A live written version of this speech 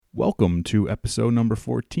Welcome to episode number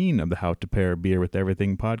 14 of the How to Pair Beer with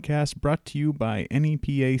Everything podcast, brought to you by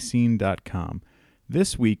NEPAscene.com.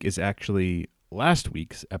 This week is actually last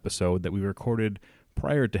week's episode that we recorded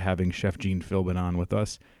prior to having Chef Gene Philbin on with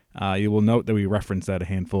us. You will note that we referenced that a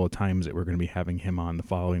handful of times that we're going to be having him on the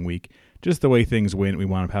following week. Just the way things went, we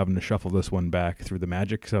wound up having to shuffle this one back through the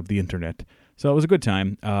magics of the internet. So it was a good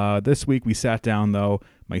time. This week we sat down, though,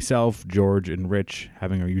 myself, George, and Rich,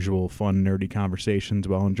 having our usual fun, nerdy conversations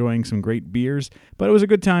while enjoying some great beers. But it was a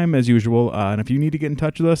good time, as usual. And if you need to get in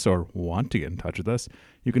touch with us or want to get in touch with us,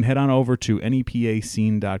 you can head on over to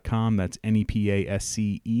NEPAscene.com. That's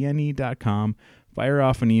NEPASCENE.com. Fire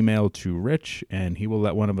off an email to Rich, and he will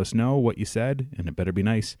let one of us know what you said, and it better be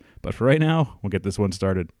nice. But for right now, we'll get this one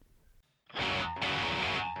started.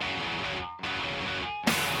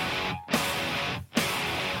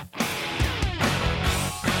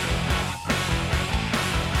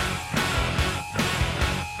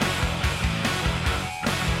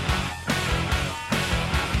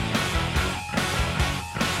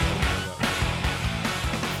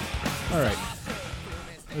 All right,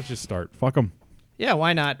 let's just start. Fuck them. Yeah,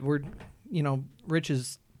 why not? Rich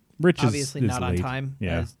is obviously not on late. time.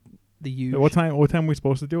 Yeah. As the usual. What time are we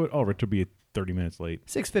supposed to do it? Oh, Rich will be 30 minutes late.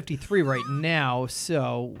 6:53 right now,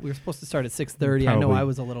 so we were supposed to start at 6:30. I know Probably. I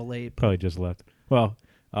was a little late. Probably just left. Well,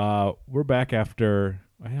 we're back after,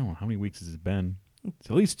 I don't know, how many weeks has it been?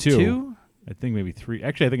 It's at least two. I think maybe 3.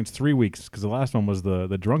 Actually, I think it's 3 weeks because the last one was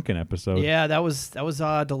the drunken episode. Yeah, that was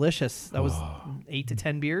delicious. That was 8 to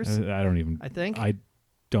 10 beers. I don't even. I think. I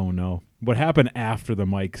don't know what happened after the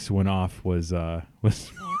mics went off was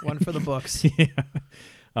One for the books. yeah.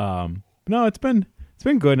 No, it's been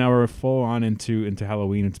good. Now we're full on into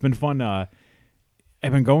Halloween. It's been fun. I've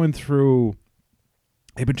been going through.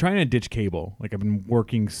 I've been trying to ditch cable. Like I've been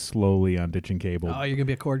working slowly on ditching cable. Oh, you're gonna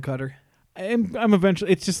be a cord cutter. I'm eventually.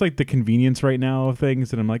 It's just like the convenience right now of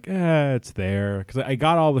things, and I'm like, it's there because I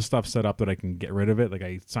got all the stuff set up that I can get rid of it. Like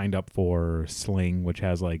I signed up for Sling, which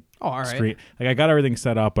has like all right. street. Like I got everything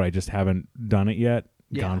set up, but I just haven't done it yet.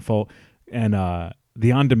 Yeah. Gone full, and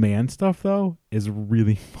the on-demand stuff though is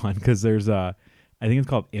really fun because there's I think it's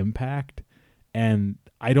called Impact, and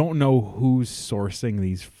I don't know who's sourcing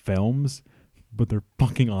these films, but they're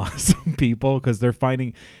fucking awesome people because they're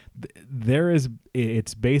finding.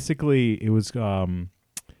 It's basically it was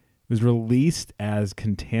released as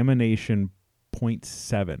Contamination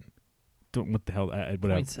 0.7. What the hell?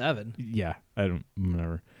 Whatever. 0.7. Yeah, I don't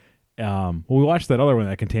remember. Well, we watched that other one,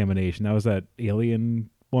 that Contamination. That was that Alien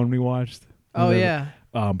one we watched. Oh Whatever. yeah.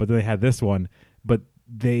 But then they had this one. But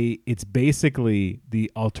it's basically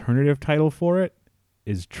the alternative title for it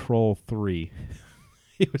is Troll 3.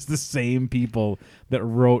 It was the same people that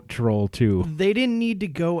wrote Troll 2. They didn't need to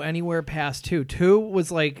go anywhere past 2. 2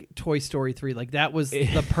 was like Toy Story 3. Like that was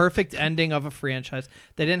the perfect ending of a franchise.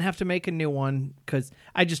 They didn't have to make a new one because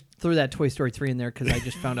I just threw that Toy Story 3 in there because I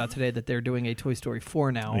just found out today that they're doing a Toy Story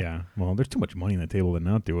 4 now. Yeah, well, there's too much money on the table to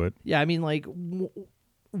not do it. Yeah, I mean, like,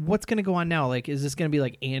 what's going to go on now? Like, is this going to be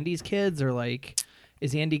like Andy's kids or like,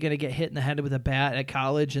 is Andy going to get hit in the head with a bat at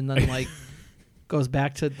college and then like goes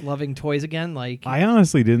back to loving toys again? Like, I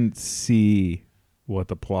honestly didn't see what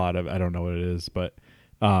the plot of. I don't know what it is, but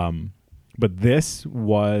this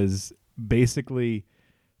was basically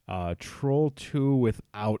Troll 2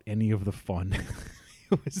 without any of the fun.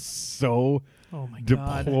 It was so oh my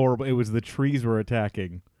God. deplorable. It was the trees were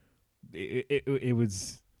attacking. It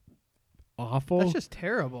was awful. That's just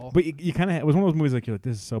terrible. But you kind of it was one of those movies like you're like,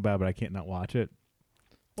 this is so bad, but I can't not watch it.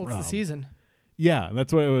 Well, it's the season. Yeah,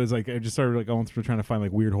 that's what it was like. I just started like going through trying to find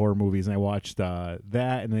like weird horror movies, and I watched that,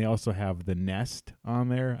 and they also have The Nest on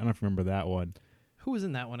there. I don't know if you remember that one. Who was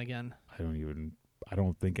in that one again? I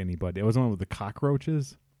don't think anybody. It was one with the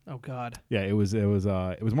cockroaches. Oh God. Yeah, it was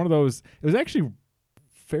one of those. It was actually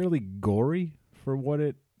fairly gory for what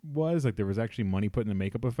it was. Like there was actually money put in the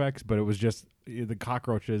makeup effects, but it was just the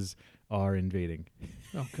cockroaches are invading.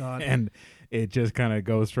 Oh God. And it just kind of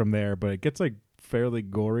goes from there, but it gets like fairly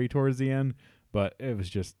gory towards the end. But it was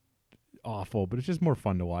just awful. But it's just more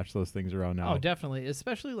fun to watch those things around now. Oh, definitely.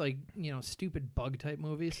 Especially like, stupid bug type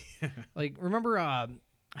movies. Like, remember, I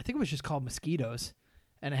think it was just called Mosquitoes,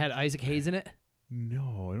 and it had Isaac Hayes in it.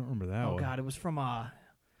 No, I don't remember that one. Oh God, it was from I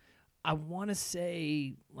want to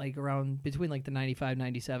say like around between like the 95,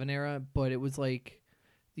 97 era, but it was like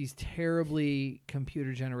these terribly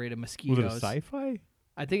computer generated mosquitoes. Was it sci-fi?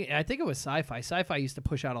 I think it was sci-fi. Sci-fi used to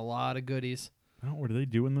push out a lot of goodies. I don't know. Were they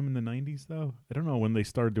doing them in the 90s though? I don't know when they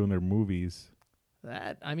started doing their movies.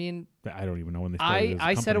 That, I mean, I don't even know when they started.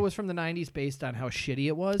 I said it was from the 90s based on how shitty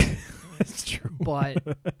it was. That's true. But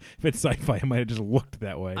if it's sci-fi, I might have just looked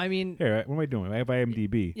that way. I mean, here, what am I doing? I have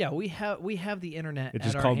IMDb. yeah, we have the internet. It's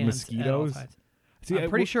at just our called hands at all Mosquitoes? times. See,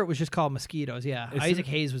 I'm pretty sure it was just called Mosquitoes. Yeah, As Isaac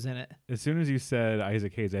soon- Hayes was in it. As soon as you said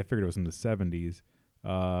Isaac Hayes, I figured it was in the 70s.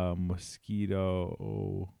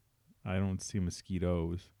 Mosquito. I don't see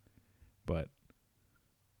mosquitoes, but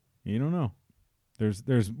you don't know.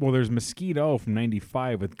 There's Mosquito from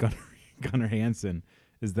 '95 with Gunnar Hansen.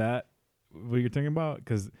 Is that what you're thinking about?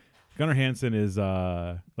 Because Gunnar Hansen is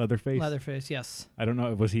Leatherface. Leatherface, yes. I don't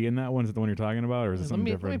know. Was he in that one? Is it the one you're talking about, or is it something Let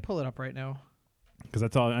me different? pull it up right now. Because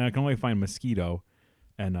that's all. I can only find Mosquito.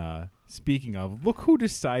 And speaking of, look who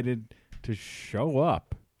decided to show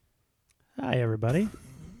up. Hi, everybody.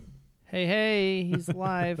 Hey, he's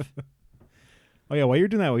live. Oh yeah, while you're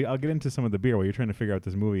doing that, I'll get into some of the beer while you're trying to figure out what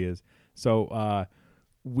this movie is. So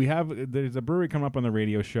there's a brewery coming up on the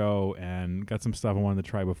radio show, and got some stuff I wanted to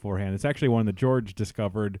try beforehand. It's actually one that George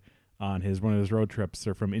discovered on one of his road trips.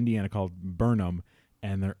 They're from Indiana, called Burnham,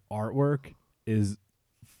 and their artwork is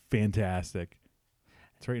fantastic.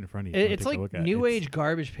 It's right in front of you. It's like new age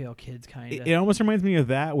Garbage Pail Kids kind of. It almost reminds me of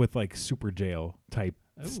that with like Super Jail type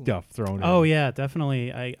stuff thrown in. Oh yeah,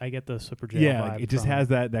 definitely. I get the Super Jail Yeah, vibe it just from has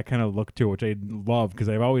that kind of look to it, which I love because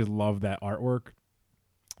I've always loved that artwork,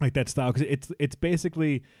 like that style. Because it's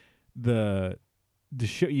basically the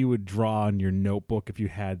shit you would draw on your notebook if you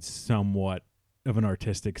had somewhat of an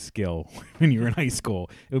artistic skill when you were in high school.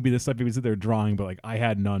 It would be the stuff you would sit there drawing, but like I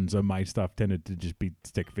had none, so my stuff tended to just be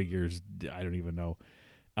stick figures. I don't even know.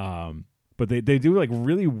 But they do like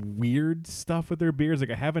really weird stuff with their beers. Like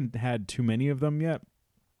I haven't had too many of them yet,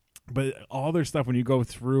 but all their stuff, when you go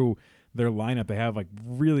through their lineup, they have like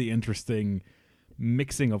really interesting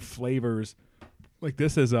mixing of flavors. Like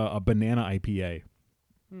this is a banana IPA.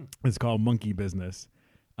 It's called Monkey Business.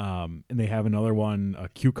 And they have another one, a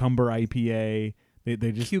cucumber IPA. They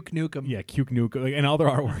just Cuke Nukem. Yeah, Cuke Nukem. Like, and all their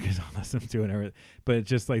artwork is awesome too and everything. But it's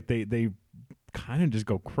just like they kind of just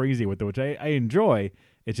go crazy with it, which I enjoy.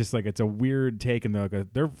 It's just like it's a weird take, and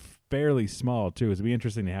they're fairly small too. So it'd be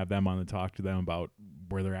interesting to have them on and talk to them about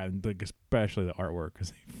where they're at, and like especially the artwork,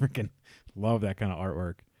 because they freaking love that kind of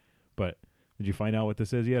artwork. But did you find out what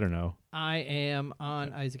this is yet or no? I am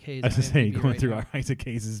on Isaac Hayes. I was just saying, IMDb going right through now. our Isaac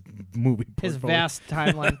Hayes' movie His portfolio. vast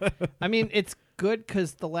timeline. I mean, it's good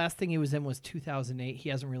because the last thing he was in was 2008. He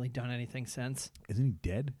hasn't really done anything since. Isn't he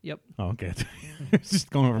dead? Yep. Oh, okay. It's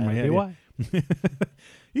just going over my head. Why?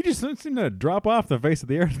 You just seem to drop off the face of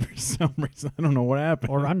the earth for some reason. I don't know what happened.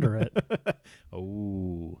 Or under it.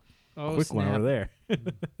 Oh, Oh, quick one snap. over there.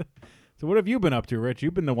 So what have you been up to, Rich?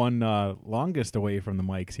 You've been the one longest away from the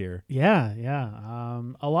mics here. Yeah.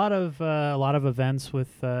 A lot of events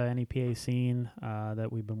with NEPA scene that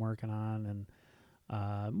we've been working on,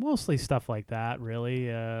 and mostly stuff like that. Really,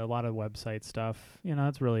 a lot of website stuff.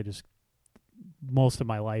 It's really just most of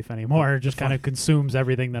my life anymore. It just kind of consumes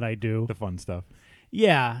everything that I do. The fun stuff.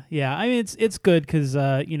 Yeah. I mean, it's good because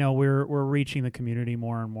we're reaching the community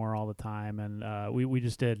more and more all the time, and we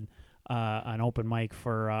just did an open mic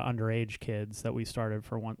for underage kids that we started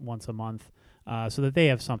for once a month, so that they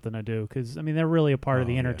have something to do. Because I mean, they're really a part of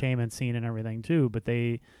the entertainment scene and everything too. But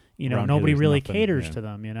they, Around nobody here, really nothing, caters yeah. to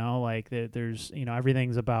them. Like there's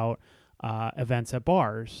everything's about events at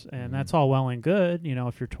bars, and that's all well and good.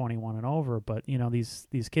 If you're 21 and over, but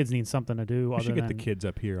these kids need something to do. We should get the kids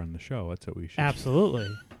up here on the show. That's what we should.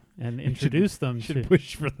 Absolutely. And introduce them Should to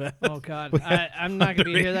push for that. Oh, God. I'm not going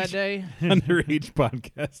to be here that day. Underage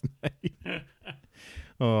podcast night.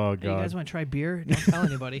 Oh, Hey, you God. guys want to try beer? Don't tell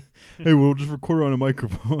anybody. Hey, we'll just record on a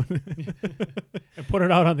microphone. and put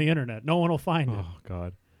it out on the internet. No one will find it. Oh,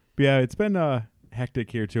 God. But yeah, it's been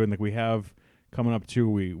hectic here, too. And like we have coming up, too,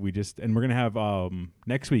 we just, and we're going to have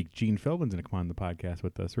next week, Gene Philbin's going to come on the podcast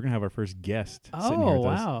with us. We're going to have our first guest sitting here Oh,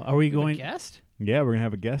 with us. wow. Are we You have a going? guest? Yeah, we're going to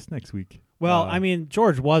have a guest next week. Well, I mean,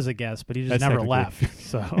 George was a guest, but he just That's never technically- left.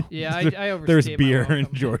 So Yeah, I overstayed There's my beer, welcome.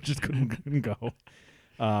 and George just couldn't go.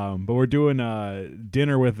 But we're doing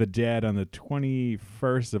Dinner with the Dead on the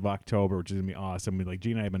 21st of October, which is going to be awesome.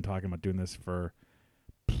 Gene and I have been talking about doing this for,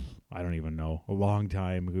 I don't even know, a long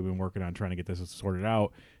time. We've been working on trying to get this sorted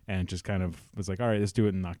out, and just kind of was like, all right, let's do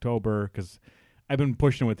it in October, because I've been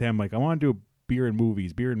pushing with him. Like, I want to do beer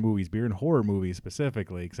and horror movies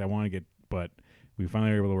specifically, because I want to get, but we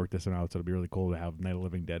finally were able to work this one out, so it'll be really cool to have Night of the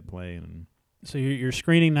Living Dead playing, and So you're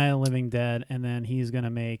screening Night of the Living Dead, and then he's going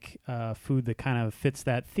to make food that kind of fits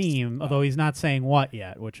that theme, although he's not saying what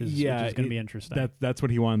yet, which is going to be interesting. That's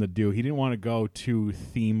what he wanted to do. He didn't want to go to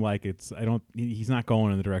theme like it's. He's not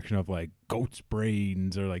going in the direction of like goat's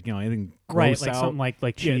brains or like anything gross like out. something like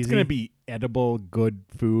cheesy. Yeah, it's going to be edible, good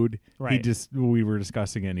food. Right. We were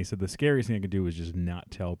discussing it, and he said the scariest thing I could do is just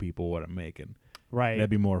not tell people what I'm making. Right.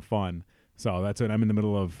 That'd be more fun. So that's what I'm in the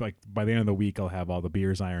middle of. Like by the end of the week, I'll have all the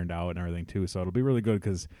beers ironed out and everything too. So it'll be really good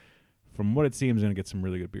because, from what it seems, I'm gonna get some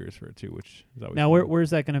really good beers for it too. Which is always now, fun. where's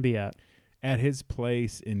that going to be at? At his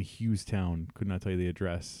place in Hughestown. Could not tell you the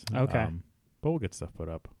address. Okay, but we'll get stuff put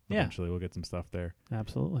up. Yeah. Eventually, we'll get some stuff there.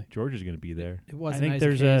 Absolutely. George is gonna be there. It was. I think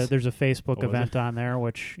there's a Facebook Oh, was event on there,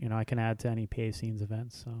 which I can add to any PA Scenes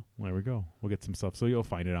events. So There we go. We'll get some stuff. So you'll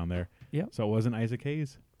find it on there. Yep. So it wasn't Isaac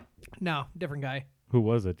Hayes. No, different guy. Who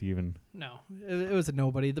was it even? No, it was a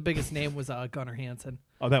nobody. The biggest name was Gunnar Hansen.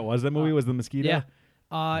 Oh, that was that movie. Was the mosquito? Yeah.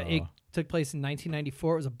 It took place in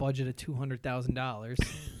 1994. It was a budget of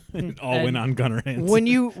 $200,000. All went on Gunnar Hansen. When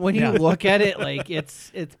you look at it, like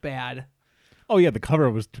it's bad. Oh yeah, the cover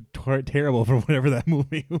was terrible for whatever that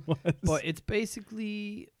movie was. But it's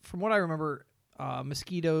basically, from what I remember,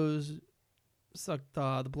 mosquitoes sucked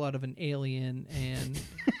the blood of an alien and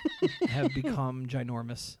have become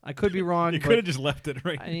ginormous. I could be wrong. You could have just left it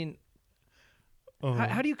right. I mean,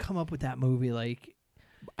 how do you come up with that movie? Like,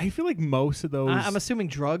 I feel like most of those. I'm assuming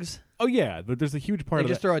drugs. Oh yeah, but there's a huge part They of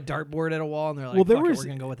just that. throw a dartboard at a wall and they're like, Well, "Fuck it, we're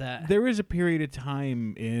gonna go with that." There was a period of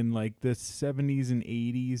time in like the 70s and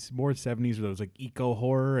 80s, more 70s, where there was like eco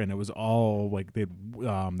horror, and it was all like there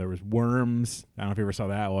was worms. I don't know if you ever saw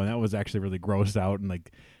that one. That was actually really gross out and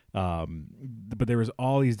like. But there was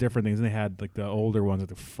all these different things, and they had like the older ones, like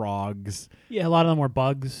the frogs. yeah, a lot of them were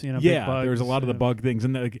bugs. Big bugs, there was a lot of the bug things,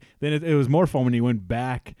 and then it was more fun when you went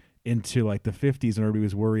back into like the 50s, and everybody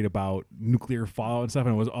was worried about nuclear fallout and stuff,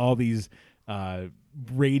 and it was all these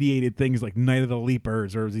radiated things like Night of the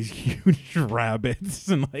Leapers, or these huge rabbits,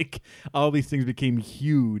 and like all these things became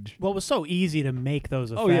huge. Well, it was so easy to make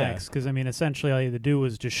those Oh, yeah. effects because essentially all you had to do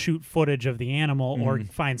was just shoot footage of the animal or Mhm.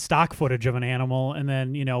 find stock footage of an animal, and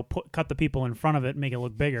then cut the people in front of it and make it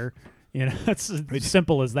look bigger. It's as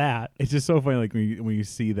simple as that. It's just so funny, like when you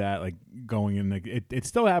see that like going in, like it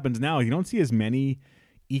still happens now. You don't see as many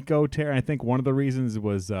eco terror. I think one of the reasons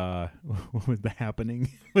was what was the happening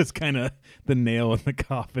was kind of the nail in the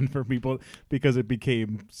coffin for people because it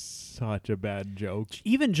became such a bad joke.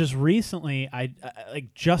 Even just recently, I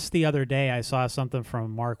like just the other day, I saw something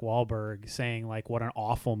from Mark Wahlberg saying like what an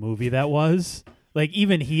awful movie that was. Like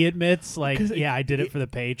even he admits, like, yeah, I did it for the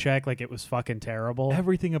paycheck. Like it was fucking terrible.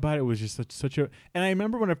 Everything about it was just such a. And I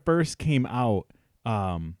remember when it first came out.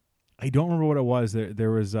 I don't remember what it was. There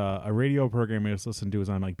was a radio program I was listening to. It was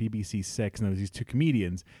on like BBC Six, and there was these two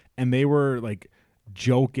comedians, and they were like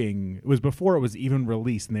joking. It was before it was even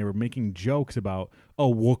released, and they were making jokes about, oh,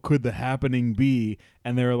 what could the happening be?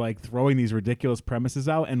 And they were like throwing these ridiculous premises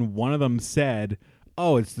out, and one of them said,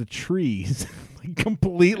 oh, it's the trees. Like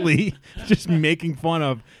completely just making fun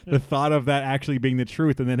of the thought of that actually being the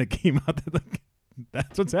truth. And then it came out that like,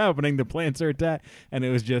 that's what's happening. The plants are attacked. And it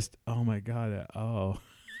was just, oh my God.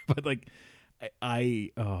 But like,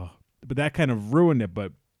 but that kind of ruined it.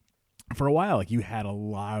 But for a while, like you had a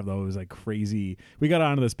lot of those like crazy. We got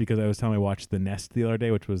onto this because I was telling you I watched The Nest the other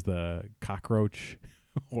day, which was the cockroach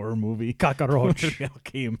horror movie. Cockroach.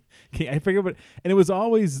 came. I forget, but and it was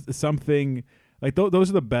always something like those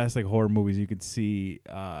are the best like horror movies. You could see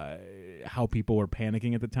how people were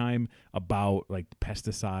panicking at the time about like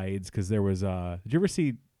pesticides because there was. Did you ever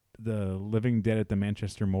see The Living Dead at the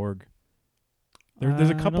Manchester Morgue?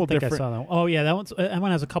 There's a couple different. I saw that. Oh yeah, that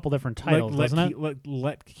one has a couple different titles, doesn't it?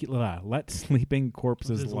 Let sleeping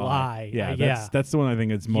corpses lie. Yeah, that's the one I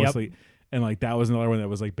think it's mostly. Yep. And like that was another one that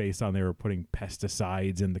was like based on they were putting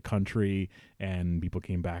pesticides in the country, and people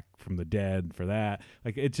came back from the dead for that.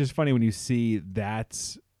 Like it's just funny when you see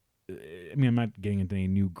that's. I mean, I'm not getting into any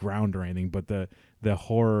new ground or anything, but the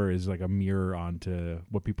horror is like a mirror onto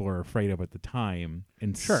what people are afraid of at the time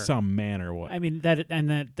in some manner. I mean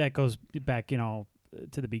that goes back,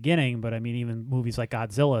 to the beginning, but I mean even movies like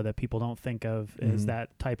Godzilla that people don't think of as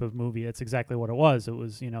that type of movie. That's exactly what it was. It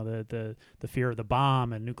was the fear of the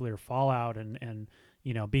bomb and nuclear fallout and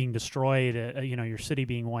being destroyed, your city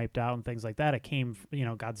being wiped out and things like that. It came,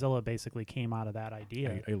 Godzilla basically came out of that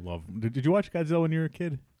idea. I love. Did you watch Godzilla when you were a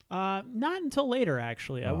kid? Not until later,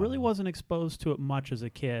 actually. I really wasn't exposed to it much as a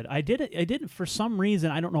kid. I didn't for some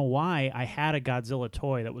reason, I don't know why, I had a Godzilla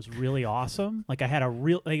toy that was really awesome. Like I had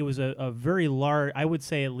it was a very large, I would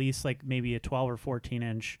say at least like maybe a 12 or 14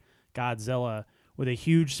 inch Godzilla with a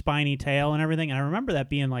huge spiny tail and everything. And I remember that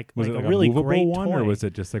being like Was like it like a really movable great one, toy. or was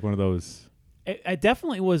it just like one of those? It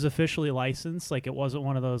definitely was officially licensed. Like it wasn't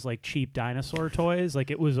one of those like cheap dinosaur toys.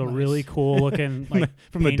 Like it was a really cool looking like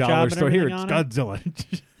From the paint dollar job and store. Here, everything it's on it.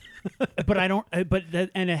 Godzilla. But I don't.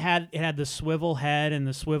 And it had the swivel head and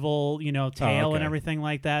the swivel tail okay. and everything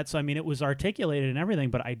like that. So I mean, it was articulated and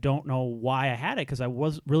everything. But I don't know why I had it because I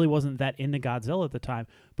wasn't that into Godzilla at the time.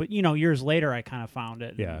 But years later, I kind of found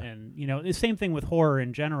it. Yeah. And the same thing with horror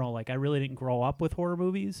in general. Like I really didn't grow up with horror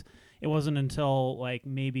movies. It wasn't until like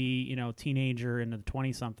maybe teenager into the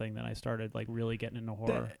 20-something that I started like really getting into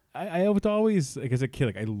horror. I was always like as a kid,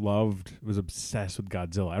 like I was obsessed with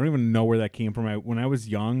Godzilla. I don't even know where that came from. When I was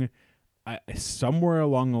young, somewhere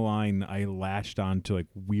along the line, I latched on to like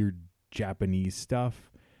weird Japanese stuff.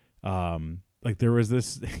 Like there was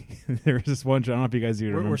this one. I don't know if you guys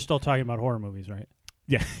even remember. We're still talking about horror movies, right?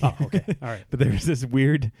 Yeah. Oh, okay. All right. But there was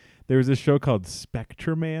this show called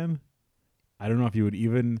Spectreman. I don't know if you would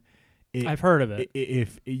even. I've heard of it.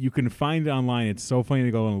 If you can find it online, it's so funny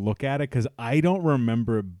to go and look at it because I don't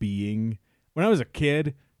remember it being when I was a kid.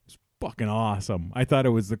 It was fucking awesome. I thought it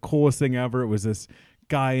was the coolest thing ever. It was this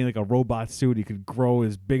guy in like a robot suit. He could grow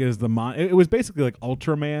as big as the it was basically like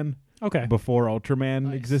Ultraman. Okay. Before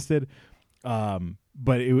Ultraman existed,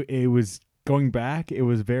 but it was going back. It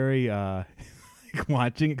was very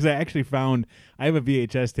watching because I actually found I have a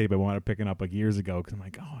VHS tape I wanted picking up like years ago because I'm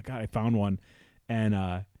like, oh god, I found one,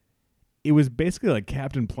 and it was basically like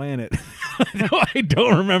Captain Planet. I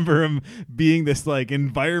don't remember him being this like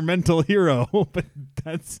environmental hero, but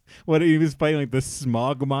that's what he was fighting, like the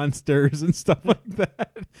smog monsters and stuff like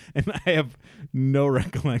that. And I have no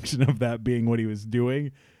recollection of that being what he was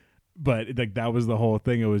doing. But like that was the whole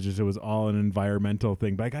thing. It was all an environmental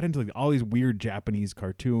thing. But I got into like all these weird Japanese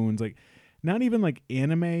cartoons, like not even like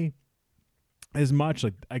anime as much.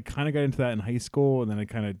 Like I kind of got into that in high school, and then I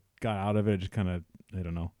kind of got out of it. Just kind of I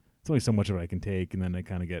don't know. It's only so much of it I can take, and then I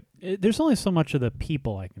kind of get. There's only so much of the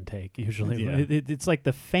people I can take usually. Yeah. It's like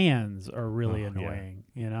the fans are really annoying,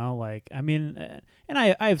 Like I mean, and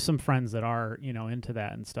I have some friends that are into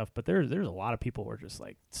that and stuff, but there's a lot of people who are just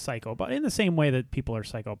like psycho about in the same way that people are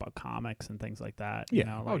psycho about comics and things like that.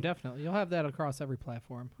 Yeah. Oh, definitely. You'll have that across every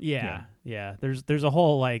platform. Yeah. There's a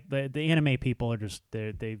whole like the anime people are just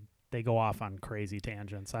they go off on crazy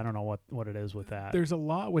tangents. I don't know what it is with that. There's a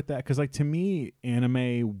lot with that because, like, to me,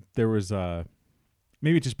 anime, there was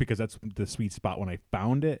maybe just because that's the sweet spot when I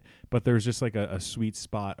found it, but there's just like a sweet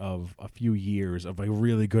spot of a few years of like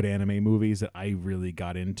really good anime movies that I really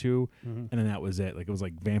got into, and then that was it. Like it was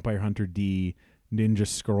like Vampire Hunter D, Ninja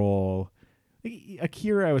Scroll.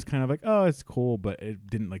 Akira, I was kind of like, oh, it's cool, but it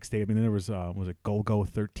didn't like stay. I mean, there was it Golgo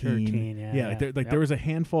 13? Yeah. There was a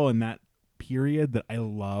handful in that period that I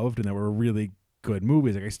loved and that were really good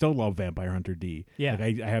movies. Like I still love Vampire Hunter D. Yeah.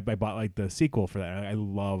 Like I bought like the sequel for that. I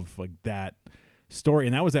love like that story,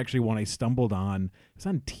 and that was actually one I stumbled on. It was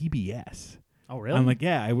on TBS. Oh really? I'm like,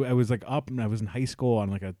 yeah, I was like up and I was in high school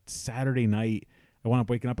on like a Saturday night. I wound up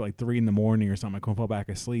waking up at like 3 a.m. or something. I couldn't fall back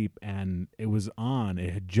asleep, and it was on.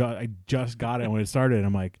 I just got it when it started. And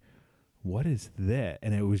I'm like, what is that?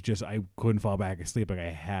 And it was just, I couldn't fall back asleep. Like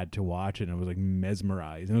I had to watch it, and I was like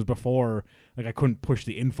mesmerized. And it was before, like I couldn't push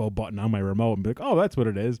the info button on my remote and be like, oh, that's what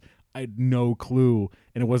it is. I had no clue.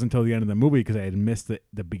 And it wasn't until the end of the movie because I had missed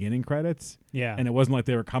the beginning credits. Yeah. And it wasn't like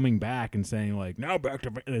they were coming back and saying like, now back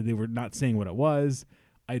to, they were not saying what it was.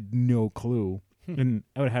 I had no clue. And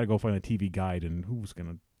I would have had to go find a TV guide, and who's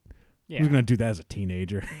gonna do that as a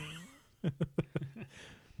teenager?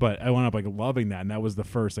 But I wound up like loving that, and that was the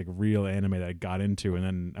first like real anime that I got into, and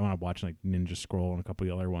then I wound up watching like Ninja Scroll and a couple of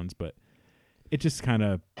the other ones, but it just kind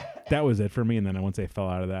of that was it for me. And then once I fell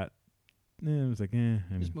out of that, it was like,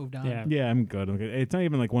 Just moved on. Yeah, I'm good. It's not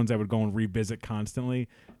even like ones I would go and revisit constantly.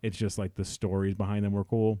 It's just like the stories behind them were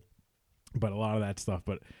cool, but a lot of that stuff.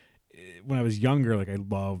 But when I was younger, like I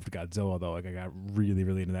loved Godzilla though. Like I got really,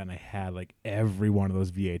 really into that, and I had like every one of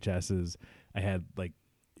those VHSs. I had like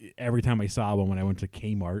every time I saw one when I went to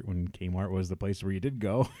Kmart, when Kmart was the place where you did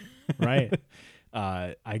go, right?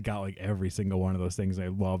 I got like every single one of those things. I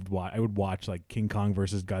loved I would watch like King Kong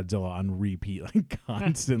versus Godzilla on repeat, like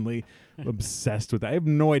constantly. Obsessed with that. I have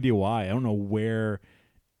no idea why. I don't know where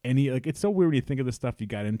it's so weird when you think of the stuff you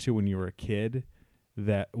got into when you were a kid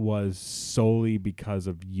that was solely because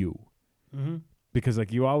of you. Mm-hmm. Because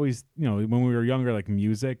like you always, when we were younger, like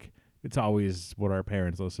music, it's always what our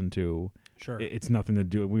parents listened to. Sure. It's nothing to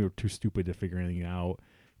do. We were too stupid to figure anything out.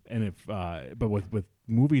 And but with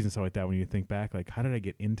movies and stuff like that, when you think back, like, how did I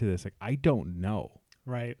get into this? Like, I don't know.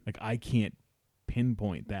 Right. Like, I can't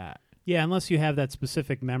pinpoint that. Yeah, unless you have that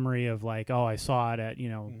specific memory of like, oh, I saw it at 3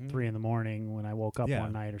 a.m. when I woke up Yeah.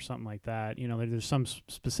 one night or something like that. There's some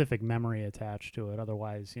specific memory attached to it.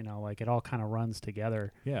 Otherwise, like it all kind of runs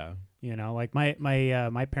together. Yeah. Like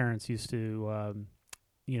my parents used to,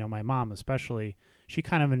 my mom especially, she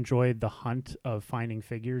kind of enjoyed the hunt of finding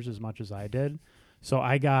figures as much as I did. So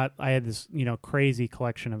I had this crazy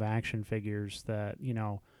collection of action figures that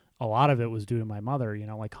a lot of it was due to my mother,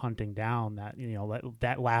 like hunting down that,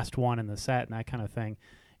 that last one in the set and that kind of thing.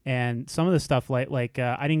 And some of the stuff like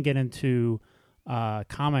I didn't get into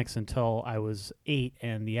comics until I was 8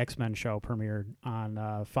 and the X-Men show premiered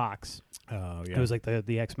on Fox. Oh, yeah. It was like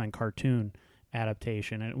the X-Men cartoon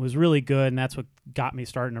adaptation. And it was really good. And that's what got me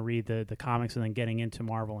starting to read the comics and then getting into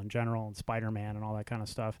Marvel in general and Spider-Man and all that kind of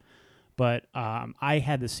stuff. But I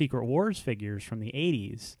had the Secret Wars figures from the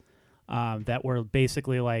 80s. That were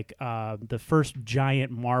basically like the first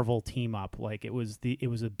giant Marvel team up. Like it was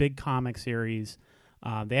a big comic series.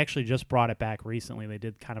 They actually just brought it back recently. They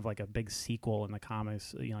did kind of like a big sequel in the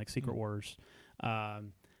comics, like Secret Wars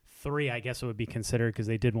 3, I guess it would be considered because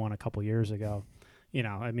they did one a couple years ago.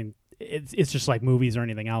 I mean, it's just like movies or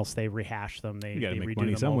anything else. They rehash them. They redo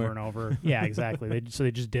them somewhere. over and over. Yeah, exactly. So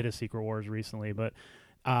they just did a Secret Wars recently, but.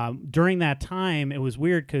 During that time, it was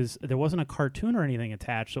weird because there wasn't a cartoon or anything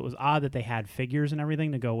attached, so it was odd that they had figures and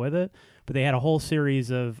everything to go with it, but they had a whole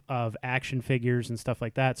series of action figures and stuff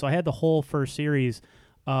like that. So I had the whole first series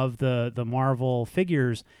of the Marvel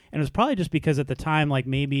figures, and it was probably just because at the time, like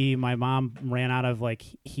maybe my mom ran out of like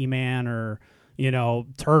He-Man or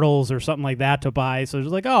Turtles or something like that to buy, so it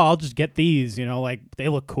was like, oh, I'll just get these, like they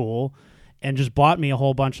look cool. And just bought me a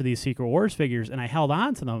whole bunch of these Secret Wars figures, and I held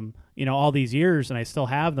on to them, all these years, and I still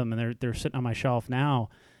have them, and they're sitting on my shelf now.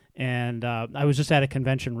 And I was just at a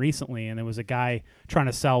convention recently, and there was a guy trying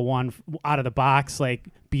to sell one out of the box, like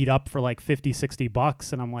beat up for like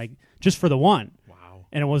 $50-$60, and I'm like, just for the one. Wow.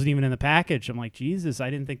 And it wasn't even in the package. I'm like, Jesus, I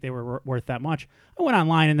didn't think they were worth that much. I went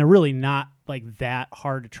online, and they're really not like that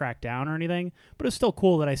hard to track down or anything, but it's still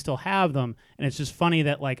cool that I still have them. And it's just funny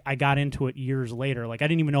that like I got into it years later. Like I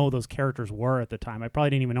didn't even know who those characters were at the time. I probably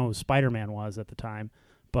didn't even know who Spider-Man was at the time,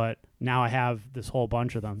 but now I have this whole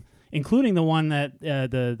bunch of them, including the one that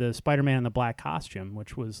the Spider-Man in the black costume,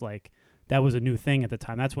 which was like, that was a new thing at the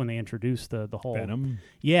time. That's when they introduced the whole Venom.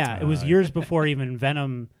 Yeah. It was years before even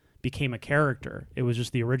Venom became a character. It was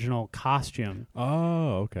just the original costume.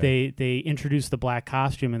 Oh, okay. They introduced the black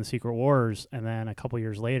costume in the Secret Wars, and then a couple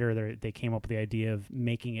years later, they came up with the idea of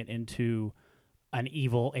making it into an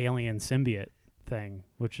evil alien symbiote thing,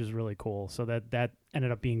 which is really cool. So that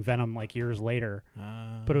ended up being Venom like years later.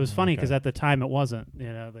 But it was funny because at the time it wasn't.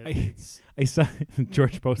 I saw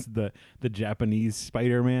George posted the Japanese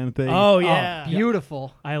Spider-Man thing. Oh yeah,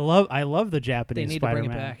 beautiful. I love the Japanese They need Spider-Man. to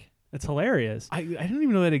bring it back. It's hilarious. I didn't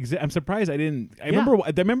even know that existed. I'm surprised I didn't. I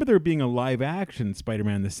remember there being a live action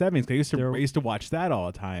Spider-Man in the 70s. I used to watch that all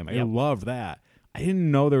the time. I loved that. I didn't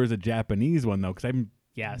know there was a Japanese one though, because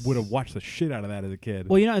I would have watched the shit out of that as a kid.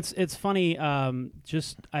 Well, it's funny.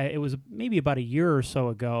 It was maybe about a year or so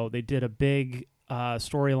ago. They did a big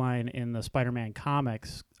storyline in the Spider-Man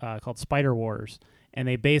comics called Spider Wars. And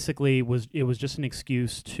they basically it was just an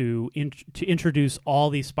excuse to introduce all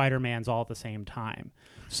these Spider-Mans all at the same time.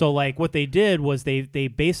 So like what they did was they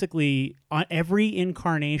basically on every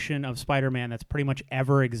incarnation of Spider-Man that's pretty much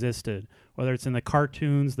ever existed, whether it's in the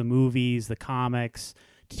cartoons, the movies, the comics,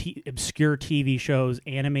 obscure TV shows,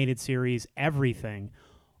 animated series, everything,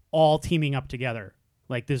 all teaming up together.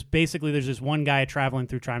 Like there's just one guy traveling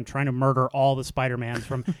through time trying to murder all the Spider-Mans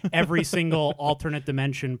from every single alternate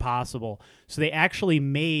dimension possible. So they actually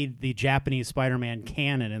made the Japanese Spider-Man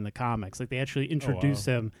canon in the comics. Like they actually introduced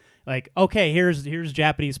him. Like, okay, here's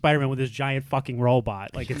Japanese Spider-Man with this giant fucking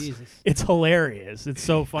robot. Like it's hilarious. It's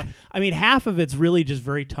so fun. I mean, half of it's really just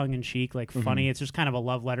very tongue-in-cheek, like funny. It's just kind of a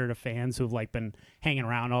love letter to fans who've like been hanging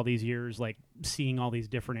around all these years, like seeing all these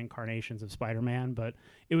different incarnations of Spider-Man. But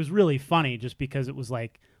it was really funny just because it was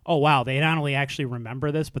like, oh wow, they not only actually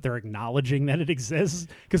remember this, but they're acknowledging that it exists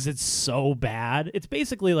because it's so bad. It's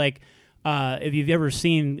basically like if you've ever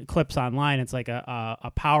seen clips online, it's like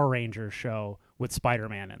a Power Rangers show with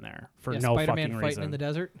Spider-Man in there for no Spider-Man fucking reason. fighting in the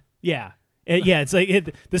desert. Yeah. It's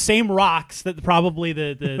like the same rocks that probably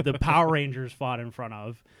the Power Rangers fought in front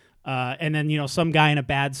of. And then, some guy in a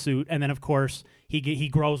bad suit. And then, of course, he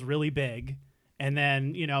grows really big. And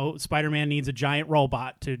then, Spider-Man needs a giant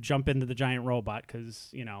robot to jump into the giant robot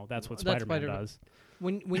because, that's what Spider-Man does.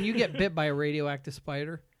 When you get bit by a radioactive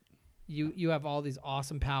spider, you have all these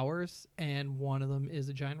awesome powers, and one of them is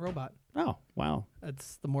a giant robot. Oh, wow.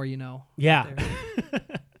 That's the more you know. Yeah.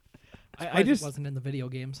 I just wasn't in the video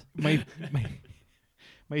games. My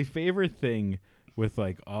my favorite thing with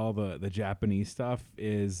like all the Japanese stuff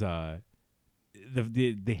is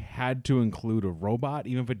they had to include a robot,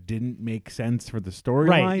 even if it didn't make sense for the storyline.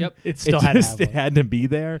 Right. Yep. It still had to have it one. had to be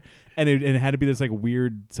there, and it had to be this like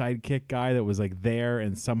weird sidekick guy that was like there,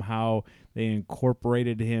 and somehow they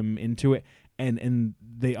incorporated him into it, and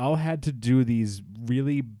they all had to do these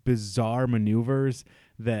really bizarre maneuvers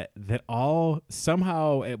that all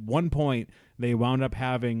somehow at one point they wound up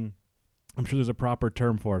having. I'm sure there's a proper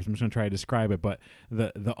term for it, so I'm just going to try to describe it, but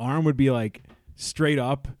the arm would be like straight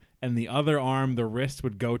up, and the other arm, the wrist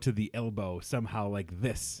would go to the elbow somehow like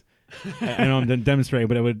this. I know I'm demonstrating,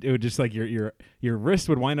 but it would just like your wrist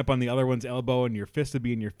would wind up on the other one's elbow, and your fist would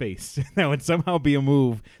be in your face. That would somehow be a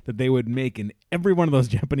move that they would make in every one of those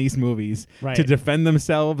Japanese movies Right. to defend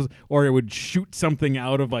themselves, or it would shoot something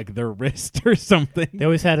out of like their wrist or something. They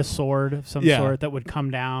always had a sword of some Yeah. sort that would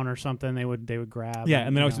come down or something. They would grab. Yeah,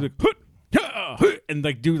 and then I was like, "Hut, yeah, hut," and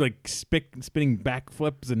like do like spinning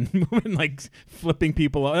backflips and moving like flipping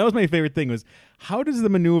people. That was my favorite thing. Was how does the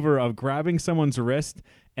maneuver of grabbing someone's wrist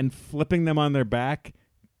and flipping them on their back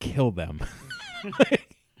kill them?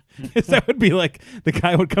 Because that would be like the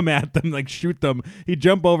guy would come at them, like shoot them. He'd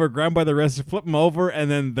jump over, grab them by the wrist, flip them over, and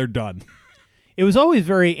then they're done. It was always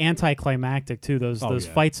very anticlimactic too. Those Oh, yeah.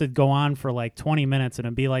 fights would go on for like 20 minutes, and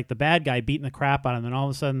it'd be like the bad guy beating the crap out of him, and all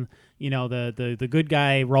of a sudden, the good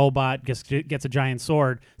guy robot gets a giant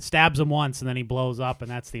sword, stabs him once, and then he blows up, and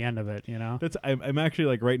that's the end of it. I'm actually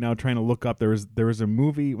like right now trying to look up. There was a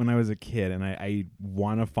movie when I was a kid, and I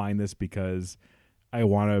want to find this because I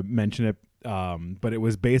want to mention it. But it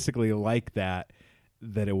was basically like that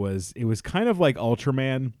it was kind of like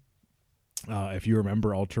Ultraman. If you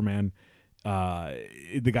remember Ultraman,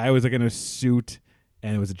 the guy was like in a suit,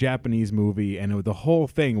 and it was a Japanese movie, and the whole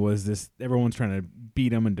thing was this: everyone's trying to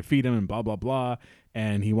beat him and defeat him and blah blah blah,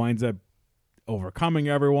 and he winds up overcoming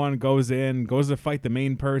everyone, goes to fight the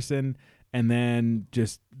main person, and then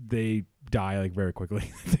just they die like very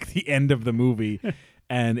quickly. It's like the end of the movie.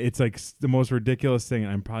 And it's like the most ridiculous thing.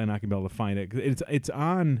 I'm probably not gonna be able to find it. 'Cause it's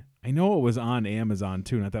on. I know it was on Amazon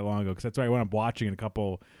too, not that long ago. Because that's why I went up watching it a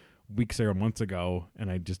couple weeks or months ago,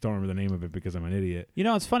 and I just don't remember the name of it because I'm an idiot.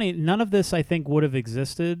 It's funny. None of this, I think, would have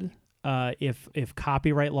existed if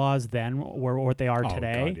copyright laws then were what they are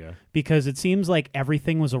today. God, yeah. Because it seems like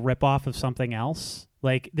everything was a ripoff of something else.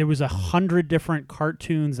 Like there was 100 different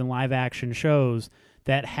cartoons and live action shows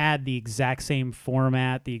that had the exact same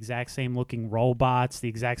format, the exact same looking robots, the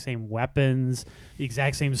exact same weapons, the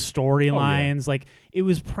exact same storylines. Like it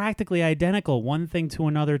was practically identical, one thing to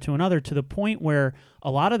another, to the point where a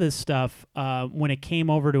lot of this stuff, when it came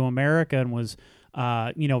over to America and was,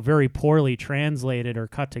 very poorly translated or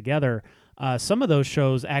cut together, some of those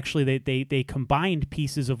shows actually they combined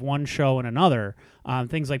pieces of one show and another.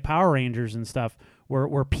 Things like Power Rangers and stuff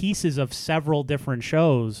were pieces of several different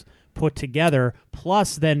shows put together,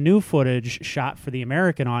 plus then new footage shot for the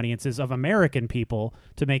American audiences of American people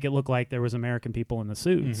to make it look like there was American people in the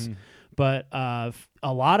suits. Mm-hmm. But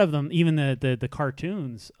a lot of them, even the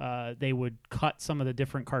cartoons, they would cut some of the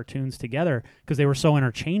different cartoons together because they were so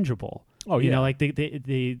interchangeable. Oh, yeah. Like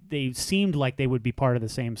they seemed like they would be part of the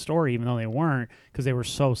same story, even though they weren't, because they were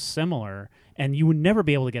so similar. And you would never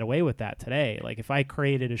be able to get away with that today. Like if I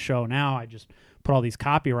created a show now, I just put all these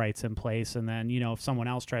copyrights in place, and then if someone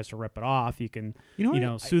else tries to rip it off, you can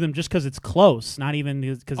sue them just because it's close, not even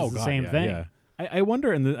because it's the same thing. Yeah. I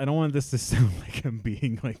wonder, and I don't want this to sound like I'm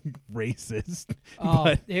being like racist. Oh,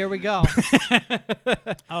 but, here we go.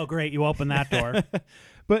 Oh, great! You opened that door.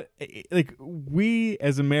 but like we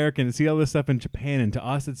as Americans see all this stuff in Japan, and to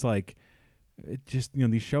us it's like it just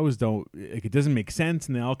these shows don't like it doesn't make sense,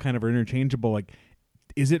 and they all kind of are interchangeable. Like,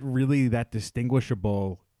 is it really that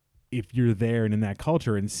distinguishable? If you're there and in that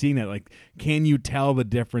culture and seeing it, like, can you tell the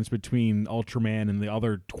difference between Ultraman and the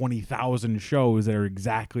other 20,000 shows that are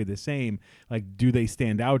exactly the same? Like, do they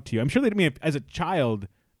stand out to you? I'm sure that, as a child,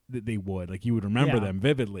 they would. Like, you would remember them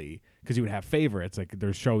vividly because you would have favorites. Like,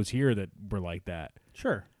 there's shows here that were like that.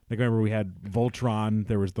 Sure. Like, I remember we had Voltron.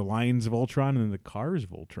 There was the Lions of Voltron and then the Cars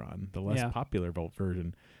Voltron, the less popular Volt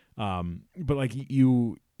version. But, like,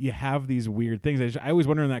 you have these weird things. I always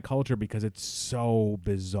wonder in that culture because it's so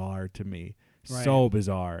bizarre to me. Right. So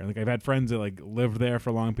bizarre. And like I've had friends that like lived there for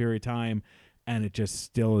a long period of time, and it just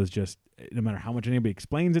still is just no matter how much anybody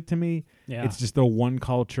explains it to me, it's just the one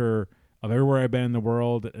culture of everywhere I've been in the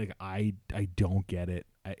world. Like I don't get it.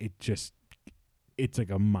 It's like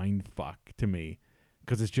a mind fuck to me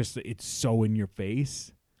because it's so in your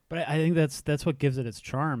face. But I think that's what gives it its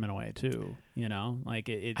charm in a way too. You know, like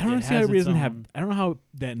it. I don't it understand has how it its doesn't have. own- I don't know how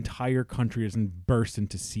that entire country doesn't burst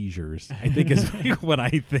into seizures. I think is what I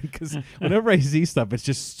think. Because whenever I see stuff, it's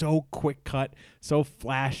just so quick cut, so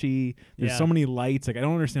flashy. There's Yeah. so many lights. Like I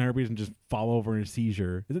don't understand how everybody doesn't just fall over in a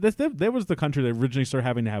seizure. That was the country that originally started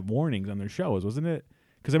having to have warnings on their shows, wasn't it?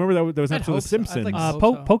 Because I remember that was an I'd episode of The hope so. I'd Simpsons. like to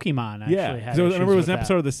hope so. Pokemon actually Yeah, had so I issues remember it was with an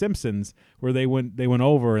episode that. of The Simpsons where they went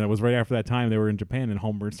over, and it was right after that time they were in Japan, and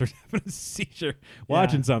Homer started having a seizure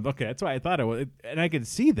watching something. Okay, that's why I thought it was, and I could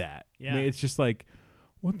see that. Yeah. I mean, it's just like,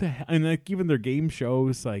 what the hell? And like even their game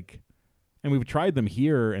shows, like, and we've tried them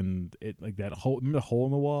here, and it like that hole, remember the hole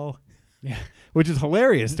in the wall, Yeah. which is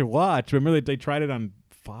hilarious to watch. Remember they tried it on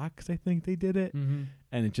Fox, I think they did it, Mhm.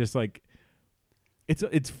 and it's just like,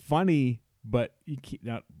 it's funny, but you keep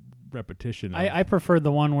not repetition. I preferred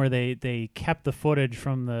the one where they kept the footage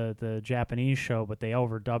from the Japanese show, but they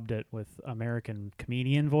overdubbed it with American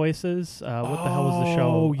comedian voices. What the hell was the show?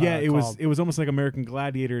 Oh yeah, called? it was almost like American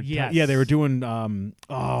Gladiator. Yes. Yeah, they were doing. I know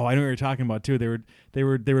what you're talking about too. They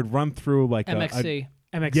would run through like MXC.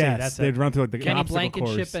 MXC. yes, That's they'd it. run through like the Kenny obstacle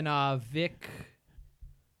Blankenship course. and Vic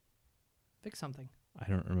something. I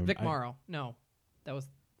don't remember. Vic Morrow. No, that was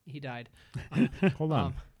he died. Hold on.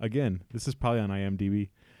 Um, Again, this is probably on IMDb.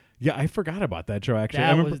 Yeah, I forgot about that show. Actually,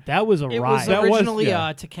 I remember. That was a It ride. was That was- originally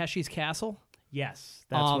yeah. Takeshi's Castle. Yes,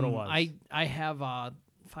 that's what it was. I have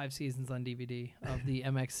 5 seasons on DVD of the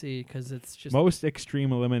MXC because it's just Most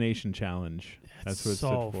Extreme Elimination Challenge. That's what it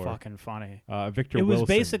so stood for. fucking funny. Victor It was Wilson.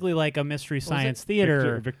 basically like a mystery it? science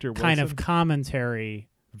theater Victor kind of Wilson? commentary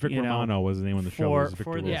Vic you know, Romano was the name of the show. for was Victor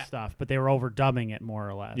for this Wilson. Yeah. stuff, but they were overdubbing it more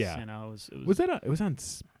or less. Yeah. You know, it was Was that? It was on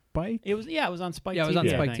Spike. it was on Spike. Yeah, it was TV, on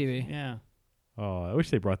I Spike think. TV. Yeah. Oh, I wish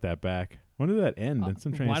they brought that back. When did that end? That's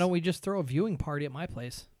what I'm trying why to don't we just throw a viewing party at my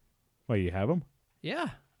place? Why you have them? Yeah,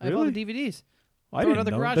 I have all the Really? DVDs. I Throw didn't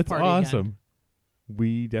another know. garage That's party again. awesome.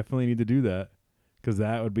 We definitely need to do that because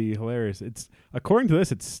that would be hilarious. It's according to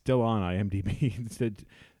this, it's still on IMDb.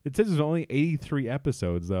 It says there's only 83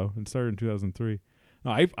 episodes though, and started in 2003.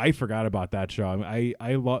 No, I forgot about that show. I mean,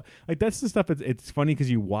 I love like that's the stuff. It's funny because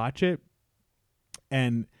you watch it,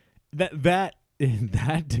 and that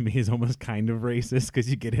to me is almost kind of racist because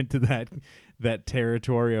you get into that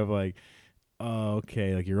territory of like, oh,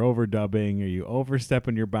 okay, like you're overdubbing or you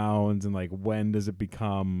overstepping your bounds, and like when does it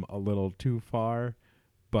become a little too far?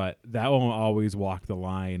 But that won't always walk the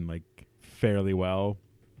line like fairly well.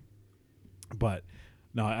 But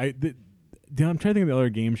no, I'm trying to think of the other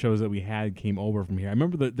game shows that we had came over from here. I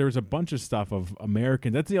remember that there was a bunch of stuff of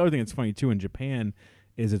Americans. That's the other thing that's funny too in Japan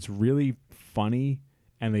is it's really funny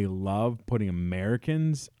and they love putting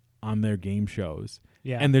Americans on their game shows.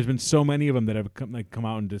 Yeah. And there's been so many of them that have come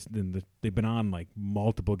out and they've been on like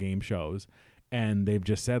multiple game shows, and they've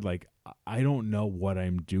just said like, I don't know what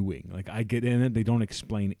I'm doing. Like I get in it, they don't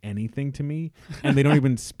explain anything to me, and they don't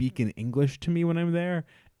even speak in English to me when I'm there,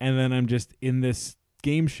 and then I'm just in this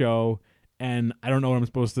game show, and I don't know what I'm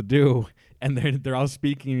supposed to do, and they're all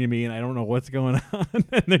speaking to me, and I don't know what's going on,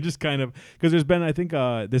 and they're just kind of because there's been I think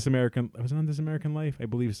I was on This American Life, I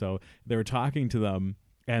believe so. They were talking to them.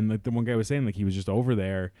 And like the one guy was saying, like he was just over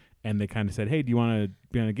there, and they kind of said, "Hey, do you want to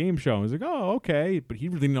be on a game show?" And he's like, "Oh, okay," but he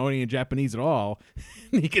really didn't know any Japanese at all.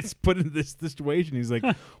 And he gets put into this situation. He's like,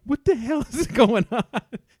 "What the hell is going on?"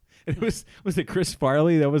 And it was it Chris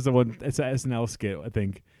Farley? That was the one. It's an SNL skit, I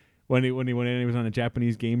think, when he went in. And he was on a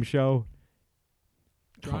Japanese game show.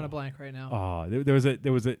 Drawing a blank right now. Oh, there was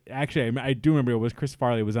a. Actually, I do remember it was Chris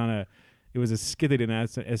Farley. It was a skit they did on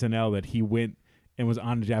SNL that he went and was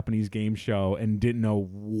on a Japanese game show and didn't know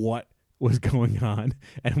what was going on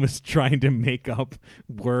and was trying to make up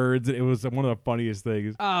words. It was one of the funniest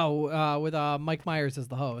things. Oh, with Mike Myers as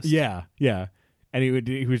the host. Yeah. And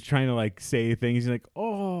he was trying to like say things. He's like,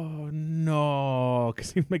 "Oh no,"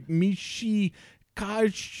 because he's like Mishi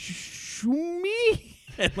Kashumi,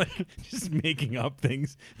 and like just making up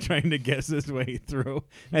things, trying to guess his way through.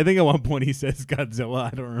 I think at one point he says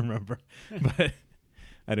Godzilla. I don't remember, but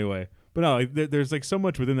anyway. But no, like, there's like so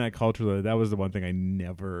much within that culture that was the one thing I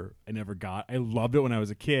never got. I loved it when I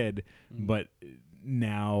was a kid, but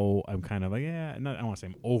now I'm kind of like, I don't want to say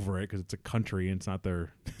I'm over it because it's a country and it's not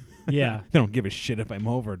their. Yeah. They don't give a shit if I'm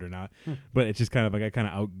over it or not. But it's just kind of like I kind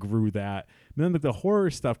of outgrew that. And then like, the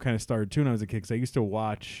horror stuff kind of started too when I was a kid because I used to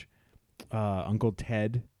watch Uncle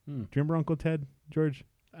Ted. Do you remember Uncle Ted, George?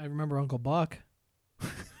 I remember Uncle Buck.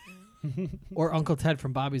 Or Uncle Ted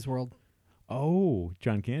from Bobby's World. Oh,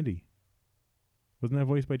 John Candy. Wasn't that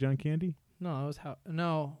voiced by John Candy? No,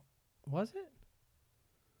 was it?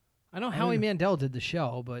 I know Howie Mandel did the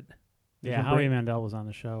show, but Yeah, Howie Mandel was on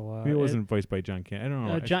the show. Maybe it wasn't voiced by John Candy. I don't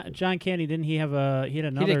know. John Candy, didn't he have he had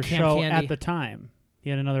another Camp show Candy. at the time. He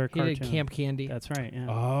had another He cartoon. did Camp Candy. That's right. Yeah.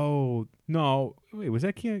 Oh no! Wait, was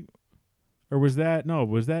that Camp? Or was that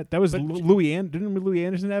that was But- Louis Didn't Louis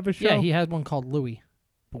Anderson have a show? Yeah, he had one called Louie.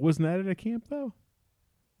 But wasn't that at a camp though?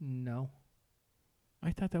 No.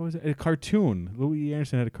 I thought that was a cartoon. Louis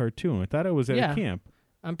Anderson had a cartoon. I thought it was at Yeah. a camp.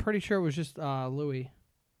 I'm pretty sure it was just Louie.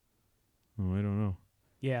 Oh, I don't know.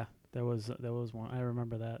 Yeah, there was one. I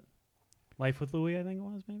remember that. Life with Louie, I think it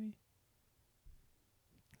was, maybe.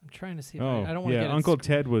 I'm trying to see if Oh, I don't want to yeah. get Uncle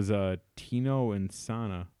Ted was Tino and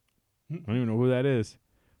Sana. I don't even know who that is.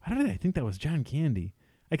 How did I think that was John Candy?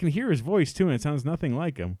 I can hear his voice too, and it sounds nothing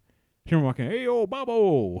like him. I hear him walking, "Hey, oh,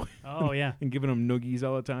 Bobo," Oh yeah. and giving him noogies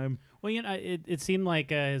all the time. Well, you know, it seemed like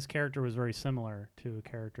his character was very similar to a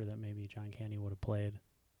character that maybe John Candy would have played.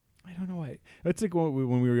 I don't know why. It's like when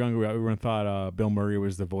we were younger, everyone thought Bill Murray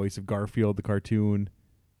was the voice of Garfield, the cartoon.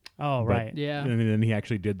 Oh, But- right. Yeah. And then he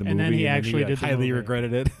actually did the And movie. then he actually did the highly movie.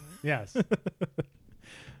 regretted it. Yes. But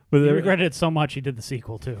He there- regretted it so much he did the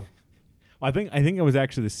sequel too. I think it was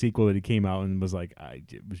actually the sequel that he came out and was like,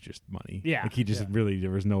 it was just money. Yeah, like he just yeah. really, there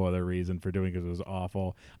was no other reason for doing it because it was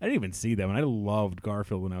awful. I didn't even see that one. I loved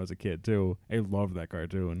Garfield when I was a kid too. I loved that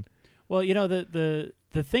cartoon. Well, you know, the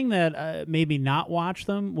thing that made me not watch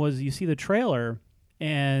them was you see the trailer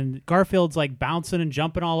and Garfield's like bouncing and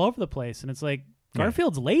jumping all over the place, and it's like Yeah.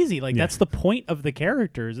 Garfield's lazy. Like Yeah. that's the point of the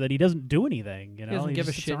characters, that he doesn't do anything. You know, He doesn't give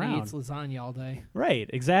a just sits shit. And he around. eats lasagna all day. Right,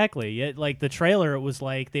 exactly. Yet, like the trailer, it was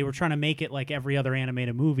like they were trying to make it like every other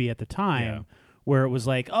animated movie at the time, Yeah. where it was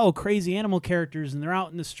like, oh, crazy animal characters, and they're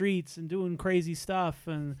out in the streets and doing crazy stuff,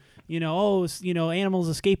 and animals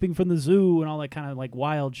escaping from the zoo and all that kind of like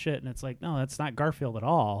wild shit. And it's like, no, that's not Garfield at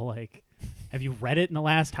all. Like, have you read it in the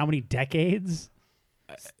last how many decades?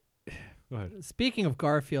 Go ahead. Speaking of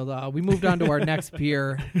Garfield, we moved on to our next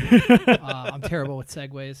beer. I'm terrible with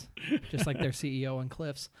segues, just like their CEO and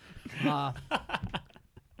Cliffs.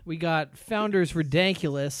 We got Founders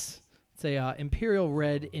Ridiculous. It's a Imperial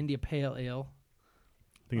Red India Pale Ale,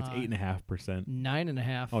 I think it's 8.5%.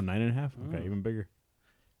 9.5. Oh, 9.5. Okay, even bigger.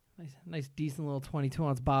 Nice, decent little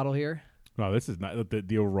 22-ounce bottle here. Wow, this is not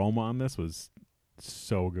the aroma on this was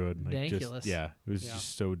so good. Like, Dankulous. it was Yeah.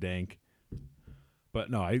 just so dank. But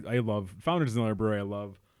no, I love Founders is another brewery I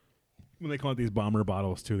love. When they come out these bomber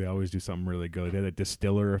bottles too, they always do something really good. They had a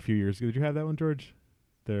distiller a few years ago. Did you have that one, George?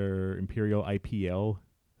 Their Imperial IPL.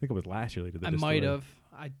 I think it was last year they did the I distiller. might have.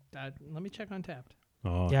 Let me check on Tapped.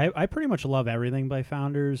 Oh, Yeah, I pretty much love everything by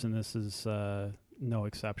Founders, and this is no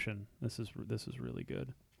exception. This is really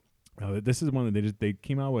good. This is one that they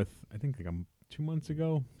came out with. I think like 2 months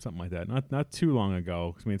ago, something like that. Not too long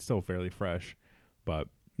ago. 'Cause, I mean, it's still fairly fresh, but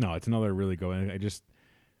no, it's another really good one. I was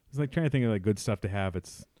like trying to think of like good stuff to have.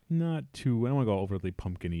 It's not too. I don't want to go overly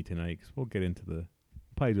pumpkin-y tonight because we'll get into the.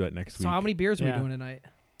 Probably do that next week. So how many beers are we Yeah. doing tonight?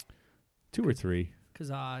 2 or 3.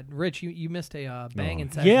 Because Rich, you missed a banging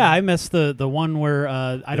No. session. Yeah, I missed the one where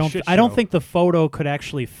I don't shit I don't show. think the photo could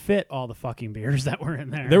actually fit all the fucking beers that were in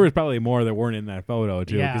there. There was probably more that weren't in that photo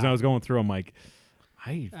too. Because Yeah. I was going through. I'm like,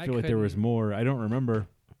 I feel like there was couldn't- more. I don't remember.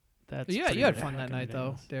 That's Yeah, pretty you had fun that fucking night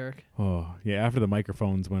though, bananas. Derek. Oh yeah. After the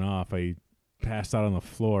microphones went off, I passed out on the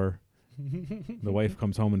floor. The wife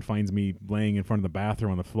comes home and finds me laying in front of the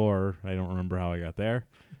bathroom on the floor. I don't remember how I got there.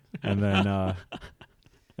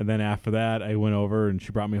 And then after that, I went over and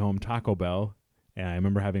she brought me home Taco Bell. And I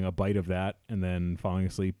remember having a bite of that and then falling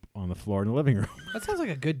asleep on the floor in the living room. That sounds like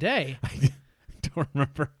a good day. I don't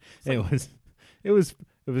remember. It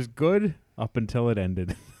was good up until it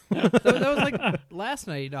ended. that was like last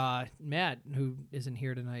night. Matt, who isn't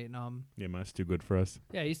here tonight, Yeah, Matt's too good for us.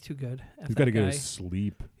 yeah, he's too good. F He's got to that get guy. his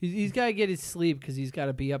sleep. He's got to get his sleep because he's got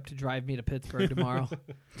to be up to drive me to Pittsburgh tomorrow.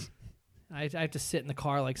 I have to sit in the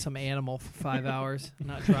car like some animal for 5 hours,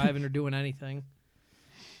 not driving or doing anything.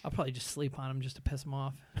 I'll probably just sleep on him just to piss him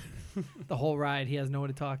off. The whole ride, he has no one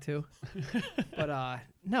to talk to. But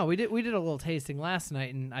no, we did a little tasting last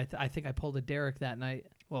night, and I think I pulled a Derek that night.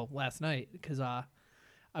 Well, last night because I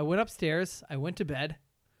went upstairs, I went to bed.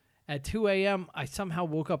 At 2 a.m., I somehow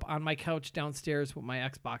woke up on my couch downstairs with my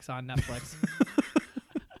Xbox on Netflix.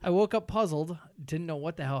 I woke up puzzled, didn't know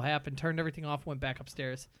what the hell happened, turned everything off, went back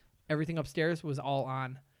upstairs. Everything upstairs was all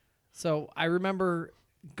on. So I remember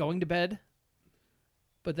going to bed,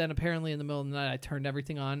 but then apparently in the middle of the night, I turned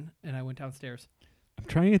everything on and I went downstairs. I'm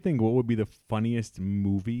trying to think what would be the funniest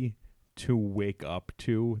movie to wake up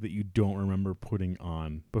to that you don't remember putting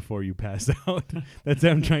on before you pass out. That's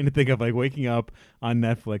what I'm trying to think of, like waking up on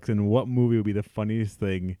Netflix and what movie would be the funniest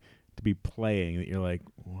thing to be playing that you're like,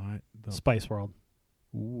 what? The Spice World.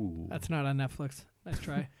 Ooh. That's not on Netflix. Nice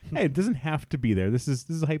try. Hey, it doesn't have to be there. This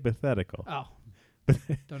is hypothetical. Oh.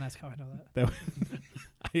 Don't ask how I know that.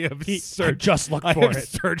 I have I searched. just looked I for have it.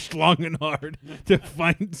 searched long and hard to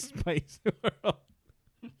find Spice World.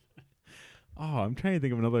 Oh, I'm trying to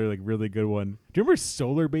think of another like really good one. Do you remember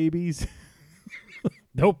Solar Babies?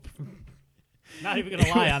 Nope. Not even gonna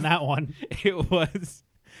lie on that one. It was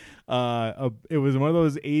it was one of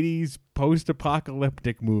those 80s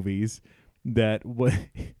post-apocalyptic movies that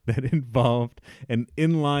that involved an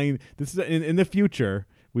inline. This is in the future.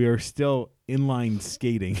 We are still inline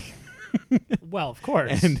skating. Well, of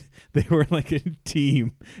course. And they were like a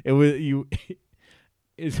team. It was you.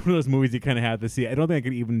 It's one of those movies you kind of have to see. I don't think I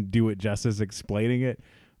could even do it justice explaining it,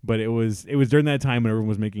 but it was during that time when everyone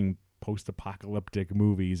was making post-apocalyptic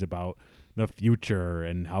movies about the future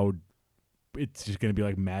and how it's just going to be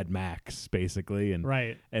like Mad Max basically, and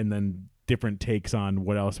right. and then different takes on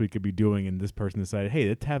what else we could be doing. And this person decided, hey,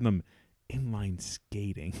 let's have them inline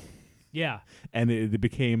skating. Yeah. And it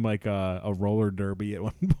became like a roller derby at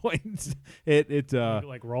one point. It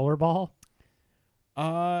Like rollerball?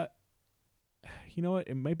 You know what?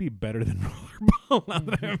 It might be better than rollerball now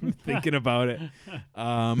that I'm thinking about it.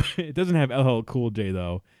 It doesn't have LL Cool J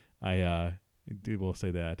though. I will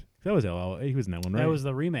say that. That was LL. He was in that one, right? That was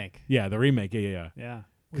the remake. Yeah, the remake. Yeah. Yeah.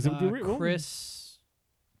 Because Chris.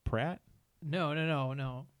 Pratt.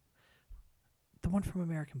 No. The one from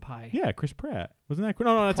American Pie. Yeah, Chris Pratt. Wasn't that?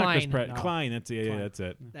 No, that's not Chris Klein. Pratt. No. Klein. That's Klein. that's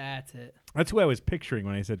it. That's it. That's who I was picturing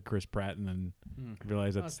when I said Chris Pratt, and then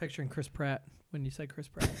realized I was that's picturing Chris Pratt when you said Chris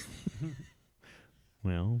Pratt.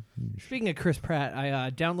 well. Speaking of Chris Pratt, I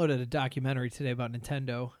downloaded a documentary today about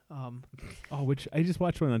Nintendo. Which I just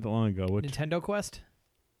watched one not that long ago. Which Nintendo Quest.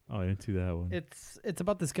 I didn't see that one. It's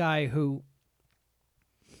about this guy who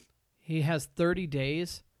he has 30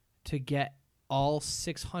 days to get all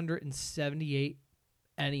 678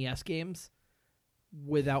 NES games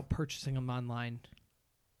without purchasing them online.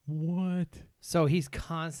 What? So he's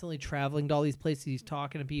constantly traveling to all these places. He's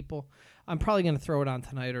talking to people. I'm probably going to throw it on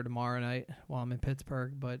tonight or tomorrow night while I'm in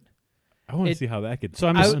Pittsburgh. But I want to see how that gets. So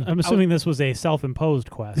I'm assuming this was a self-imposed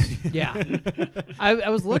quest. yeah, I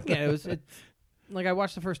was looking at it. It's like I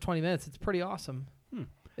watched the first 20 minutes. It's pretty awesome.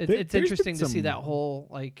 It's interesting to see that whole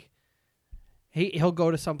like. He'll go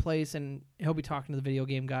to some place and he'll be talking to the video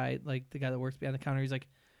game guy, like the guy that works behind the counter. He's like,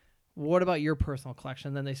 "What about your personal collection?"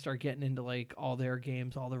 And then they start getting into like all their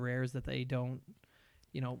games, all the rares that they don't,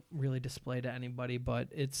 really display to anybody. But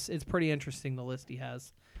it's pretty interesting, the list he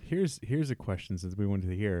has. Here's a question since we wanted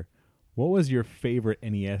to hear. What was your favorite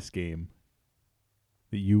NES game?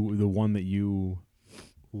 The one that you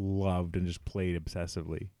loved and just played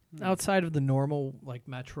obsessively? Outside of the normal like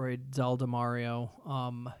Metroid, Zelda, Mario,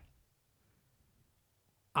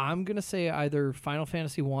 I'm gonna say either Final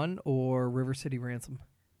Fantasy 1 or River City Ransom.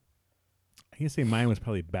 I can say mine was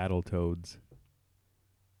probably Battletoads.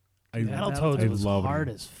 Battletoads was loved hard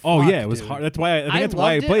it. as fuck. Oh yeah, it was dude. hard. That's why I think that's loved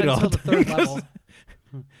why I played it all until the the third time. level.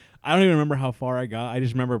 I don't even remember how far I got. I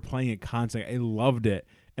just remember playing it constantly. I loved it,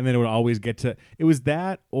 and then it would always get to. It was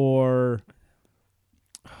that or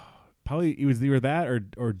probably it was either that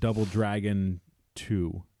or Double Dragon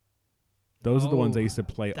 2. Those are the ones I used to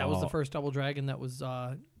play. That was the first Double Dragon that was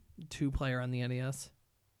 2-player on the NES.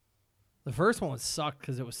 The first one was sucked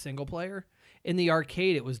because it was single player. In the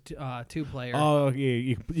arcade, it was 2-player. Oh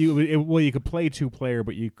yeah, you could play 2-player,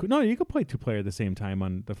 but you could play 2-player at the same time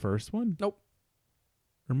on the first one. Nope.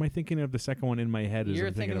 Or am I thinking of the second one in my head? You're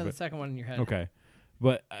I'm thinking of the it? second one in your head. Okay,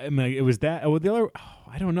 but I mean, it was that. Oh, the other.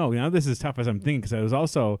 I don't know. Now this is tough as I'm thinking because I was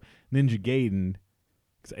also Ninja Gaiden.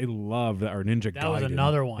 Because I love that, or Ninja Gaiden. That was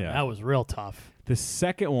another one. Yeah. That was real tough. The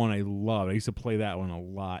second one I loved. I used to play that one a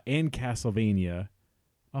lot, and Castlevania.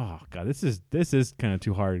 Oh god, this is kind of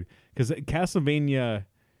too hard because Castlevania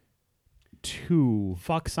 2.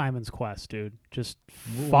 Fuck Simon's Quest, dude. Just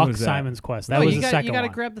What fuck was that? Simon's Quest. No, That was you the second You got to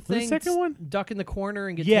one. grab the Was the thing, second one? duck in the corner,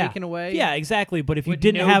 and get Yeah. taken away. Yeah, exactly. But if you With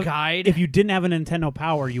didn't no have guide. if you didn't have a Nintendo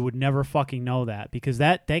Power, you would never fucking know that because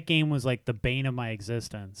that game was like the bane of my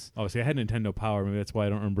existence. Oh, see, I had Nintendo Power. Maybe that's why I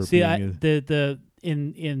don't remember. See,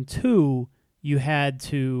 being in 2, you had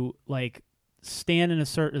to like stand in a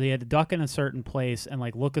certain. You had to duck in a certain place and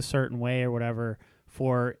like look a certain way or whatever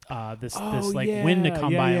for this like wind to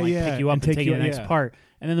come by and like pick you up and take you to the next part.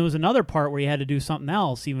 And then there was another part where you had to do something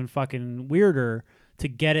else, even fucking weirder, to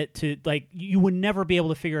get it to like you would never be able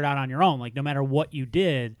to figure it out on your own. Like no matter what you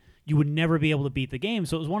did, you would never be able to beat the game.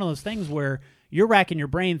 So it was one of those things where you're racking your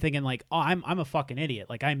brain thinking like, oh, I'm a fucking idiot.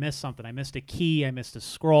 Like I missed something. I missed a key. I missed a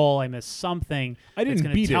scroll. I missed something. I didn't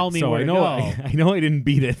that's beat tell it, me so where I to know go. I know I didn't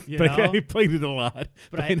beat it, You but know? I played it a lot.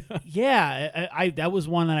 But I that was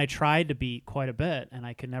one that I tried to beat quite a bit, and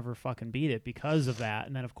I could never fucking beat it because of that.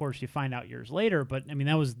 And then of course you find out years later. But I mean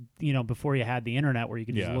that was before you had the internet where you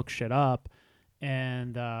could just Yeah. look shit up.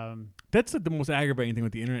 And That's like the most aggravating thing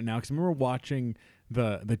with the internet now. Because I remember watching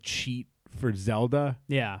the cheat for Zelda.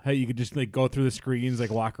 yeah, How you could just like go through the screens, like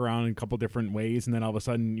walk around in a couple different ways, and then all of a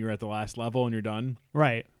sudden you're at the last level and you're done.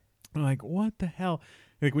 right. I'm like, what the hell?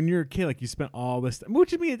 Like when you're a kid, like you spent all this,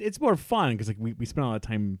 which to me it's more fun because like we spent all the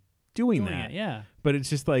time doing that. It, yeah. But it's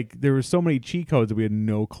just like there were so many cheat codes that we had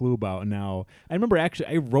no clue about. And now I remember actually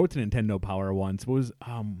I wrote to Nintendo Power once. It was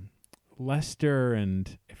Lester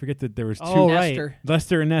and I forget that there was two. Oh, right. Nestor.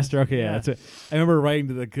 Lester and Nestor. Okay, yeah, Yeah. that's it. I remember writing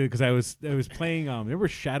to the because I was playing. Remember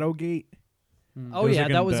Shadowgate? Oh It was yeah,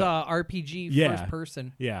 like that in was the- RPG Yeah. first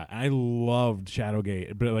person. Yeah, I loved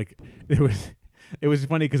Shadowgate, but like it was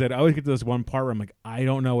funny because I'd always get to this one part where I'm like, I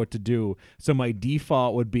don't know what to do. So my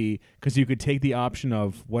default would be because you could take the option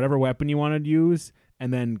of whatever weapon you wanted to use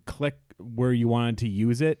and then click where you wanted to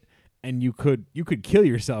use it, and you could kill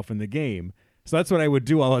yourself in the game. So that's what I would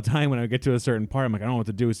do all the time when I would get to a certain part. I'm like, I don't know what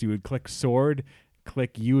to do. So you would click sword,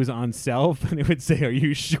 click use on self, and it would say, are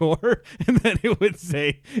you sure? And then it would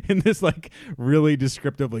say in this like really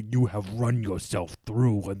descriptive, like, you have run yourself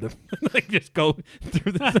through, and then like just go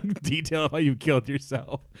through this like, detail of how you killed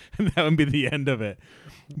yourself, and that would be the end of it.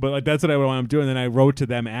 But like that's what I would want to do. And then I wrote to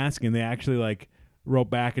them asking. They actually like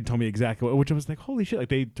wrote back and told me exactly what, which I was like, holy shit! Like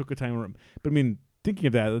they took the time. But I mean, thinking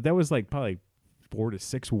of that was like probably 4 to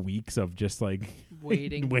 6 weeks of just like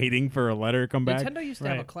waiting for a letter to come back. Nintendo used to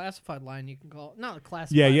have a Right. classified line you can call. Not a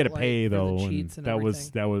classified. Yeah, you had to but, like, pay for the though, cheats and and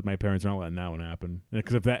that was my parents not letting that one happen.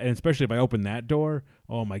 Because if that, and especially if I opened that door,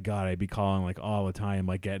 oh my god, I'd be calling like all the time,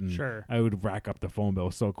 like getting. Sure. I would rack up the phone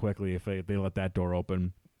bill so quickly if they let that door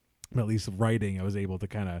open. But at least writing, I was able to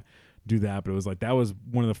kind of do that. But it was like that was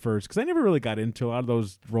one of the first because I never really got into a lot of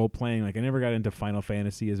those role playing. Like I never got into Final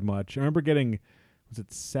Fantasy as much. I remember getting, was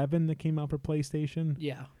it 7 that came out for PlayStation?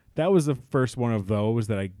 Yeah. That was the first one of those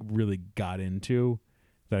that I really got into,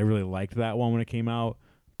 that I really liked that one when it came out.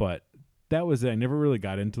 But that was it. I never really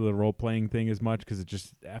got into the role-playing thing as much because it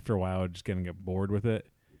just, after a while, I was just going to get bored with it.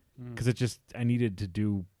 Because it just, I needed to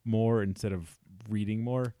do more instead of reading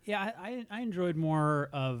more. Yeah, I enjoyed more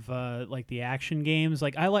of like the action games.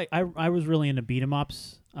 Like I was really into beat 'em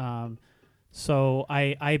ups. So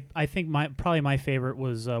I think probably my favorite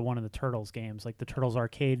was one of the Turtles games, like the Turtles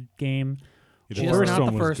arcade game. The Just first not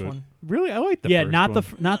one the was first good. one. Really? I liked the Yeah, first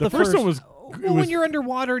not one. the first one was... it Well, was when you're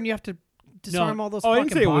underwater and you have to disarm all those I fucking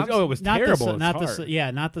didn't say it was... bombs. Oh, it was not terrible. The, It's not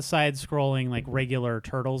hard. not the side scrolling like regular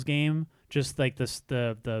Turtles game, just like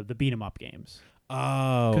the beat 'em up games.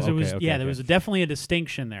 Oh, Because it was okay, there okay. was definitely a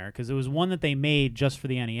distinction there because it was one that they made just for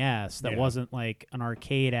the NES that Yeah. wasn't like an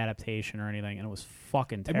arcade adaptation or anything, and it was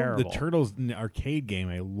fucking I remember terrible. the Turtles arcade game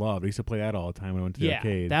I loved. I used to play that all the time when I went to the Yeah,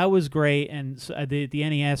 arcade. that was great, and so, the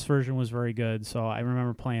NES version was very good. So I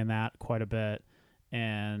remember playing that quite a bit,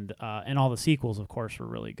 and all the sequels, of course, were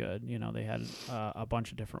really good. You know, they had a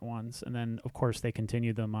bunch of different ones, and then of course they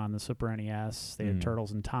continued them on the Super NES. They had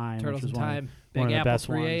Turtles in Time, Turtles which in was Time. one Big of the Apple, best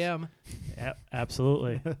 3 ones. a.m.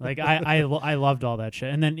 Absolutely. Like I loved all that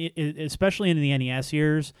shit, and then especially in the NES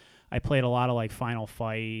years, I played a lot of like Final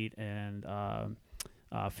Fight and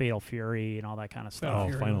Fatal Fury and all that kind of stuff.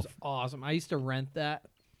 Fury Final was awesome. I used to rent that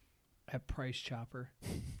at Price Chopper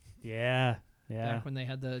Yeah. back when they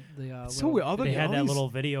had the So little- all the- They had all that these- little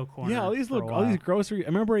video corner. Yeah, all these for a little, all these while. grocery. I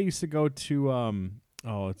remember I used to go to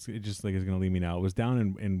it just like it's gonna leave me now. It was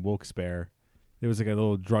down in Wilkes-Barre. There was like a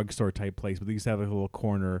little drugstore type place, but they used to have like a little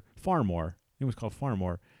corner. Farmore. It was called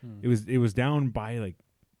Farmore. It was down by like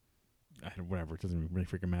whatever. It doesn't really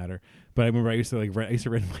freaking matter. But I remember I used to like rent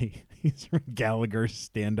Gallagher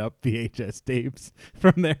stand up VHS tapes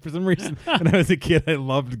from there for some reason. When I was a kid, I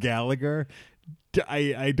loved Gallagher.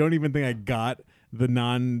 I don't even think I got the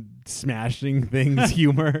non-smashing things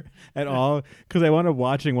humor at all because I wound up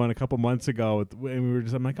watching one a couple months ago and we were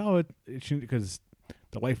just I'm like because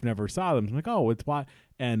the wife never saw them. I'm like, oh, it's what,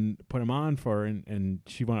 and put them on for her, and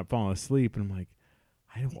she wound up falling asleep, and I'm like,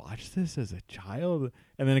 I watched this as a child,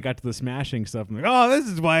 and then it got to the smashing stuff. I'm like, oh, this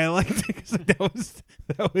is why I liked it. 'Cause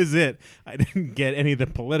that was it. I didn't get any of the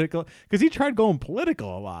political because he tried going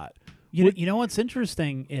political a lot. You know what's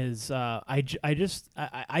interesting is I just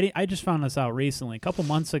found this out recently. A couple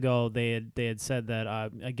months ago, they had said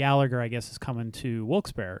that Gallagher, I guess, is coming to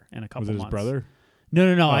Wilkes-Barre in a couple Was it months. his brother?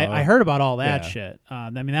 No. I heard about all that yeah. shit. I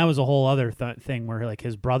mean, that was a whole other thing where like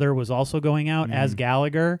his brother was also going out as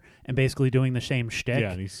Gallagher and basically doing the same shtick.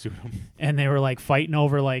 Yeah, and he sued him. And they were like fighting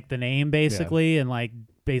over like the name basically, and like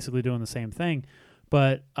basically doing the same thing.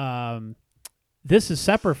 But this is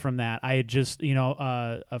separate from that. I had just,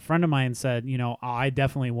 a friend of mine said, I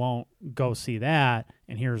definitely won't go see that,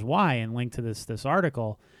 and here's why, and linked to this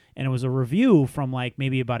article. And it was a review from like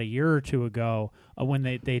maybe about a year or two ago when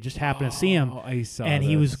they just happened to see him. I saw and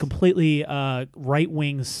he was completely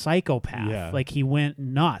right-wing psychopath. Yeah. Like he went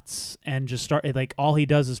nuts and just started like all he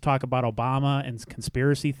does is talk about Obama and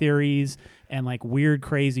conspiracy theories and like weird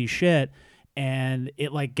crazy shit. And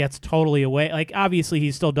it like gets totally away. Like obviously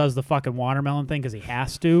he still does the fucking watermelon thing because he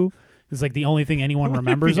has to. It's like the only thing anyone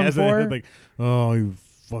remembers him for. Like, oh, you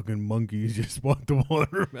fucking monkeys just want the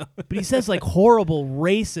watermelon. But he says like horrible,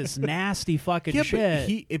 racist, nasty fucking shit.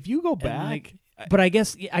 But if you go back, like, but I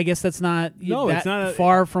guess that's not it's not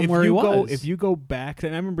far from where he was. If you go back,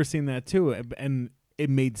 and I remember seeing that too, and it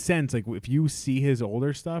made sense. Like if you see his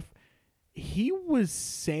older stuff, he was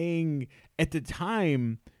saying at the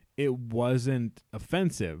time it wasn't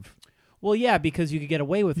offensive. Well, yeah, because you could get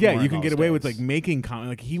away with Yeah, more you in can those get away with days. like making comment.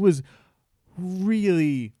 Like he was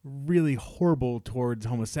really, really horrible towards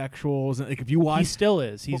homosexuals. And like if you watch, he still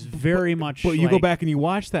is. He's very much. But you go like- back and you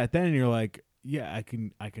watch that, then and you're like, yeah, I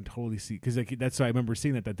can totally see, because like, that's why I remember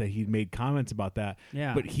seeing that he made comments about that.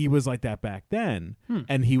 Yeah. But he was like that back then,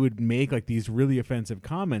 and he would make like these really offensive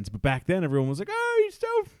comments. But back then, everyone was like, "Oh, he's so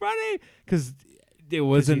funny," because it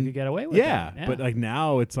wasn't. you could get away with yeah, that. Yeah. but like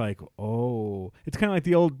now it's like, oh, it's kind of like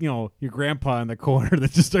the old, your grandpa in the corner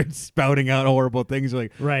that just starts spouting out horrible things. You're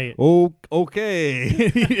like, right. oh, okay.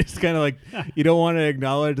 It's kind of like you don't want to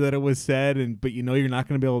acknowledge that it was said, but you're not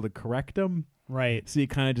going to be able to correct them. Right. So you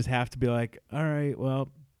kind of just have to be like, all right, well,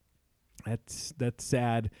 that's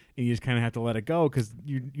sad, and you just kind of have to let it go, because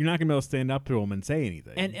you're not going to be able to stand up to them and say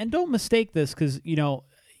anything. And don't mistake this, because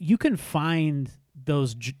you can find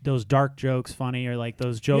those dark jokes funny, or like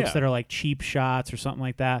those jokes that are like cheap shots or something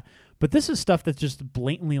like that. But this is stuff that's just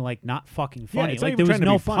blatantly like not fucking funny. it's not Like even there was trying to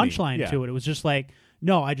no be funny. punchline Yeah. to it. It was just like,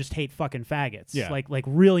 no, I just hate fucking faggots. Yeah. Like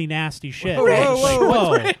really nasty shit. Whoa, Like, whoa,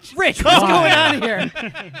 like, Rich, what's going Why? on here?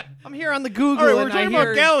 I'm here on the Google, all right, we're and talking I about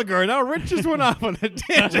hear Gallagher. Now Rich just went off on a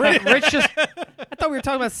tangent. Rich just. I thought we were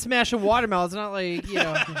talking about smashing watermelons, not like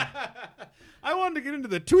I wanted to get into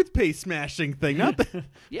the toothpaste smashing thing. Not the,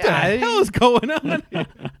 Yeah, what the hell is going on?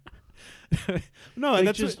 No, and like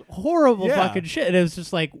that's just what- horrible Yeah. fucking shit. And it was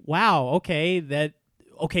just like, wow, okay,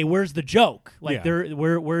 where's the joke? Like Yeah.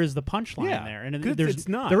 where is the punchline there? And 'cause there's it's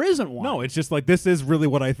not. there isn't one. No, it's just like, this is really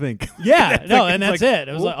what I think. Yeah, That's no, like- and it's that's like, it.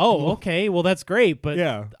 It was like, oh, okay, well, that's great, but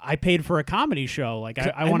Yeah. I paid for a comedy show. Like,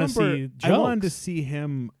 I want to remember see jokes. I wanted to see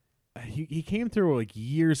him. He came through like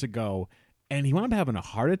years ago, and he wound up having a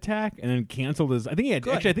heart attack, and then canceled his. I think he had.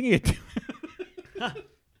 Good. Actually, I think he had.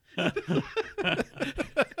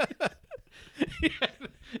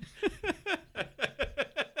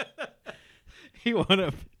 He wound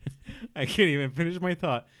up. I can't even finish my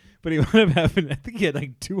thought. But he wound up having, I think he had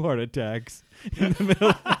like 2 heart attacks in the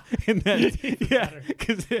middle. In that, yeah,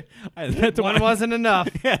 because that's one wasn't enough.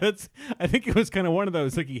 Yeah, I think it was kind of one of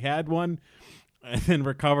those. Like he had one, and then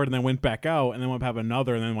recovered, and then went back out, and then went have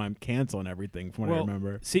another, and then went canceling everything. From what I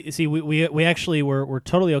remember. See, we actually we're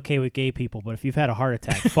totally okay with gay people, but if you've had a heart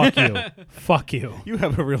attack, fuck you, fuck you. You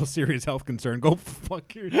have a real serious health concern. Go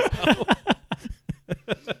fuck yourself.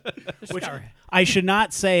 Which I should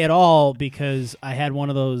not say at all, because I had one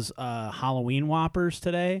of those Halloween Whoppers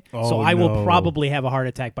today, so Oh, I will no. probably have a heart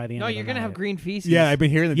attack by the end. No, of the you're gonna night. have green feces. Yeah, I've been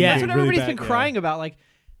hearing that. Yeah. That's these what are really everybody's bad, been crying about. Like,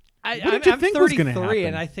 What I'm did you think was gonna 33, happen?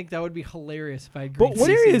 and I think that would be hilarious if I had But green what,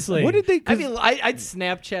 feces. Seriously. what did they? I mean, I'd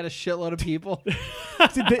Snapchat a shitload of people.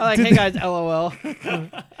 did they, Like, did hey guys, LOL.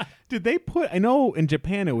 Did they put? I know in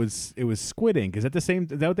Japan it was squid ink. Is that the same?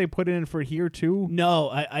 Is that what they put in for here too? No,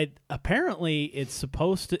 I apparently it's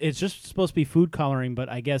supposed to. It's just supposed to be food coloring, but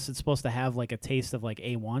I guess it's supposed to have like a taste of like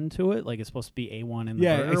A1 to it. Like it's supposed to be A1 in the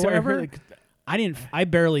burger or except I whatever. heard, like, I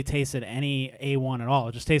barely tasted any A1 at all.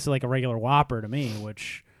 It just tasted like a regular Whopper to me,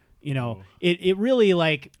 which it really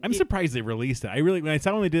like. I'm surprised they released it. I really, when I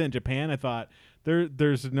saw when they did it in Japan, I thought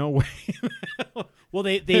there's no way. Well,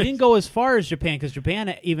 they didn't go as far as Japan, because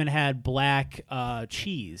Japan even had black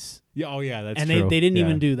cheese, Yeah, oh yeah, that's and true. they didn't Yeah.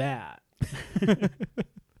 even do that.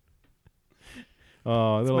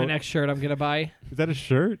 Oh, That's my next shirt I'm gonna buy. Is that a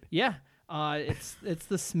shirt? Yeah. It's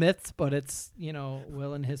the Smiths, but it's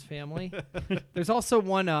Will and his family. There's also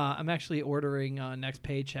one I'm actually ordering next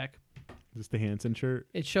paycheck. Is this the Hanson shirt?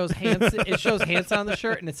 It shows Hanson. It shows Hanson on the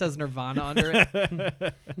shirt, and it says Nirvana under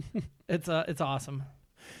it. It's awesome.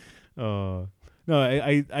 Oh, No,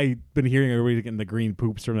 I've been hearing everybody getting the green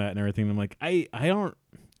poops from that and everything. And I'm like,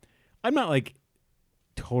 I'm not like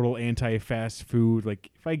total anti-fast food. Like,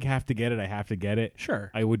 if I have to get it, I have to get it.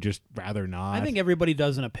 Sure. I would just rather not. I think everybody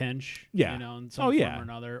does in a pinch. Yeah. You know, in some form or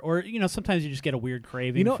another. Or, sometimes you just get a weird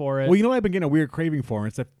craving for it. Well, what I've been getting a weird craving for?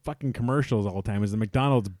 It's the fucking commercials all the time. Is the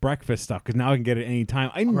McDonald's breakfast stuff, because now I can get it any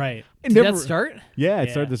time. Right. Did that start? Yeah, it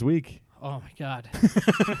started this week. Oh, my God.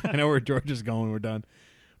 I know where George is going. We're done.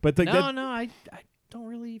 But like I don't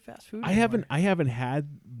really eat fast food. I haven't had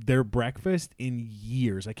their breakfast in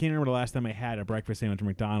years. I can't remember the last time I had a breakfast sandwich at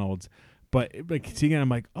McDonald's. But like seeing it, I'm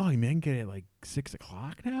like, oh man, get it at like 6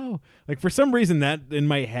 o'clock now. Like for some reason that in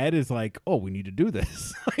my head is like, oh, we need to do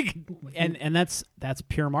this. Like, and that's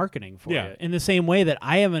pure marketing for Yeah. you. In the same way that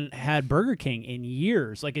I haven't had Burger King in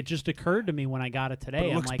years. Like it just occurred to me when I got it today. But it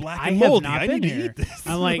I'm looks like, black I and have moldy. not I been need to here. eat this.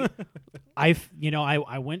 I'm like,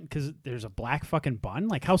 I went because there's a black fucking bun.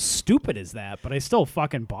 Like how stupid is that? But I still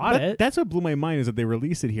fucking bought it. That's what blew my mind is that they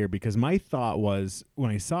released it here, because my thought was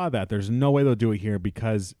when I saw that there's no way they'll do it here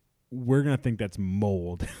because we're gonna think that's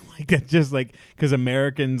mold. Like that's just like, because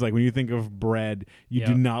Americans, like when you think of bread, you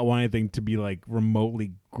do not want anything to be like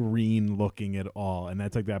remotely green looking at all, and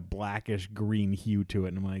that's like that blackish green hue to it.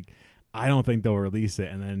 And I'm like, I don't think they'll release it.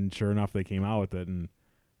 And then sure enough, they came out with it, and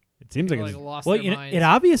it seems like it's, lost well, their minds. it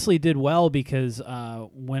obviously did well because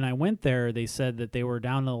when I went there, they said that they were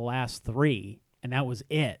down to the last 3, and that was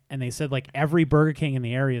it. And they said like every Burger King in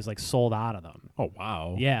the area is like sold out of them. oh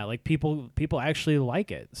wow, Yeah, like people actually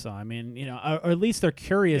like it. So I mean, or at least they're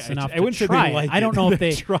curious enough I to wouldn't say try they like it. I don't know if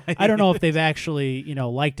they tried I don't know if they've actually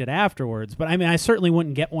liked it afterwards. But I mean, I certainly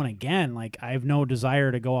wouldn't get one again. Like I have no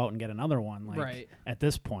desire to go out and get another one. Like Right. at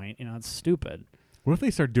this point, it's stupid. What if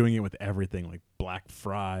they start doing it with everything, like black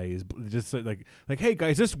fries? Just like, hey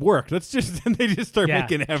guys, this worked. Let's just and they just start Yeah,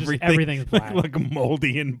 making just everything everything's black. like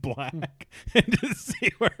moldy and black, and just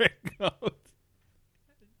see where it goes.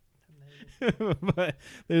 But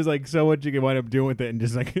there's like so much you can wind up doing with it, and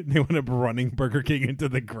just like they wind up running Burger King into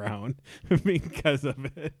the ground because of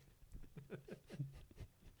it.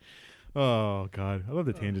 Oh God, I love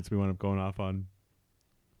the tangents we wind up going off on.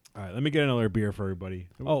 All right, let me get another beer for everybody.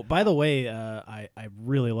 Oh, by the way, I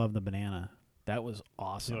really love the banana. That was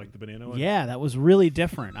awesome. You like the banana one? Yeah, that was really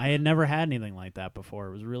different. I had never had anything like that before.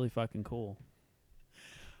 It was really fucking cool.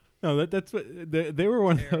 No, that's what they were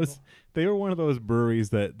one of those. They were one of those breweries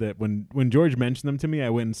that when George mentioned them to me, I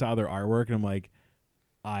went and saw their artwork, and I'm like,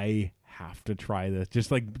 I have to try this.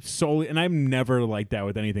 Just like solely, and I'm never like that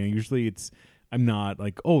with anything. Usually, I'm not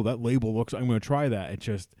like, oh, that label looks, I'm going to try that. It's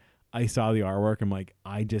just I saw the artwork. I'm like,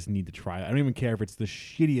 I just need to try it. I don't even care if it's the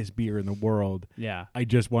shittiest beer in the world. Yeah. I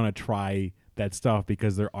just want to try that stuff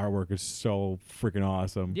because their artwork is so freaking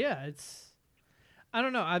awesome. Yeah, I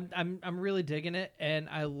don't know. I'm really digging it, and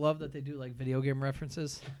I love that they do like video game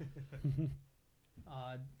references.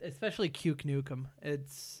 Especially Cuke Nukem.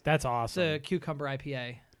 That's awesome. It's a cucumber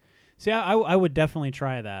IPA. See, I would definitely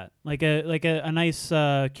try that. Like a nice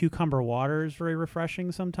cucumber water is very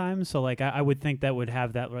refreshing sometimes. So like I would think that would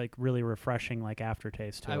have that like really refreshing like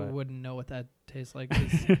aftertaste to I it. wouldn't know what that tastes like.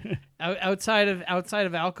 'Cause outside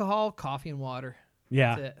of alcohol, coffee and water.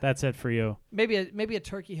 Yeah, that's it for you. Maybe a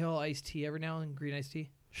Turkey Hill iced tea every now and then, green iced tea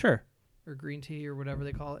Sure. or green tea or whatever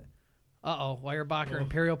they call it. Weyerbacher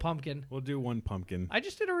Imperial Pumpkin. We'll do one pumpkin. I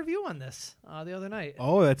just did a review on this the other night.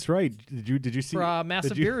 Oh, that's right. Did you see For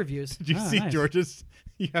Massive Beer Reviews. Did you see nice. George's?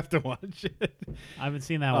 You have to watch it. I haven't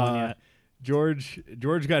seen that one yet.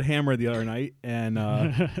 George got hammered the other night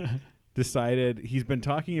and decided he's been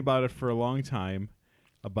talking about it for a long time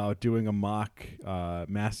about doing a mock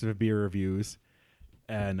Massive Beer Reviews.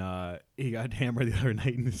 And he got hammered the other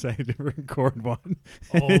night and decided to record one.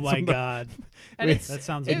 Oh my God, And that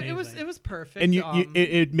sounds amazing. It was perfect. And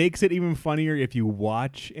it makes it even funnier if you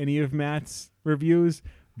watch any of Matt's reviews.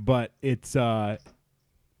 But it's Matt.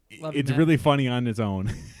 really funny on its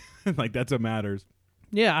own. Like that's what matters.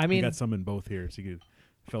 Yeah, I We mean, got some in both here, so you could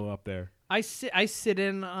fill up there. I sit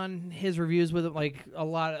in on his reviews with him, like a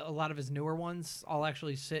lot of his newer ones. I'll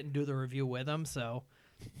actually sit and do the review with him. So,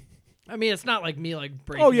 I mean, it's not like me like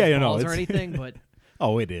breaking his balls or anything, but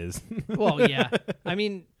oh, it is. well, yeah. I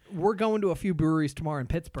mean, we're going to a few breweries tomorrow in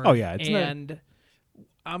Pittsburgh. Oh, yeah, it's and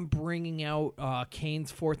I'm bringing out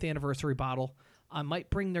Cane's 4th anniversary bottle. I might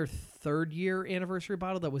bring their 3rd year anniversary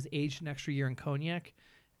bottle that was aged an extra year in cognac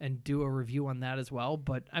and do a review on that as well.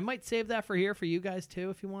 But I might save that for here for you guys too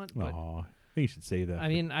if you want. But Oh, I think you should save that. I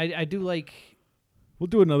mean, I do like. We'll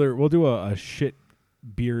do a shit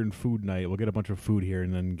beer and food night. We'll get a bunch of food here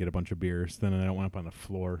and then get a bunch of beers. Then I don't want up on the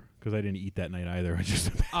floor because I didn't eat that night either. It's just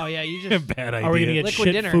you a just bad idea. Are we gonna get Liquid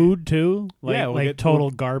shit dinner. food too? Like, Yeah, we'll like get- total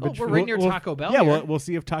we'll- garbage. we're food? right near Taco Bell. Yeah, here. we'll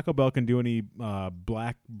see if Taco Bell can do any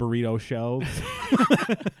black burrito shells.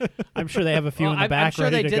 I'm sure they have a few Well, in the back. I'm sure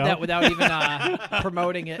ready they to did go. that without even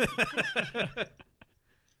promoting it.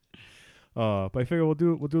 But I figure we'll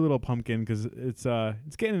do a little pumpkin because it's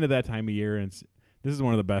getting into that time of year, and this is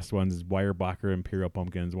one of the best ones. Is Weyerbacher Imperial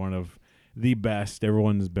Pumpkins, one of the best.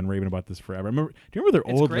 Everyone's been raving about this forever. Do you remember their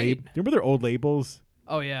It's old great. Do you remember their old labels?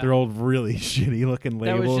 Oh yeah, Their old really shitty looking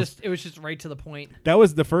that labels. it was just right to the point. That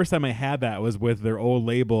was the first time I had that was with their old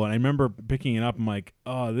label, and I remember picking it up. I'm like,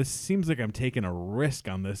 oh, this seems like I'm taking a risk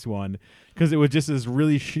on this one because it was just this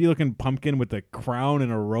really shitty looking pumpkin with a crown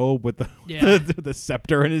and a robe with the Yeah. the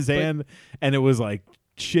scepter in his hand, and it was like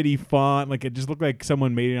shitty font. Like it just looked like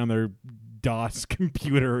someone made it on their DOS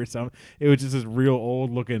computer or something. It was just this real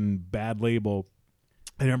old looking bad label.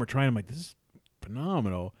 I remember trying. I'm like, this is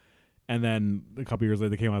phenomenal. And then a couple years later,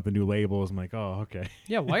 they came out with the new labels. I'm like, oh, okay.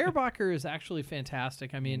 Yeah, Weyerbacher is actually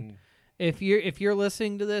fantastic. I mean, if you're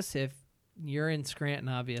listening to this, if you're in Scranton,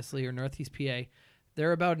 obviously, or Northeast PA,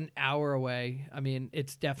 they're about an hour away. I mean,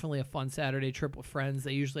 it's definitely a fun Saturday trip with friends.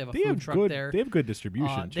 They usually have a food truck there. They have good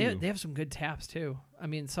distribution too. They have some good taps too. I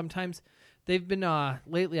mean, sometimes they've been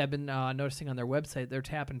lately. I've been noticing on their website they're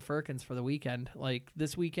tapping firkins for the weekend. Like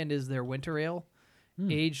this weekend is their winter ale,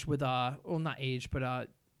 aged with not aged, but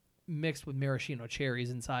mixed with maraschino cherries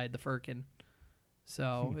inside the firkin.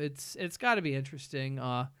 So it's got to be interesting.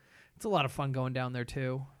 It's a lot of fun going down there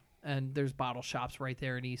too, and there's bottle shops right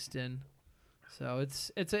there in Easton. So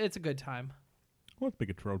it's a good time. Let's make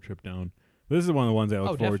a road trip down. This is one of the ones I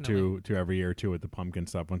look forward definitely. to every year too with the pumpkin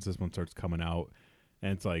stuff. Once this one starts coming out,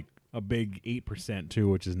 and it's like a big 8% too,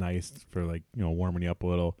 which is nice for like warming you up a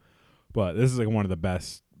little. But this is like one of the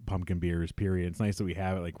best pumpkin beers. Period. It's nice that we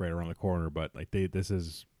have it like right around the corner. But like this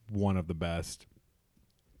is one of the best,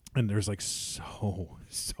 and there's like so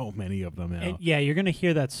many of them now. And yeah, you're gonna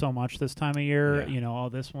hear that so much this time of year. Yeah. Oh,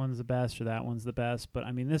 this one's the best or that one's the best. But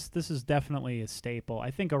I mean, this is definitely a staple.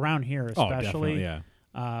 I think around here, especially. definitely,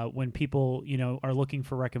 yeah. When people are looking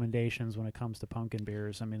for recommendations when it comes to pumpkin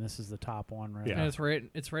beers, I mean, this is the top one, right? Yeah. And it's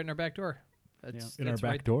right in our back door. It's In our it's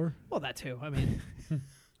back right, door. Well, that too. I mean,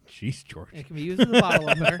 Jeez, George. it can be used as a bottle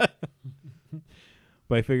opener.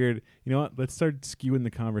 But I figured, you know what? Let's start skewing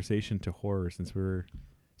the conversation to horror since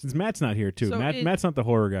Matt's not here too. So Matt's not the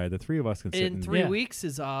horror guy. The three of us can sit. In 3 Yeah. weeks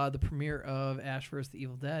is the premiere of Ash vs. the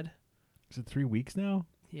Evil Dead. Is it 3 weeks now?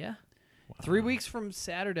 Yeah, 3 weeks from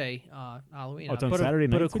Saturday, Halloween. Oh, it's on But- Saturday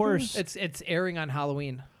night. but of course- It's airing on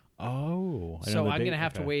Halloween, Oh, I know so the I'm date. gonna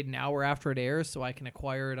have to Okay. wait an hour after it airs so I can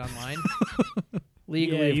acquire it online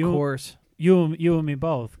legally, Yeah, of you- course. You and me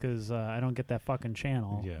both, because I don't get that fucking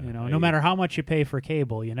channel. Yeah, No matter how much you pay for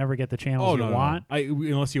cable, you never get the channels you want.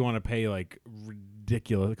 Unless you want to pay like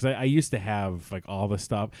ridiculous. Because I used to have like all the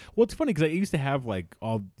stuff. Well, it's funny because I used to have like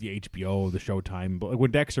all the HBO, the Showtime, but like when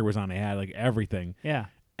Dexter was on, I had like everything. Yeah.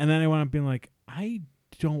 And then I wound up being like, I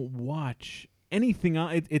don't watch anything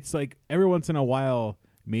on. It's like every once in a while,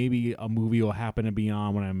 maybe a movie will happen to be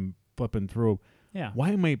on when I'm flipping through. Yeah. Why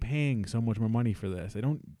am I paying so much more money for this? I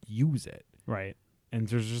don't use it. Right. And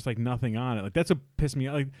there's just like nothing on it. Like that's what pissed me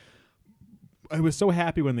off. Like I was so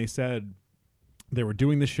happy when they said they were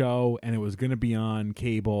doing the show and it was going to be on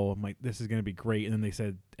cable. I'm like, this is going to be great. And then they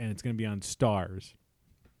said, and it's going to be on Stars.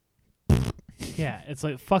 Yeah. It's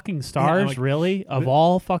like fucking Stars, like, really? Of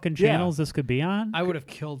all fucking Yeah. channels this could be on? I would have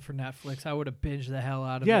killed for Netflix. I would have binged the hell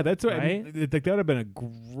out of Yeah, it. that's what I right? mean, like that would have been a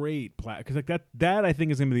great because like that I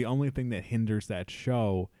think is going to be the only thing that hinders that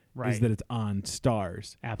show is Right. that it's on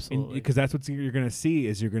Stars. Absolutely. Because that's what you're going to see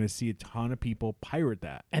is you're going to see a ton of people pirate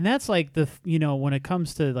that. And that's like when it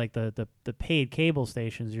comes to like the paid cable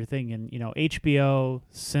stations, you're thinking, HBO,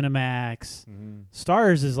 Cinemax,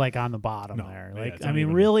 Stars is like on the bottom No, there. yeah, Like, it's I not mean,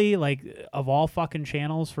 even- really, like of all fucking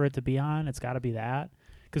channels for it to be on, it's got to be that.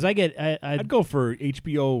 Because I'd go for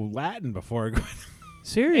HBO Latin before I go.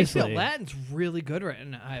 seriously. HBO Latin's really good right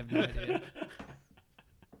now. I have no idea.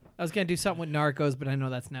 I was gonna do something with Narcos, but I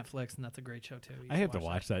know that's Netflix, and that's a great show too. You I should have to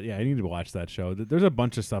watch that. Yeah, I need to watch that show. There's a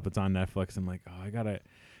bunch of stuff that's on Netflix. I'm like, oh, I gotta,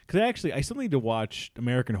 because I still need to watch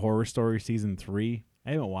American Horror Story season 3.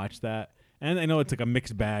 I haven't watched that, and I know it's like a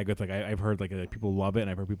mixed bag. With like I've heard like people love it,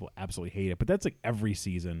 and I've heard people absolutely hate it. But that's like every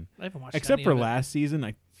season, I haven't watched except any for of it. last season.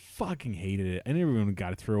 I fucking hated it. I never even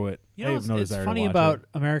got through it. I have no it's desire funny to watch about it.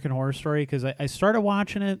 American Horror Story because I started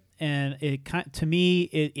watching it and to me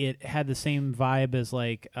it had the same vibe as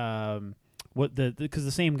like because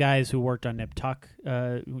the same guys who worked on Nip Tuck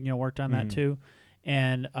worked on that too,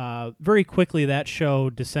 And very quickly that show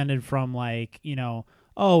descended from like,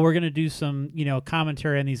 oh, we're going to do some,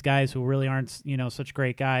 commentary on these guys who really aren't, such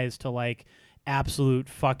great guys, to like absolute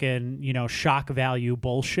fucking, shock value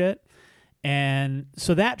bullshit. And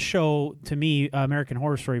so that show, to me, American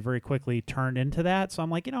Horror Story, very quickly turned into that. So I'm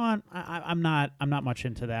like, I'm not much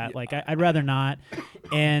into that. Like, I'd rather not.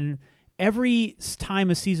 And every time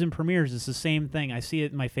a season premieres, it's the same thing. I see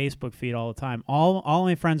it in my Facebook feed all the time. All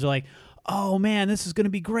my friends are like, oh man, this is going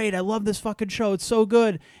to be great. I love this fucking show. It's so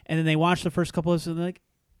good. And then they watch the first couple of episodes and they're like,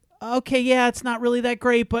 okay, yeah, it's not really that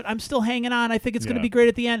great, but I'm still hanging on. I think it's going to be great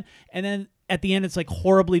at the end. And then at the end, it's like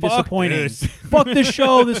horribly disappointing. Fuck this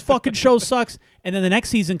show. This fucking show sucks. And then the next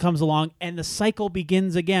season comes along and the cycle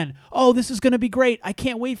begins again. Oh, this is going to be great. I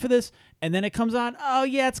can't wait for this. And then it comes on. Oh,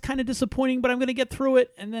 yeah, it's kind of disappointing, but I'm going to get through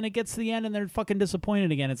it. And then it gets to the end and they're fucking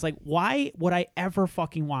disappointed again. It's like, why would I ever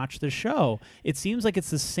fucking watch this show? It seems like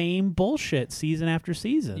it's the same bullshit season after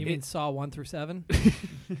seain. You mean Saw 1 through 7?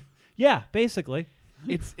 Yeah, basically.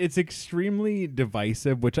 It's extremely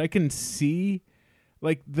divisive, which I can see.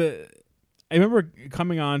 Like I remember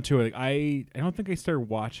coming on to it. I don't think I started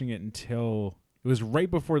watching it until it was right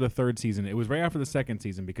before the third season. It was right after the second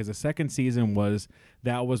season, because the second season was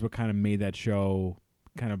what kind of made that show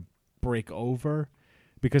kind of break over.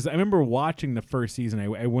 Because I remember watching the first season. I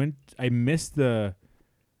only missed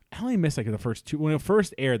like the first two when it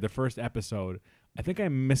first aired. The first episode, I think I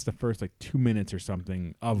missed the first like 2 minutes or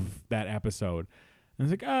something of that episode. And I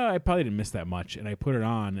was like, oh, I probably didn't miss that much. And I put it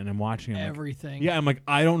on, and I'm watching it. Everything. I'm like,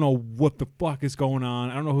 I don't know what the fuck is going on.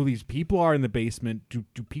 I don't know who these people are in the basement.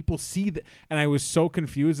 Do people see that? And I was so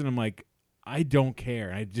confused, and I'm like, I don't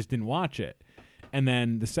care. I just didn't watch it. And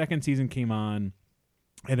then the second season came on,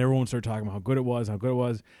 and everyone started talking about how good it was.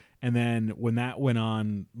 And then when that went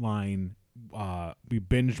online, we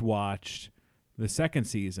binge watched the second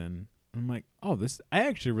season. I'm like, oh, I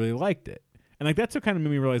actually really liked it. And like that's what kind of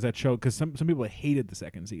made me realize that show, because some people hated the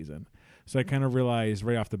second season. So I kind of realized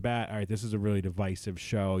right off the bat, all right, this is a really divisive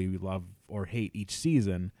show. You love or hate each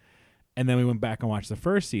season. And then we went back and watched the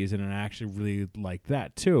first season, and I actually really liked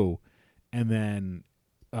that too. And then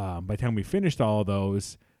by the time we finished all of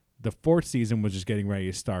those, the fourth season was just getting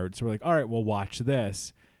ready to start. So we're like, all right, we'll watch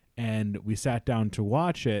this. And we sat down to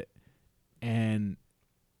watch it, and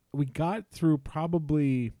we got through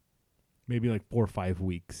probably maybe like 4 or 5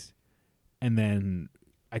 weeks. And then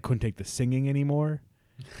I couldn't take the singing anymore.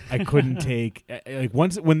 I couldn't take like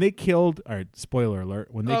when they killed. All right, spoiler alert.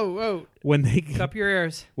 When they cup your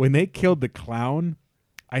ears. When they killed the clown,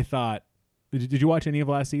 I thought. Did you watch any of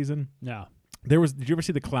last season? No. Did you ever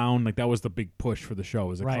see the clown? Like that was the big push for the show.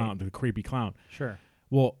 Was the clown, the creepy clown? Sure.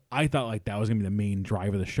 Well, I thought like that was gonna be the main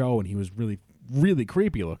drive of the show, and he was really, really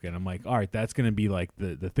creepy looking. I'm like, all right, that's gonna be like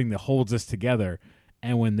the thing that holds us together.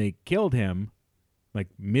 And when they killed him, like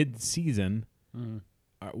mid-season,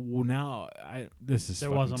 well, now this is there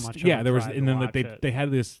wasn't much. Yeah, there was, and then like it. they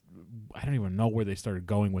had this. I don't even know where they started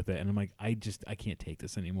going with it, and I'm like, I can't take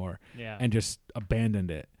this anymore. Yeah, and just abandoned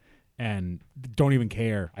it, and don't even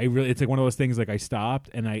care. It's like one of those things. Like I stopped,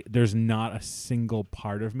 and there's not a single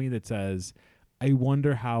part of me that says, I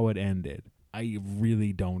wonder how it ended. I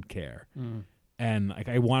really don't care. And like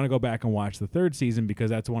I want to go back and watch the third season, because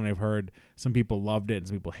that's one I've heard some people loved it and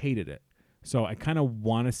some people hated it. So I kind of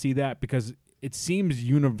want to see that, because it seems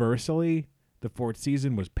universally the fourth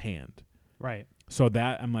season was panned. Right. So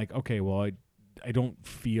that I'm like, okay, well, I don't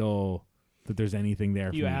feel that there's anything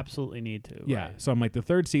there. You absolutely need to. Yeah. Right. So I'm like, the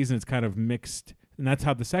third season is kind of mixed, and that's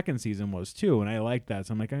how the second season was too. And I like that.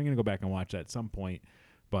 So I'm like, I'm going to go back and watch that at some point,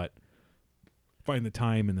 but find the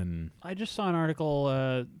time. And then I just saw an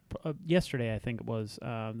article yesterday, I think it was,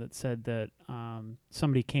 that said that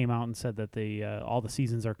somebody came out and said that all the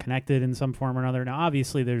seasons are connected in some form or another. Now,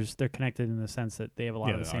 obviously, they're connected in the sense that they have a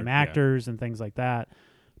lot of the same actors and things like that,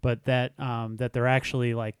 but that they're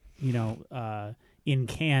actually like in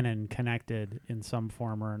canon connected in some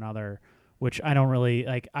form or another. Which I don't really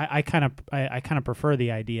like. I kind of prefer the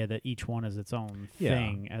idea that each one is its own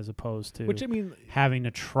thing, as opposed to having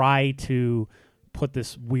to try to put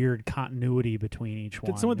this weird continuity between each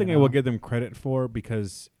one. That's one thing I will give them credit for,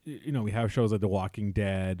 because we have shows like The Walking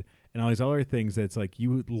Dead and all these other things that's like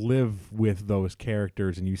you live with those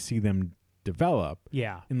characters and you see them develop.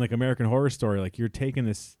 Yeah. In like American Horror Story, like you're taking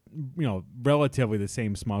this relatively the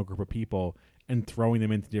same small group of people and throwing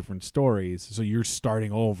them into different stories, so you're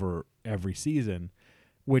starting over every season,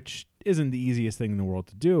 which isn't the easiest thing in the world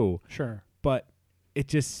to do. Sure. But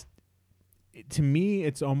to me,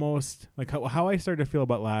 it's almost like how I started to feel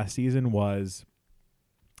about last season was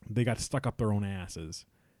they got stuck up their own asses.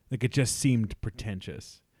 Like it just seemed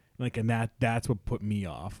pretentious. Like, and that's what put me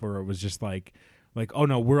off, where it was just like, like, oh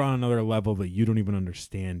no, we're on another level that you don't even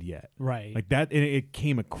understand yet. Right. Like that, it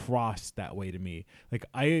came across that way to me. Like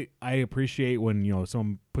I appreciate when, you know,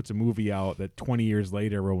 someone puts a movie out that 20 years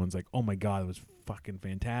later, everyone's like, oh my God, it was fucking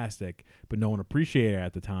fantastic, but no one appreciated it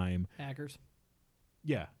at the time. Hackers.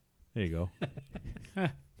 Yeah, there you go.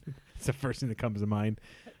 It's the first thing that comes to mind.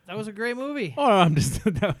 That was a great movie. Oh, I'm just.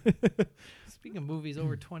 Speaking of movies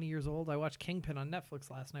over 20 years old, I watched Kingpin on Netflix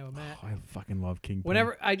last night with Matt. Oh, I fucking love Kingpin.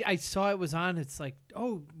 Whenever I saw it was on, it's like,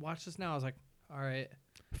 oh, watch this now. I was like, all right.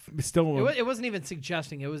 Still, It wasn't even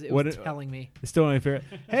suggesting. It was telling me. It's still my favorite.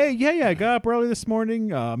 Hey, yeah, I got up early this morning.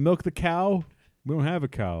 Milk the cow. We don't have a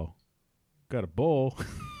cow. Got a bull.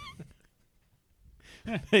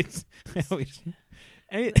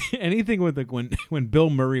 Anything with when Bill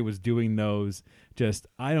Murray was doing those, just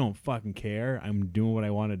I don't fucking care. I'm doing what I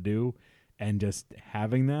want to do, and just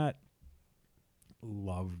having that.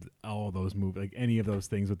 Loved all those movies, like any of those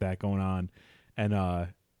things with that going on, and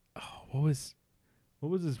what was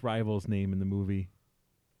his rival's name in the movie?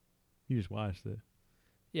 You just watched it.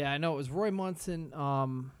 Yeah, I know it was Roy Munson,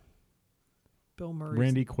 Bill Murray,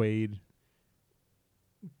 Randy Quaid.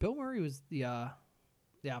 Bill Murray was the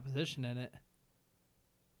opposition in it.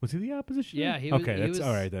 Was he the opposition? Yeah, he was. Okay, he that's was,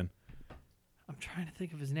 all right then. I'm trying to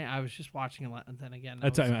think of his name. I was just watching it, and then again,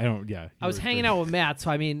 That's I don't. Yeah, I was hanging out with Matt, so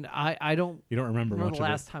I mean, I don't. You don't remember much the of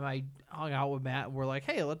last time I hung out with Matt. We're like,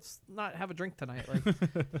 hey, let's not have a drink tonight.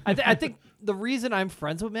 Like, I think the reason I'm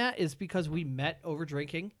friends with Matt is because we met over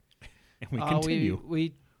drinking. And we continue.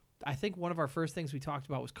 I think one of our first things we talked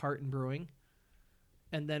about was Carton Brewing,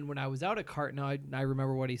 and then when I was out at Carton, I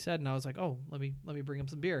remember what he said, and I was like, oh, let me bring him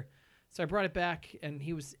some beer. So I brought it back, and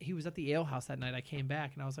he was at the ale house that night. I came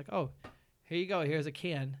back, and I was like, oh, here you go. Here's a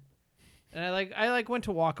can. And I went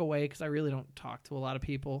to walk away because I really don't talk to a lot of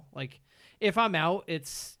people. Like, if I'm out,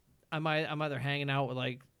 I'm either hanging out with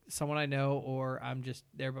like someone I know, or I'm just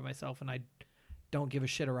there by myself, and I don't give a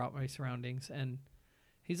shit about my surroundings. And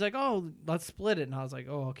he's like, oh, let's split it. And I was like,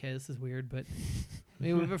 oh, okay, this is weird, but I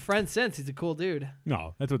mean, we've been friends since. He's a cool dude.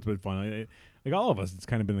 No, that's what's been fun. Like all of us, it's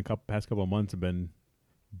kind of been the past couple of months have been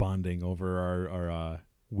bonding over our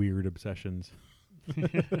weird obsessions.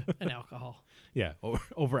 And alcohol. Yeah,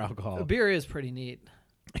 over alcohol. Beer is pretty neat.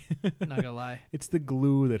 Not gonna lie. It's the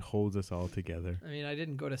glue that holds us all together. I mean, I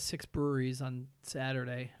didn't go to 6 breweries on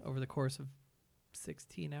Saturday over the course of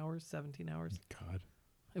 16 hours, 17 hours. God.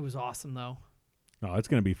 It was awesome, though. No, it's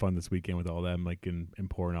going to be fun this weekend with all them, like, and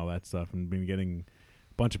pouring all that stuff. And been getting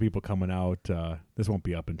a bunch of people coming out. This won't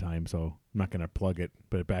be up in time, so I'm not going to plug it.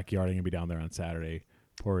 But Backyard, I'm going to be down there on Saturday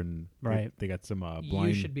pouring. Right. They got some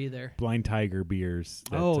You should be there. Blind Tiger beers.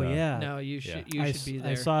 That, yeah. No, you should. Yeah. You should be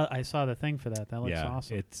there. I saw the thing for that. That looks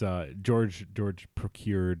awesome. It's George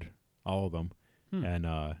procured all of them,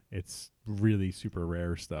 and it's really super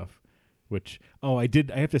rare stuff. Which I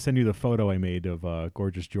have to send you the photo I made of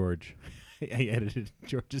Gorgeous George. I edited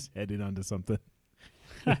George's head in onto something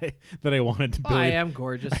that I wanted to. I am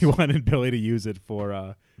gorgeous. I wanted Billy to use it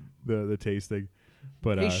for the tasting,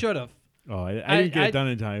 but he should have. Oh, I didn't get it done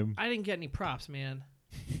in time. I didn't get any props, man.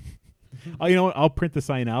 Oh, you know what? I'll print the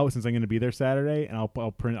sign out since I'm going to be there Saturday, and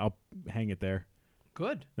I'll hang it there.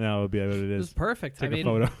 Good. That'll be what it is. It was perfect. Take a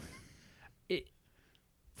photo.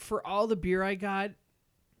 For all the beer I got,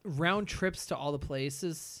 round trips to all the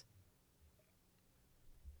places,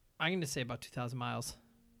 I'm going to say about 2,000 miles.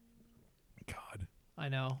 God. I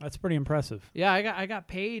know. That's pretty impressive. Yeah, I got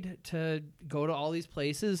paid to go to all these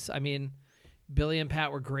places. I mean, Billy and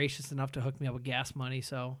Pat were gracious enough to hook me up with gas money.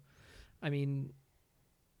 So, I mean,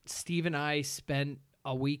 Steve and I spent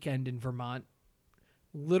a weekend in Vermont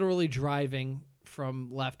literally driving from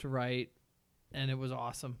left to right, and it was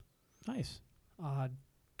awesome. Nice.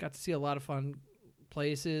 Got to see a lot of fun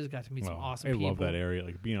places, got to meet some awesome people. I love that area,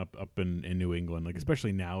 like being up in New England, like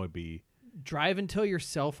especially now would be drive until your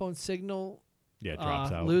cell phone signal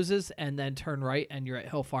drops out, loses, and then turn right and you're at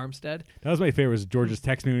Hill Farmstead. That was my favorite, was George's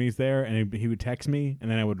text me when he's there, and he would text me and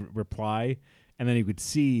then I would reply, and then he would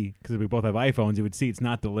see, because we both have iPhones, he would see it's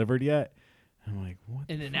not delivered yet. I'm like, what?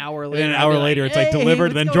 And an hour later, it's like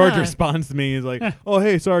delivered. Then George responds to me. He's like, oh,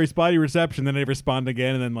 hey, sorry, spotty reception. Then I respond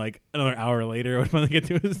again. And then like another hour later, I would finally get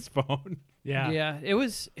to his phone. Yeah. Yeah. It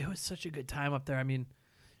was such a good time up there. I mean,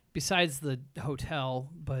 besides the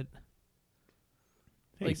hotel, but.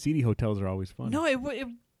 Hey, like, seedy hotels are always fun. No,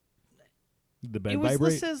 the bed it was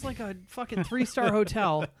vibrate? listed as like a fucking 3-star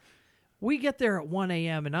hotel. We get there at 1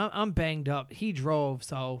 a.m. and I'm banged up. He drove,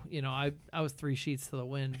 so, you know, I was 3 sheets to the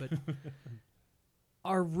wind, but.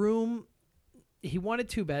 Our room, he wanted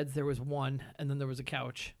 2 beds. There was one, and then there was a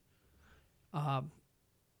couch.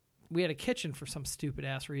 we had a kitchen for some stupid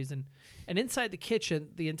ass reason, and inside the kitchen,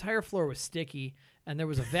 the entire floor was sticky, and there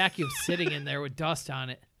was a vacuum sitting in there with dust on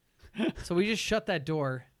it. So we just shut that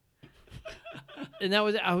door. And that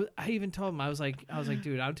was I even told him I was like,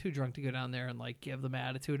 dude, I'm too drunk to go down there and like give them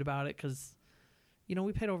attitude about it, because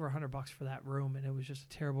we paid over $100 for that room, and it was just a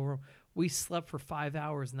terrible room. We slept for 5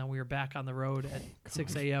 hours, and then we were back on the road at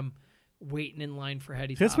 6 a.m. waiting in line for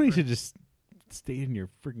Hetty. That's when you should just stay in your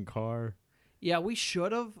freaking car. Yeah, we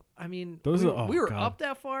should have. I mean, we were up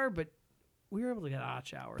that far, but we were able to get hot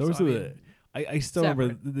showers. I still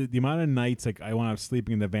remember the amount of nights like I wound up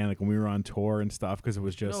sleeping in the van like when we were on tour and stuff, because it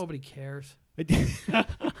was just nobody cares.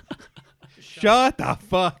 Shut the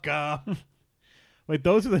fuck up. Like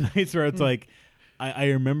those are the nights where it's like I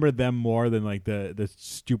remember them more than like the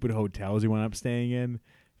stupid hotels you wound up staying in,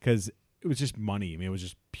 because it was just money. I mean, it was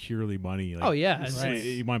just purely money. Like, oh yeah,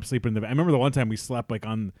 you wound up sleeping in the van. I remember the one time we slept like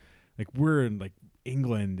on like we're in like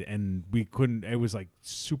England and we couldn't. It was like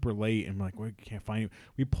super late and we're like we can't find you.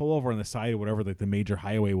 We pull over on the side of whatever like the major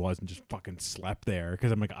highway was and just fucking slept there,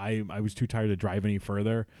 because I'm like I was too tired to drive any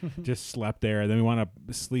further. Just slept there. And then we wound up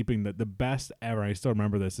sleeping. The best ever. I still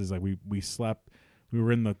remember this is like we slept. We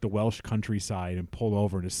were in the Welsh countryside and pulled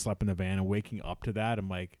over and just slept in the van, and waking up to that, I'm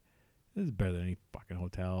like, this is better than any fucking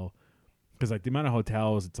hotel. Because like the amount of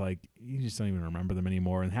hotels, it's like you just don't even remember them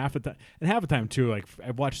anymore. And half the time too, like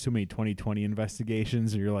I've watched too many 2020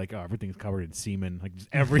 investigations, and you're like, oh, everything's covered in semen. Like just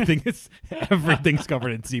everything's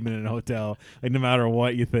covered in semen in a hotel. Like no matter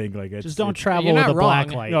what you think, like just don't travel with a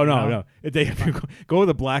black light. No. Go with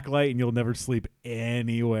a black light, and you'll never sleep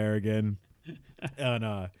anywhere again.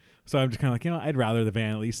 And so I'm just kind of like, I'd rather the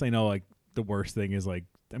van. At least I know like the worst thing is like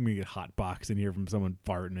I'm gonna get hot box in here from someone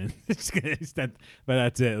farting, and it's gonna extend. But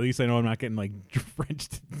that's it. At least I know I'm not getting like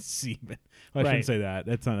drenched in semen. Well, I shouldn't say that.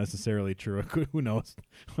 That's not necessarily true. Who knows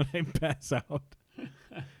when I pass out?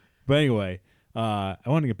 But anyway, I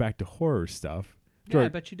want to get back to horror stuff. Yeah, George, I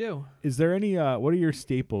bet you do. Is there any? What are your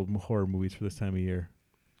staple horror movies for this time of year?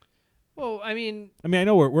 Well, I mean, I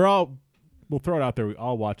know we'll throw it out there. We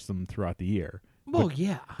all watch them throughout the year. Well,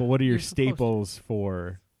 yeah. But what are your staples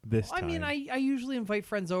for this time? I mean, I usually invite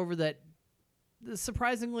friends over that,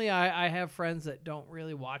 surprisingly, I have friends that don't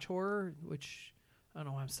really watch horror, which I don't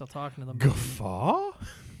know why I'm still talking to them. Guffaw?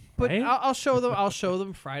 But right? I'll show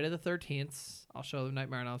them Friday the 13th. I'll show them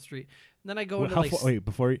Nightmare on Elm Street. And then I go into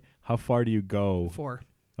how far do you go? 4.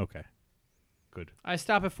 Okay. Good. I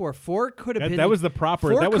stop at 4. 4 could have been. That was the proper.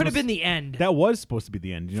 4 could have been the end. That was supposed to be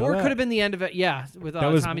the end. 4 could have been the end of it. Yeah, with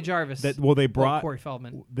Tommy Jarvis. They brought Corey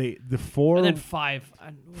Feldman. The 4 and then 5.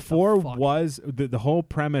 4 was the whole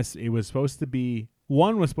premise. It was supposed to be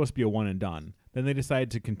 1 was supposed to be a one and done. Then they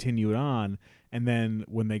decided to continue it on, and then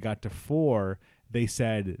when they got to 4, they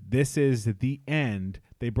said this is the end.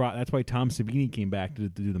 That's why Tom Savini came back to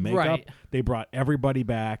do the makeup. Right. They brought everybody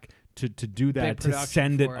back to do that, to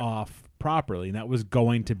send it off properly, and that was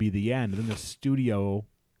going to be the end. And then the studio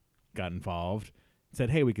got involved,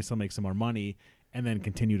 said, hey, we can still make some more money, and then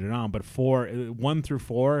continued it on. But 1 through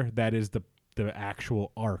 4, that is the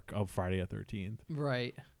actual arc of Friday the 13th.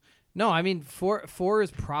 Right. No, I mean 4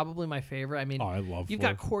 is probably my favorite. I mean, I love 4. You've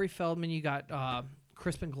got Corey Feldman, you got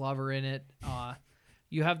Crispin Glover in it.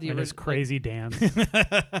 You have the his crazy dance.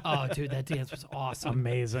 Oh, dude, that dance was awesome.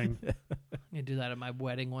 Amazing. I'm gonna do that at my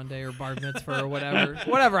wedding one day, or bar mitzvah, or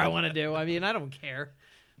whatever I want to do. I mean, I don't care.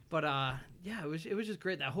 But yeah, it was just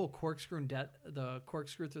great. That whole the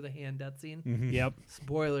corkscrew through the hand death scene. Mm-hmm. Yep.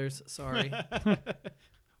 Spoilers, sorry.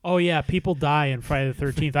 Oh yeah, people die in Friday the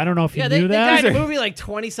 13th. I don't know if you knew they that. died in a movie like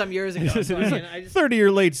 20-some years ago. So,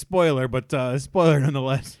 30-year late spoiler, but spoiler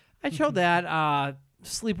nonetheless. I showed that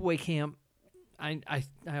Sleepaway Camp. I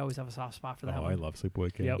always have a soft spot for that one. I love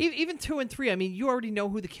Sleepaway Camp. Yep. Even 2 and 3. I mean, you already know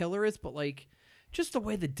who the killer is, but like, just the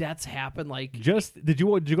way the deaths happen, like. Did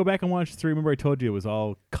you go back and watch 3? Remember I told you it was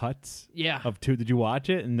all cuts. Yeah. Of 2. Did you watch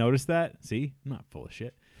it and notice that? See, I'm not full of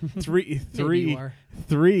shit. 3. You are.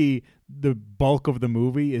 3. The bulk of the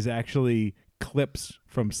movie is actually clips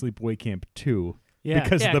from Sleepaway Camp 2. Yeah.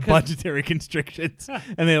 Because of the budgetary constrictions,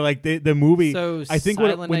 and the movie. So I think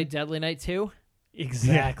Silent Night, Deadly Night 2.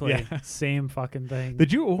 Exactly. Yeah. Same fucking thing.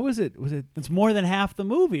 What was it? It's more than half the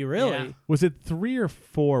movie, really. Yeah. Was it 3 or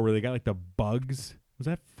 4 where they got like the bugs? Was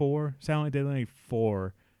that 4? Silent Night, Deadly Night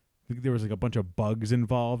 4. I think there was like a bunch of bugs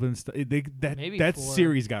involved and stuff. That 4.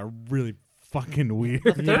 series got really fucking weird.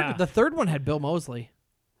 The third one had Bill Moseley.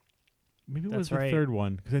 Maybe it was the third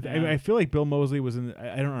one, because I feel like Bill Moseley was in.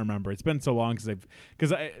 I don't remember. It's been so long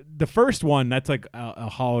because the first one, that's like a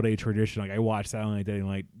holiday tradition. Like I watch Silent Night, Deadly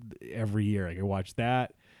Night every year. Like I watch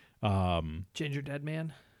that. Ginger Dead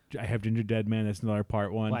Man. I have Ginger Dead Man. That's another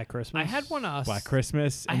part one. Black Christmas. I had one. Black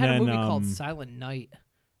Christmas. I and had then, a movie called Silent Night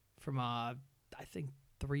from I think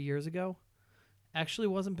 3 years ago. Actually,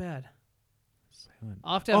 wasn't bad. Silent.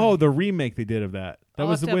 I'll have to have The remake they did of that. That I'll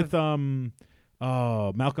was have to with Malcolm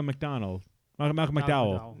McDowell. Malcolm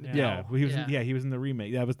McDowell. McDowell, Yeah, he was. Yeah. He was in the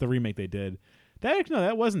remake. That was the remake they did.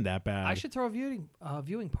 That wasn't that bad. I should throw a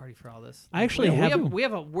viewing party for all this. I actually we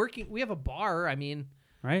have a bar. I mean,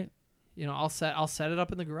 right. I'll set it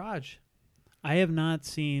up in the garage. I have not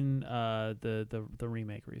seen the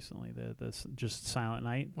remake recently. Just Silent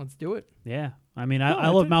Night. Let's do it. Yeah, I mean, I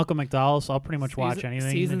love Malcolm McDowell, so I'll pretty much watch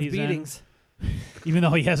anything Seasons that he's beatings. in, even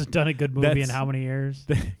though he hasn't done a good movie in That's- how many years.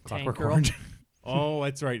 Clockwork Girl. Orange. Oh,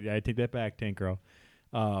 that's right. Yeah, I take that back, Tank Girl.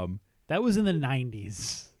 That was in the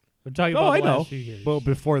 90s. We're talking Oh, about I the know. last few years. Well,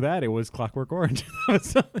 before that, it was Clockwork Orange. But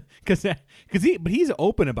he's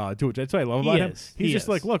open about it too, which that's what I love about him. He's just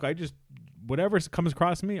like, look, I just whatever comes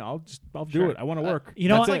across me, I'll do Sure. it. I want to work. you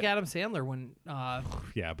know That's what? like Adam Sandler when.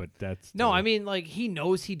 Yeah, but that's No, I mean, like, he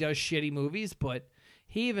knows he does shitty movies, but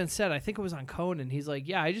he even said, I think it was on Conan, he's like,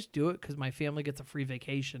 yeah, I just do it because my family gets a free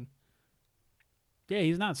vacation. Yeah,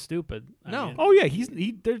 he's not stupid. No. I mean, Oh yeah,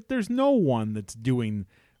 there's no one that's doing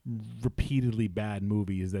repeatedly bad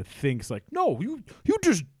movies that thinks like, no, you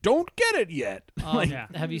just don't get it yet. Yeah.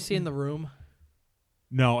 Have you seen The Room?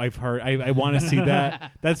 No, I've heard. I want to see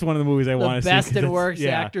that. That's one of the movies I want to The see. best 'cause and it's- worst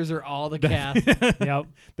yeah. actors are all the cast. Yep.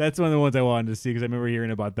 That's one of the ones I wanted to see because I remember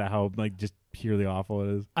hearing about that, how like just purely awful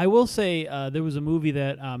it is. I will say there was a movie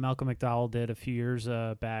that Malcolm McDowell did a few years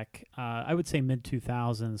back. I would say mid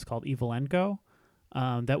 2000s called Evelenko.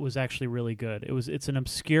 That was actually really good. It's an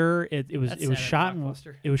obscure. It was That's it was sad at shot in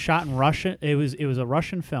Blockbuster. it was shot in Russian. It was a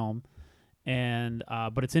Russian film, and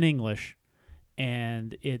but it's in English.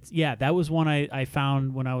 And that was one I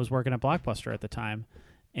found when I was working at Blockbuster at the time.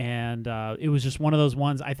 And it was just one of those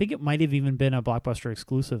ones. I think it might have even been a Blockbuster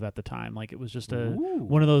exclusive at the time. Like it was just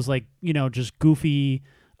one of those like, just goofy,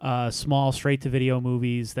 small straight to video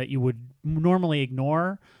movies that you would normally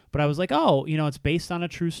ignore. But I was like, oh, it's based on a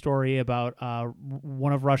true story about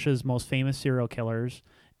one of Russia's most famous serial killers,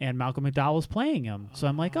 and Malcolm McDowell's playing him. So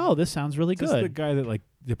I'm like, oh, this sounds really Is this good. the guy that like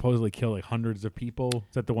supposedly killed like hundreds of people?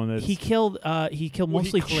 Is that the one that He killed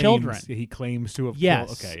mostly claims, children. He claims to have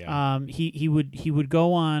Yes. killed. Okay, yeah. He would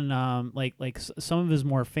go on some of his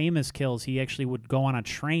more famous kills. He actually would go on a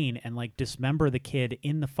train and like dismember the kid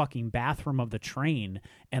in the fucking bathroom of the train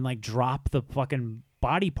and like drop the fucking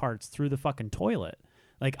body parts through the fucking toilet,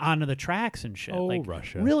 like onto the tracks and shit. Oh, like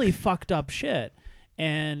Russia. really fucked up shit.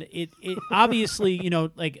 And it obviously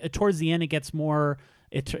like towards the end it gets more.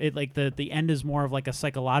 It like the end is more of like a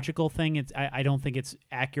psychological thing. I don't think it's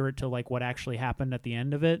accurate to like what actually happened at the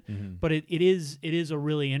end of it, but it is a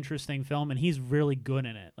really interesting film, and he's really good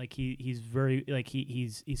in it. Like he's very like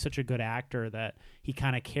he's such a good actor that he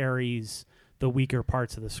kind of carries the weaker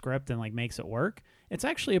parts of the script and like makes it work. It's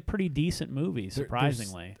actually a pretty decent movie,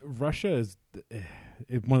 surprisingly. Russia is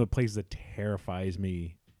one of the places that terrifies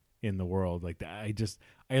me in the world. Like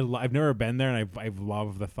I've never been there, and I've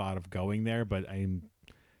loved the thought of going there, but I'm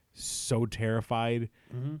so terrified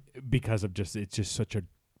because of it's just such a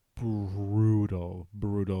brutal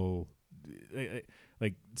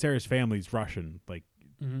like Sarah's family's Russian, like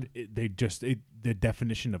the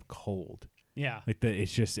definition of cold, Yeah. like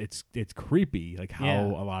it's creepy, like how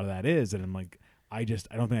a lot of that is. And I'm like, I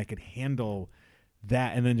don't think I could handle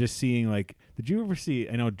that. And then just seeing like, did you ever see,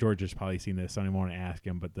 I know George has probably seen this, so I don't want to ask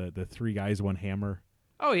him, but the Three Guys One Hammer.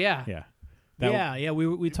 Oh, yeah. Yeah.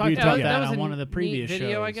 We talked talked about about that was on a one of the neat previous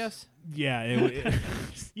video, shows. I guess. Yeah.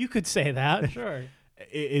 You could say that. Sure.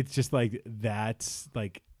 It's just like that's I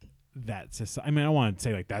mean, I don't want to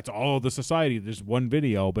say like that's all the society. There's one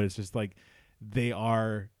video, but it's just like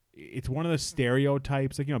it's one of the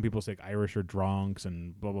stereotypes. Like, people say like Irish are drunks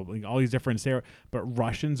and blah blah blah, like all these different but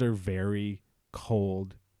Russians are very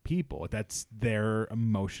cold people. That's their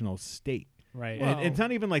emotional state. Right. And it's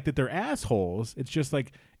not even like that they're assholes. It's just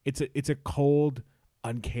like it's a cold,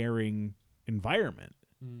 uncaring environment.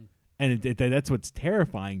 And that's what's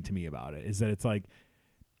terrifying to me about it, is that it's like,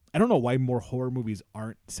 I don't know why more horror movies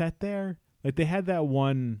aren't set there. Like they had that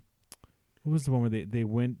one, what was the one where they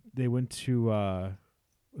went to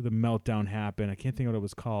the meltdown happened. I can't think of what it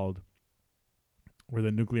was called. Where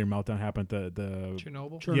the nuclear meltdown happened. The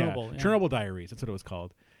Chernobyl. Chernobyl Diaries. That's what it was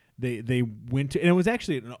called. They went to, and it was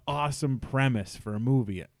actually an awesome premise for a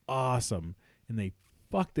movie. Awesome, and they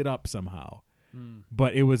fucked it up somehow.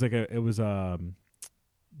 But it was like it was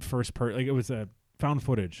first part, like it was a found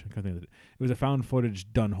footage. It was a found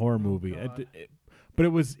footage done horror movie. But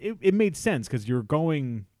it made sense because you're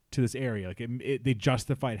going to this area. Like they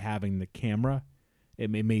justified having the camera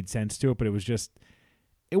it made sense to it, but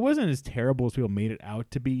it wasn't as terrible as people made it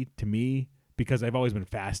out to be to me, because I've always been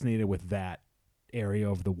fascinated with that area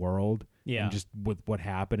of the world. Yeah. And just with what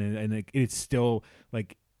happened. And it's still,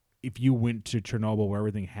 like, if you went to Chernobyl where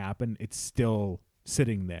everything happened, it's still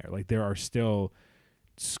sitting there. Like, there are still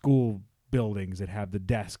school buildings that have the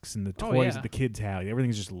desks and the toys that the kids have. Like,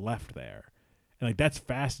 everything's just left there. And, like, that's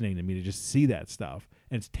fascinating to me to just see that stuff.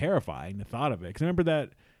 And it's terrifying, the thought of it. Because I remember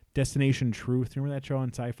that Destination Truth. Remember that show on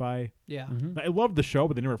Sci-Fi? Yeah. Mm-hmm. I loved the show,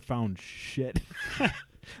 but they never found shit.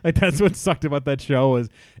 Like, that's what sucked about that show, was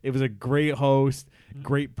it was a great host,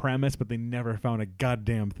 great premise, but they never found a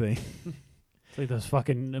goddamn thing. It's like those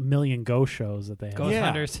fucking $1 million ghost shows that they have. Ghost Yeah.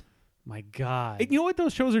 Hunters. My God. And you know what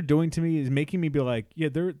those shows are doing to me is making me be like, yeah,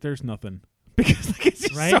 there's nothing. Because, like, it's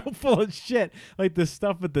just Right? so full of shit. Like, the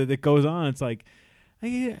stuff that goes on, it's like,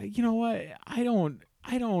 you know what? I don't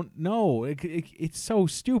know. It's so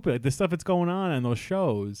stupid. Like, the stuff that's going on those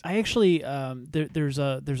shows. I actually there's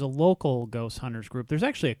a local ghost hunters group. There's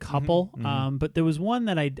actually a couple, but there was one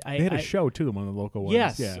that I They had a show too, one of the local ones.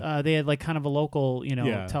 Yes, Yeah. they had like kind of a local,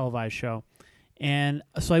 televised show. And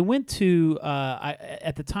so I went to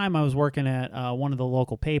at the time I was working at one of the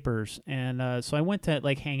local papers, and so I went to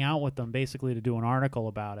like hang out with them basically to do an article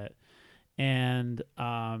about it. And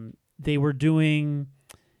they were doing.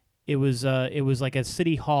 It was like a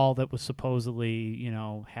city hall that was supposedly,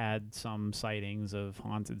 had some sightings of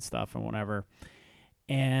haunted stuff and whatever.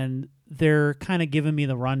 And they're kind of giving me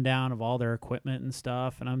the rundown of all their equipment and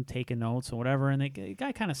stuff, and I'm taking notes and whatever. And the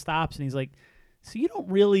guy kind of stops and he's like, "So you don't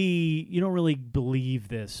really believe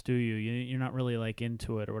this, do you? You're not really like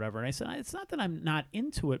into it or whatever." And I said, "It's not that I'm not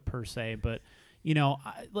into it per se, but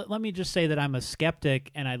let me just say that I'm a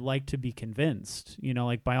skeptic and I'd like to be convinced.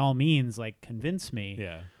 Like by all means, like convince me."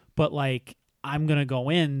 Yeah. But like I'm gonna go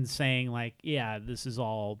in saying like, yeah, this is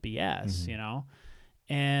all BS,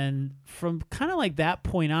 And from kind of like that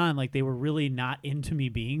point on, like they were really not into me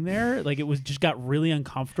being there. Like it was just got really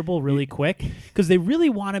uncomfortable really quick because they really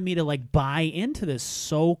wanted me to like buy into this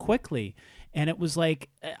so quickly. And it was like,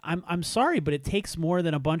 I'm sorry, but it takes more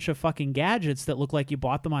than a bunch of fucking gadgets that look like you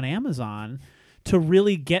bought them on Amazon to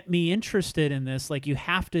really get me interested in this. Like you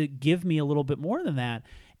have to give me a little bit more than that.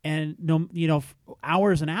 And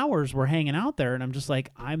hours and hours we're hanging out there, and I'm just like,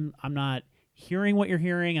 I'm not hearing what you're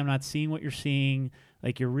hearing. I'm not seeing what you're seeing.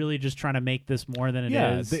 Like you're really just trying to make this more than it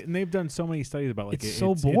is. And they've done so many studies about like it's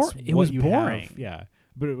so boring. It was boring. Have. Yeah,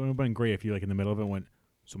 but it would have been great if you like in the middle of it went,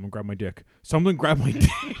 "Someone grab my dick. Someone grab my dick."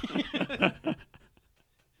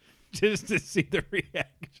 Just to see the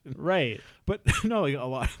reaction, right? But no, like a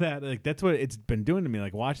lot of that, like that's what it's been doing to me.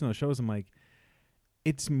 Like watching those shows, I'm like,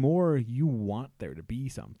 it's more you want there to be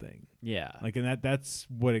something. Yeah. Like, and that's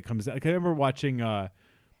what it comes. Like I remember watching.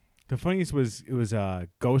 The funniest was it was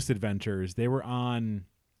Ghost Adventures. They were on,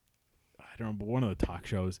 I don't remember, one of the talk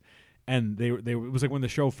shows, and they it was like when the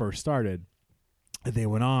show first started. They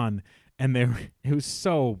went on, and it was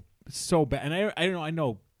so bad. And I don't know. I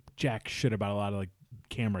know jack shit about a lot of like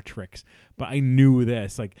camera tricks, but I knew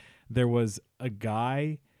this. Like there was a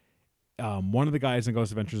guy, one of the guys in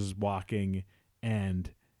Ghost Adventures was walking. And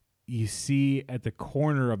you see at the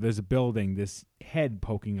corner of this building this head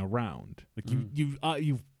poking around. Like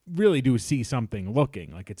you really do see something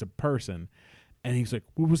looking like it's a person. And he's like,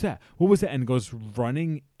 "What was that? What was that?" And goes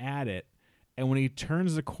running at it. And when he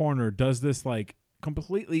turns the corner, does this like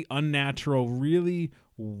completely unnatural, really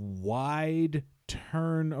wide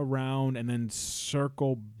turn around and then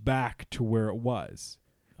circle back to where it was.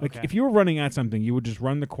 Like if you were running at something, you would just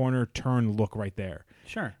run the corner, turn, look right there.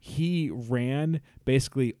 Sure. He ran,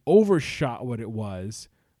 basically overshot what it was,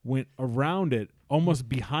 went around it, almost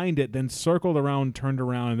behind it, then circled around, turned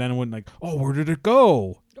around, and then went like, "Oh, where did it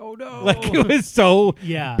go?" Oh no! Like it was so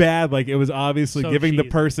Yeah. bad. Like it was obviously So giving the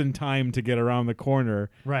cheesy. person time to get around the corner,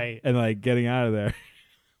 Right. and like getting out of there.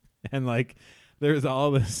 And like there's all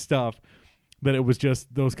this stuff that it was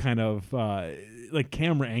just those kind of like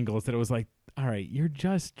camera angles that it was like, all right, you're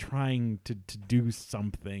just trying to do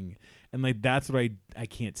something. And like that's what I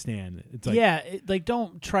can't stand. It's like like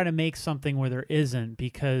don't try to make something where there isn't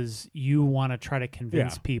because you want to try to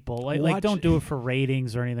convince people. Like don't do it for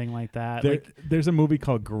ratings or anything like that. There's a movie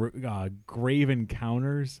called Grave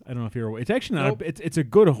Encounters. I don't know if you're. It's actually not. It's a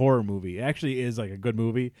good horror movie. It actually is like a good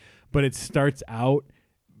movie, but it starts out.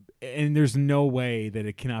 And there's no way that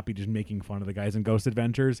it cannot be just making fun of the guys in Ghost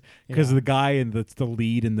Adventures because the guy that's the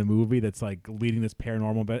lead in the movie that's like leading this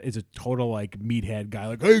paranormal bit is a total like meathead guy.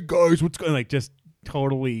 Like, "Hey guys, what's going?" Like just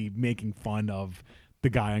totally making fun of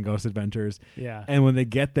the guy on Ghost Adventures. Yeah. And when they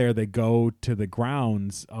get there, they go to the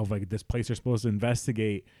grounds of like this place they're supposed to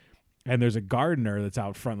investigate, and there's a gardener that's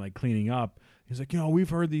out front like cleaning up. He's like, we've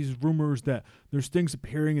heard these rumors that there's things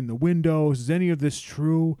appearing in the windows. Is any of this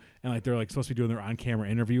true? And like they're like supposed to be doing their on-camera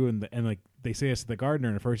interview, and like they say this to the gardener,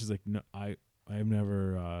 and at first he's like, no, I've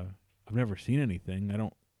never seen anything.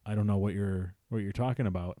 I don't know what you're talking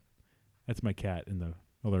about. That's my cat in the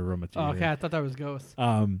other room. Oh, okay, I thought that was ghosts.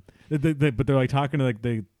 But they're like talking to like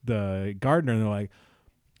the gardener, and they're like,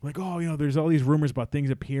 oh, there's all these rumors about things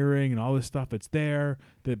appearing and all this stuff that's there,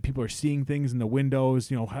 that people are seeing things in the windows.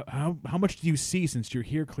 How much do you see since you're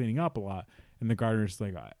here cleaning up a lot? And the gardener's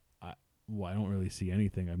like, I don't really see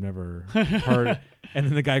anything. I've never heard. And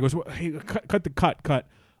then the guy goes, well, hey, cut.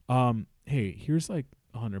 Hey, here's like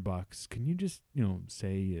 $100. Can you just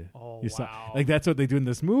say you saw? Like that's what they do in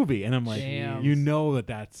this movie, and I'm like, Damn.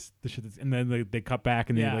 that's the shit. And then they cut back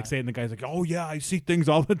and they like say it, and the guy's like, oh yeah, I see things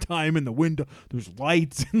all the time in the window. There's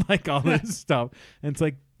lights and like all this stuff, and it's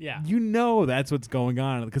like, that's what's going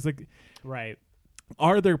on, because like, right?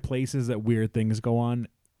 Are there places that weird things go on?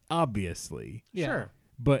 Obviously, Sure.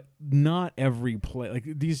 But not every place. Like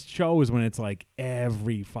these shows, when it's like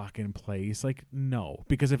every fucking place, like no,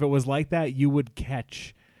 because if it was like that, you would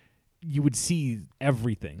see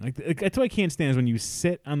everything. Like that's what I can't stand is when you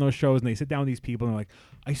sit on those shows and they sit down with these people and they're like,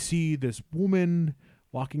 I see this woman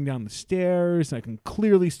walking down the stairs and I can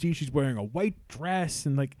clearly see she's wearing a white dress,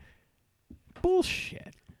 and like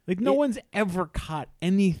bullshit. Like no one's ever caught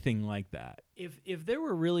anything like that. If there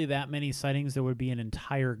were really that many sightings, there would be an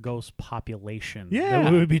entire ghost population Yeah.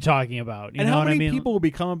 that we would be talking about. You And know how what many I mean? people will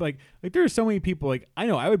become like there are so many people, like I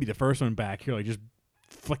know I would be the first one back here, like just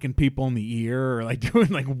flicking people in the ear or like doing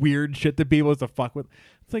like weird shit to people to fuck with.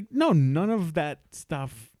 It's like, no, none of that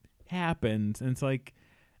stuff happens. And it's like,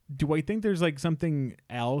 do I think there's like something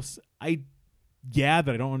else? That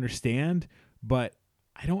I don't understand, but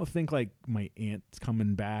I don't think like my aunt's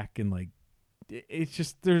coming back, and like it's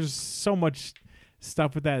just there's so much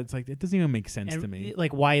stuff with that. It's like it doesn't even make sense to me.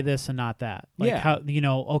 Like, why this and not that? Like, how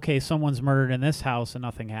okay, someone's murdered in this house and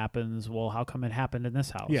nothing happens. Well, how come it happened in this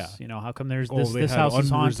house? Yeah. How come there's They this had house is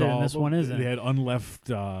haunted and this unresolved- one isn't? They had unleft.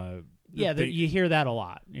 You hear that a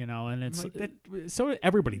lot, and it's like that, so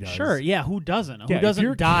everybody does. sure, yeah. Who doesn't? Yeah, Who doesn't if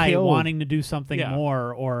you're die killed- wanting to do something Yeah.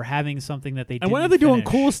 more or having something that they And why are didn't they doing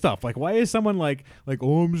finish? cool stuff? Like, why is someone like,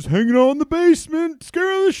 oh, I'm just hanging out in the basement,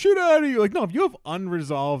 scaring the shit out of you? Like, no, if you have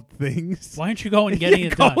unresolved things, Why aren't you going and getting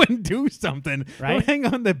it go done? and do something. Right? Don't hang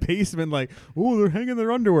out in the basement like, oh, they're hanging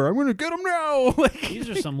their underwear. I'm gonna get them now. Like, These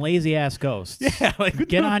are some lazy ass ghosts. yeah, like what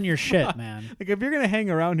Get the on your shit, fuck? man. Like, if you're gonna hang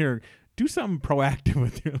around here, do something proactive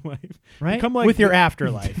with your life. Right? Become like With your the-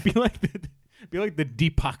 afterlife. Be like the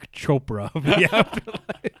Deepak Chopra of the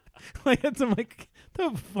afterlife. Like that's I'm like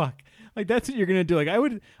the fuck. Like that's what you're gonna do. Like I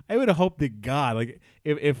would hope to God, like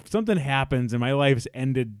if something happens and my life's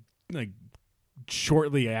ended like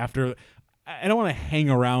shortly after, I don't want to hang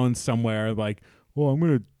around somewhere like, oh, I'm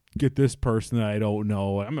gonna get this person that I don't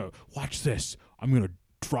know. I'm gonna watch this. I'm gonna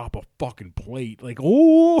drop a fucking plate. Like,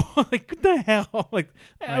 oh, like what the hell? Like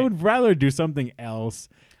I would rather do something else.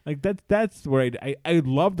 Like that's where I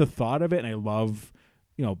love the thought of it, and I love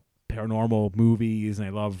paranormal movies, and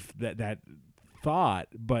I love that thought,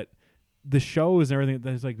 but the shows and everything,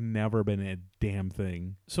 there's like never been a damn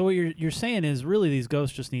thing. So what you're saying is really these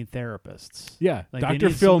ghosts just need therapists. Yeah, Like, they Dr.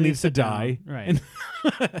 need Phil somebody needs to sit down. die. Right.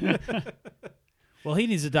 Well, he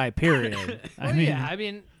needs to die, period. I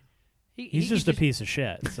mean, he's just a piece of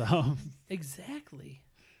shit. So Exactly.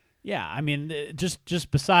 yeah, I mean,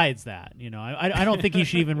 just besides that, I don't think he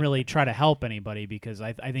should even really try to help anybody, because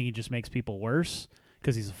I think he just makes people worse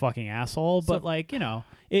because he's a fucking asshole. But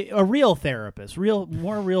a real therapist,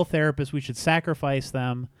 more real therapists, we should sacrifice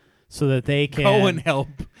them so that they can Go and help.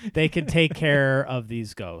 They can take care of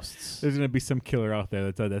these ghosts. There's gonna be some killer out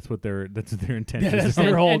there that's what their intent Yeah, is. that's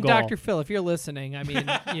their whole And goal. Dr. Phil, if you're listening, I mean,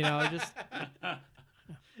 just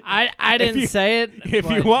I didn't say it. If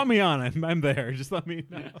you but- want me on, I'm there. Just let me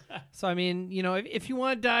know. So I mean, if you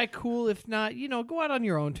want to die, cool. If not, go out on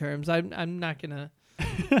your own terms. I'm not gonna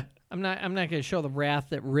I'm not gonna show the wrath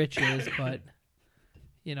that Rich is, but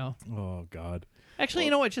Oh God. actually,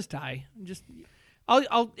 you know what? Just die.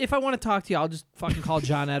 I'll if I want to talk to you, I'll just fucking call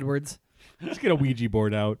John Edwards. Just get a Ouija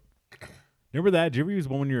board out. Remember that? Did you ever use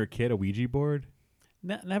one when you were a kid? A Ouija board?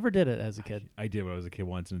 Never did it as a kid. I did when I was a kid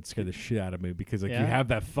once, and it scared the shit out of me because you Yeah? have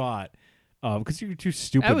that thought because you're too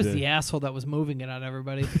stupid. That was to, the asshole that was moving it on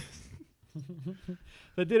everybody.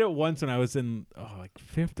 I did it once when I was in like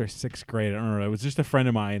 5th or 6th grade. I don't know. It was just a friend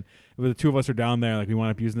of mine. The two of us are down there. Like we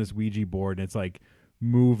wound up using this Ouija board, and it's like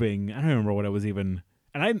moving. I don't remember what it was even.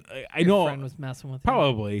 And I Your know friend was messing with him.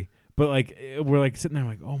 probably, but like we're like sitting there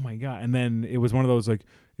like, oh my God. And then it was one of those like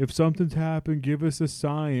if something's happened, give us a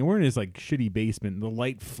sign. And we're in this like shitty basement, and the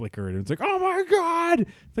light flickered, and it's like, oh my god!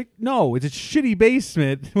 It's like, no, it's a shitty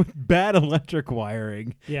basement with bad electric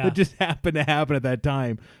wiring that just happened to happen at that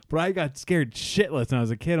time. But I got scared shitless when I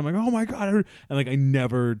was a kid. I'm like, oh my god! And like I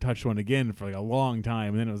never touched one again for like a long time.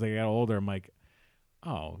 And then it was like I got older. I'm like,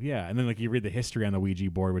 oh yeah. And then like you read the history on the Ouija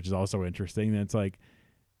board, which is also interesting. And it's like,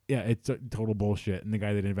 yeah, it's total bullshit. And the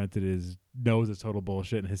guy that invented it knows it's total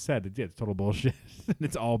bullshit and has said it's total bullshit. And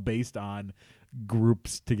it's all based on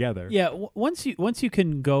groups together. Yeah, once you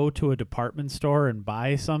can go to a department store and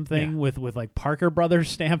buy something with like Parker Brothers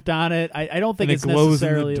stamped on it, I don't think and it's it glows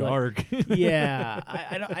necessarily in the dark. Like, yeah,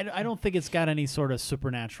 I don't think it's got any sort of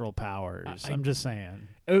supernatural powers. I'm just saying.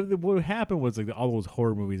 What happened was like all those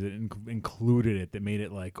horror movies that included it that made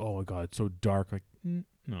it like, oh my god, it's so dark. Like,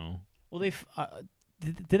 no. Well,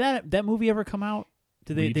 did that movie ever come out?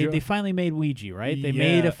 They finally made Ouija, right? They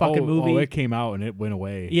made a fucking movie. Oh, it came out and it went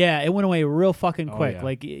away. Yeah, it went away real fucking quick. Yeah.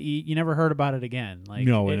 Like you never heard about it again. Like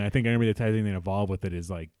and I think everybody that's anything involved with it is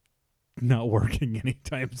like not working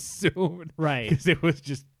anytime soon, right? Because it was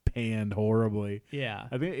just panned horribly. Yeah,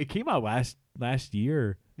 I think it came out last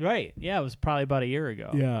year. Right. Yeah, it was probably about a year ago.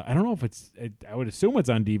 Yeah, I don't know if it's. I would assume it's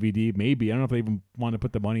on DVD. Maybe I don't know if they even want to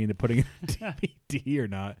put the money into putting it on DVD or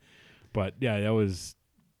not. But yeah, that was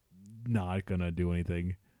not gonna do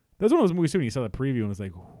anything. That was one of those movies too. When you saw the preview and it was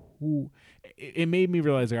like, "Ooh," it made me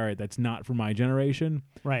realize, like, all right, that's not for my generation,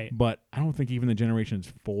 right? But I don't think even the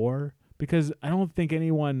generation's for, because I don't think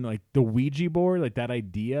anyone like the Ouija board, like that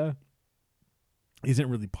idea, isn't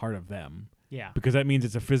really part of them. Yeah, because that means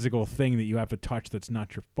it's a physical thing that you have to touch. That's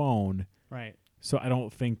not your phone, right? So I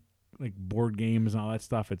don't think like board games and all that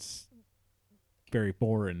stuff. It's very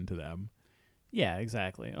foreign to them. Yeah,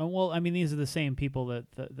 exactly. Well, I mean, these are the same people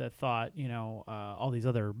that thought, all these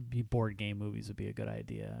other board game movies would be a good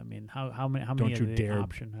idea. I mean, how many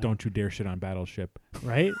option? Don't you dare shit on Battleship.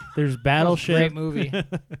 Right? There's Battleship. Great movie.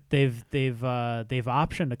 They've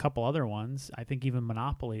optioned a couple other ones. I think even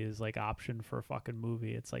Monopoly is like optioned for a fucking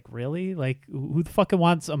movie. It's like, really? Like, who the fucking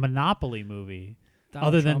wants a Monopoly movie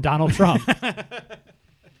than Donald Trump?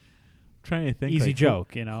 Trying to think. Easy like,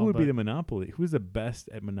 joke, Who would be the Monopoly? Who's the best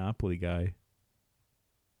at Monopoly guy?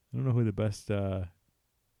 I don't know who the best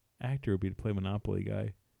actor would be to play Monopoly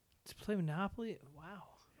guy. To play Monopoly?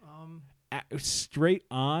 Wow. Straight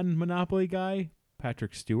on Monopoly guy,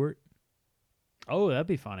 Patrick Stewart. Oh, that'd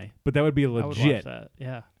be funny. But that would be legit. I would watch that.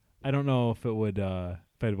 Yeah. I don't know if it would. If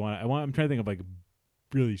I'd want. I'm trying to think of like a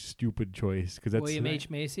really stupid choice because that's William H.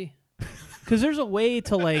 Macy. Because there's a way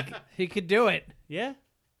to like he could do it. Yeah.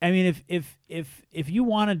 I mean, if you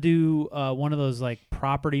want to do one of those like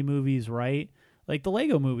property movies, right? Like the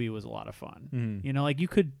Lego movie was a lot of fun. Mm-hmm. Like you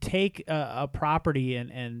could take a property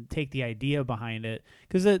and take the idea behind it.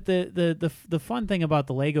 Because the fun thing about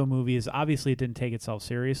the Lego movie is obviously it didn't take itself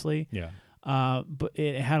seriously. Yeah. But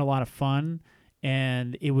it had a lot of fun,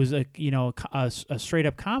 and it was a straight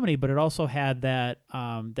up comedy. But it also had that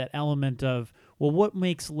element of, well, what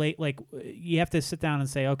makes you have to sit down and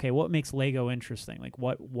say, okay, what makes Lego interesting? Like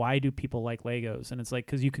why do people like Legos? And it's like,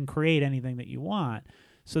 because you can create anything that you want.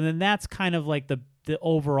 So then that's kind of like the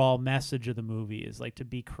overall message of the movie is like to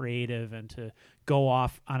be creative and to go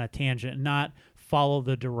off on a tangent and not follow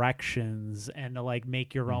the directions and to like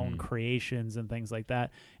make your own creations and things like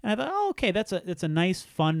that. And I thought, oh, okay, that's a nice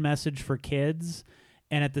fun message for kids.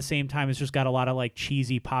 And at the same time, it's just got a lot of like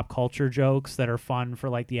cheesy pop culture jokes that are fun for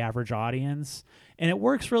like the average audience. And it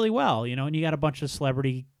works really well, and you got a bunch of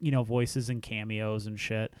celebrity, voices and cameos and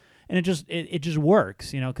shit. And it just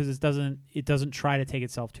works, because it doesn't try to take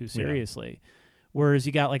itself too seriously. Yeah. Whereas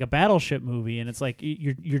you got like a Battleship movie, and it's like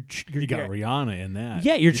you got Rihanna in that.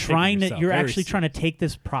 Yeah, you're actually trying to take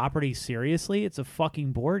this property seriously. It's a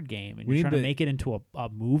fucking board game, and you're trying to make it into a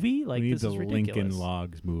movie. Like, we need this is ridiculous. Lincoln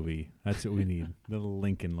Logs movie. That's what we need. The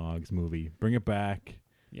Lincoln Logs movie. Bring it back.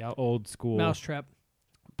 Yeah, old school. Mousetrap.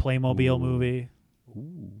 Playmobil movie.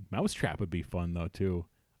 Ooh, Mousetrap would be fun though too.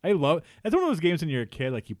 That's one of those games when you're a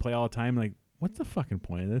kid, like you play all the time. Like, what's the fucking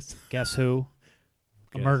point of this? Guess Who?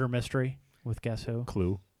 A murder mystery with Guess Who?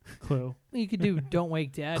 Clue. You could do Don't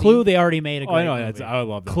Wake Daddy. Clue. They already made a great I know. movie. I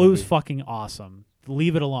love that. Clue's movie. Fucking awesome.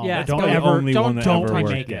 Leave it alone. Yeah, don't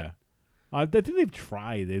remake it. Yeah. I think they've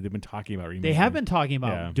tried. They've been talking about remaking. They have been talking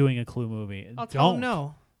about doing a Clue movie. I'll tell them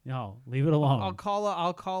no. No, leave it alone. I'll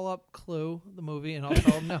call up Clue, the movie, and I'll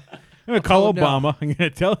tell him no. I'm gonna call Obama. No. I'm gonna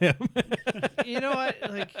tell him. You know what?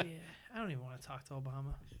 Like, I don't even want to talk to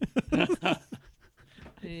Obama.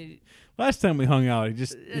 Last time we hung out, he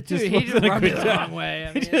just wasn't a good time. The wrong way.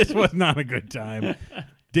 I mean, it just was not a good time.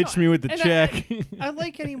 Ditched me with the check. I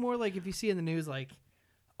like anymore. Like if you see in the news, like,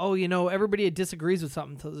 oh, everybody disagrees with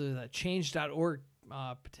something. So there's a change.org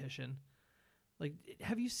petition. Like,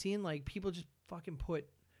 have you seen like people just fucking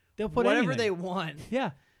They'll put whatever anything. they want?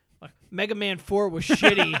 Yeah. Like, Mega Man 4 was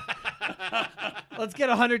shitty. Let's get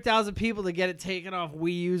 100,000 people to get it taken off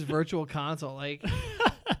Wii U's Virtual Console. Like,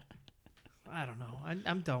 I don't know.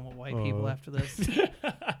 I'm done with white people after this.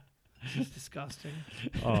 It's disgusting.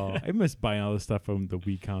 Oh, I miss buying all the stuff from the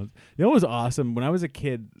Wii console. You know what was awesome? When I was a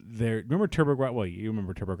kid, remember TurboGrafx? Well, you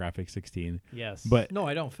remember TurboGrafx 16. Yes. But No,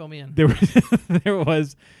 I don't. Fill me in. there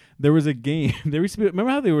was a game. There used to be,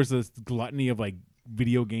 remember how there was this gluttony of like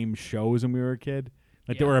video game shows when we were a kid?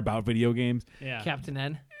 Like they Yeah. were about video games. yeah. Captain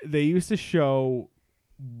N. They used to show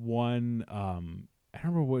one. I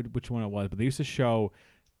don't remember which one it was, but they used to show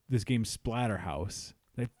this game Splatterhouse.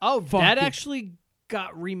 Oh, Fuck that it. actually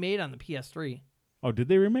got remade on the PS3. Oh, did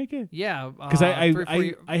they remake it? Yeah, Because I had 4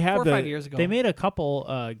 or the 5 years ago. They made a couple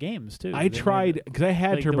games too. I They tried made- because I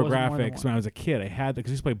had like, there wasn't more than TurboGrafx one. when I was a kid. I had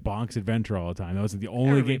because I used to play Bonk's Adventure all the time. That was the only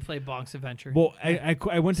Everybody game. played Bonk's Adventure. Well, I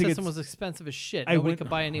went to get. System was expensive as shit. I Nobody went- could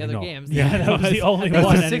buy any I other know. games. Yeah, that was the only That's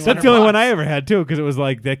one. the anyone- That's the only one I $600. ever had too, because it was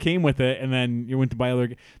like that came with it, and then you went to buy other.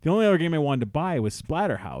 The only other game I wanted to buy was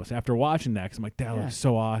Splatterhouse. After watching that, 'cause I'm like, that Yeah. looks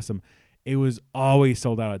so awesome. It was always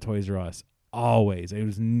sold out at Toys R Us. Always, I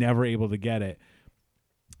was never able to get it.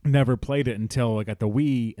 Never played it until I got the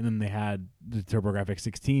Wii, and then they had the TurboGrafx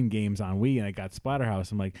 16 games on Wii, and I got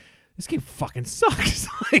Splatterhouse. I'm like, this game fucking sucks.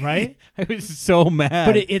 Like, Right? I was so mad.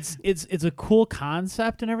 But it's a cool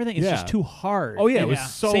concept and everything. It's Yeah. just too hard. Oh, yeah, it was Yeah.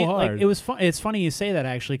 so Like, hard. it was fun. It's funny you say that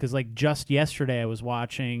actually, because like just yesterday I was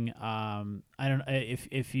watching. I don't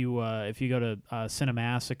if you go to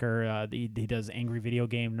Cinemassacre, he does Angry Video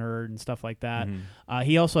Game Nerd and stuff like that. Mhm.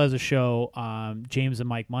 He also has a show, James and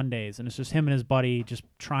Mike Mondays, and it's just him and his buddy just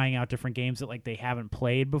trying out different games that like they haven't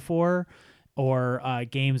played before, or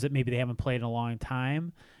games that maybe they haven't played in a long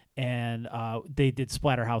time. And they did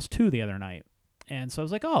Splatterhouse 2 the other night. And so I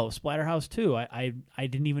was like, oh, Splatterhouse 2. I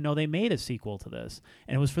didn't even know they made a sequel to this.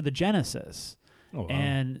 And it was for the Genesis. Oh,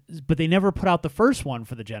 wow. But they never put out the first one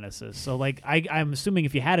for the Genesis. So like I'm assuming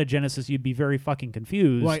if you had a Genesis, you'd be very fucking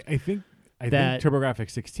confused. Well, I think that- TurboGrafx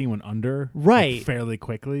 16 went under Right. like, fairly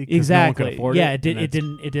quickly. 'Cause Exactly. No one could afford yeah, it. it didn't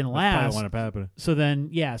That's probably last. what happened. So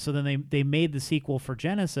then they made the sequel for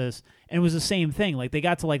Genesis, and it was the same thing. Like they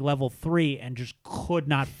got to like level 3 and just could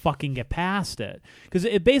not fucking get past it, because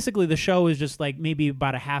it basically the show is just like maybe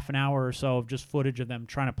about a half an hour or so of just footage of them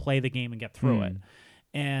trying to play the game and get through it.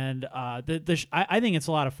 And I think it's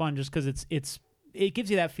a lot of fun just because it gives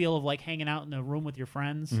you that feel of like hanging out in a room with your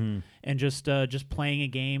friends and just playing a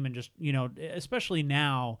game, and just especially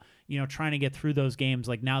now trying to get through those games.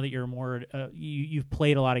 Like now that you're more you've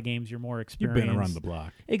played a lot of games, you're more You've experienced. been around the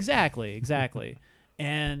block. Exactly.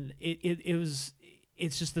 And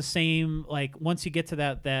it's just the same. Like once you get to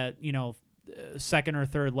that second or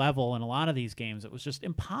third level in a lot of these games, it was just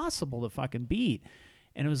impossible to fucking beat.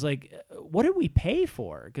 And it was like, what did we pay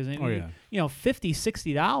for? Because $50,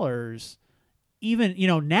 $60, even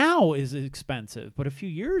now is expensive. But a few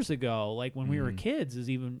years ago, like when we were kids, is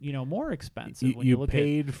even more expensive. When you look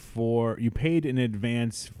You paid in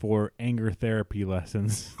advance for anger therapy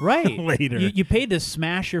lessons. right later. You paid to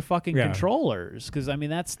smash your fucking Yeah. controllers, because I mean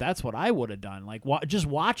that's what I would have done. Like just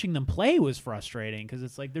watching them play was frustrating, because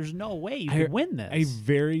it's like there's no way you can win this. I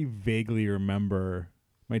very vaguely remember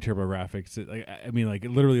my TurboGrafx. Like I mean, like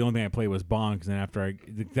literally the only thing I played was Bonks, and after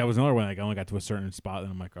that was another one. Like I only got to a certain spot,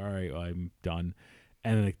 and I'm like, all right, well, I'm done.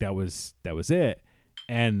 And like that was it.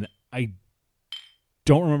 And I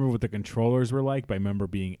don't remember what the controllers were like, but I remember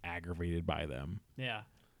being aggravated by them. Yeah.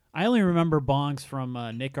 I only remember Bonks from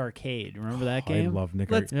Nick Arcade. Remember that game? I love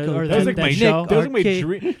Nick. Let's Arcade. go. Or That was that like my show? That was like my Arcade.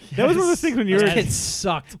 dream. That was one of those things when you Those were kids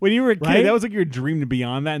sucked. when you were a kid. Right? That was like your dream to be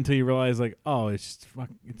on that until you realize like, oh, it's just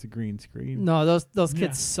it's a green screen. No, those kids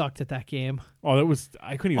Yeah. sucked at that game. Oh, that was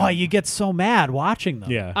I couldn't even. Oh, you get so mad watching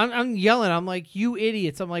them. Yeah. I'm yelling. I'm like, you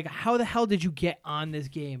idiots. I'm like, how the hell did you get on this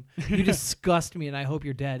game? You disgust me, and I hope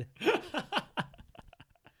you're dead.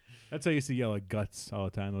 That's how I used to yell at Guts all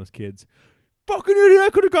the time. Those kids. Fucking idiot! I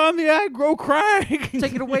could have gone the aggro crack.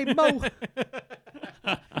 Take it away, Mo.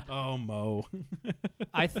 Oh, Mo.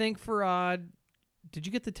 I think for did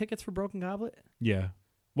you get the tickets for Broken Goblet? Yeah.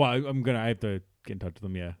 Well, I have to get in touch with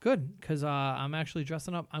them. Yeah. Good, because I'm actually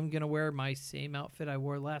dressing up. I'm gonna wear my same outfit I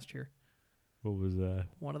wore last year. What was that?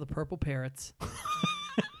 One of the purple parrots.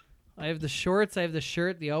 I have the shorts, I have the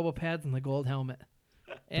shirt, the elbow pads, and the gold helmet.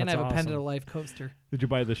 And That's I have a Pen to awesome. the Life coaster. Did you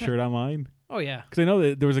buy the shirt online? Oh yeah, Because I know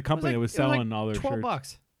that there was a It was company like- that was it was like selling all their shirts.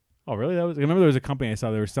 $12. Oh, really? I remember there was a company I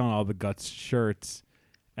saw they were selling all the Guts shirts,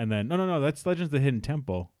 and then no, that's Legends of the Hidden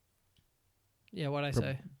Temple. Yeah, what'd I For-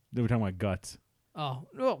 say? They were talking about Guts. Oh,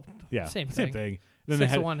 well, Yeah, same thing. thing. Then 6 they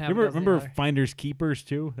of had, one, half a dozen remember the other. Finders Keepers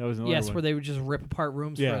too? That was another Yes, one. where they would just rip apart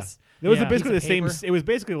rooms for Yeah. us. It was Yeah. basically the Piece of same. paper. It was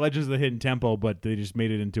basically Legends of the Hidden Temple, but they just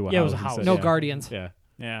made it into a Yeah, it house. was a house. instead. No Yeah. Guardians. Yeah,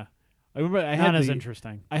 Yeah. I remember. I Not had as the,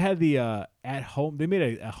 interesting. I had the at home. They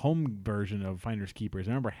made a home version of Finders Keepers.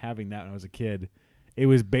 I remember having that when I was a kid. It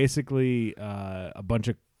was basically a bunch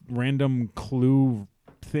of random clue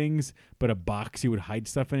things, but a box you would hide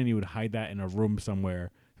stuff in, and you would hide that in a room somewhere.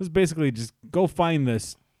 It was basically just go find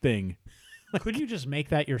this thing. Could you just make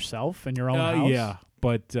that yourself in your own house? Yeah,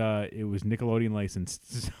 but it was Nickelodeon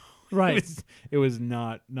licensed. So Right. it was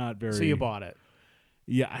not very. So you bought it.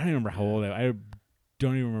 Yeah, I don't remember how old I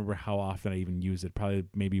don't even remember how often I even used it. Probably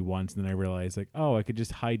maybe once, and then I realized like, oh, I could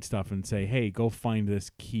just hide stuff and say, hey, go find this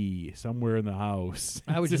key somewhere in the house.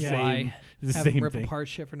 I would It's just the same- lie, it's the have them same rip thing. apart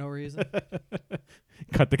shit for no reason.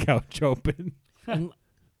 Cut the couch open.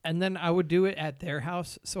 And then I would do it at their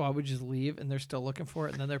house, so I would just leave, and they're still looking for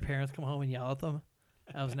it, and then their parents come home and yell at them.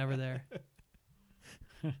 I was never there.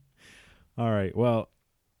 All right. Well,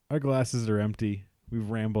 our glasses are empty. We've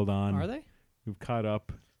rambled on. Are they? We've caught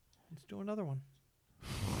up. Let's do another one.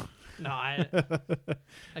 No, I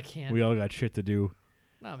can't. We all got shit to do.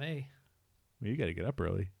 Not me. Well, you got to get up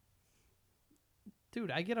early. Dude,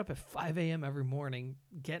 I get up at 5 a.m. every morning.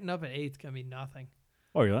 Getting up at 8 is going to be nothing.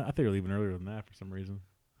 Oh, I thought you were leaving earlier than that for some reason.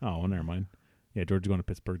 Oh, well, never mind. Yeah, George is going to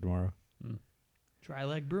Pittsburgh tomorrow. Dry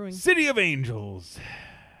Leg Brewing. City of Angels.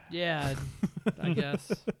 Yeah, I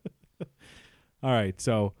guess. All right,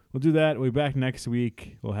 so we'll do that. We'll be back next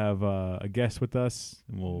week. We'll have a guest with us,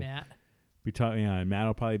 and we'll Matt. be talking. Yeah, and Matt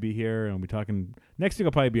will probably be here, and we'll be talking. Next week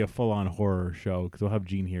will probably be a full-on horror show because we'll have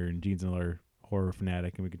Gene here, and Gene's another horror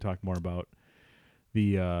fanatic, and we can talk more about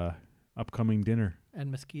the upcoming dinner And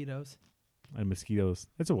mosquitoes. and mosquitoes.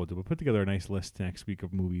 That's what we'll do. We'll put together a nice list next week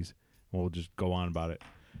of movies, and we'll just go on about it.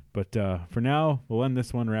 But for now, we'll end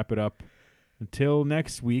this one, wrap it up. Until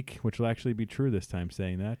next week, which will actually be true this time,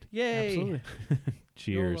 saying that. Yay. Absolutely.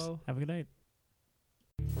 Cheers. YOLO. Have a good night.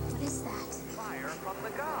 What is that? Fire from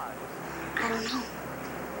the gods. I don't know.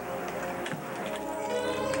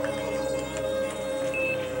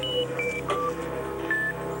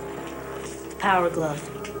 Power glove.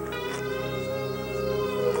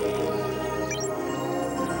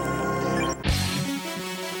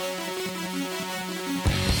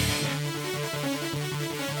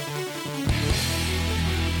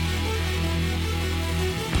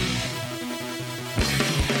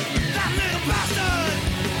 That little bastard!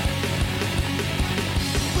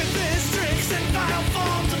 With his tricks and vile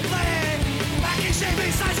forms of play, lacking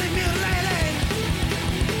shaping, sizing, mutilating.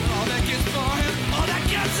 All that gets for him, all that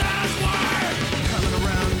gets us word. Coming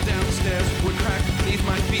around downstairs, wood cracked beneath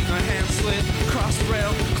my feet, my hands slid across the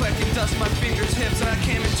rail, collecting dust my fingertips. I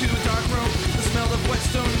came into a dark room, the smell of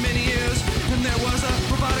whetstone in many years, and there was a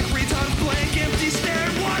robotic retard, blank, empty stare.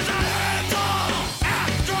 It was a handle,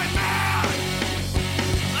 android man.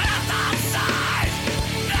 At the size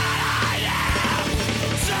that I am,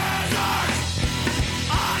 scissors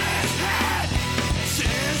on his head,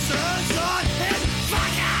 scissors on his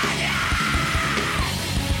fucking head.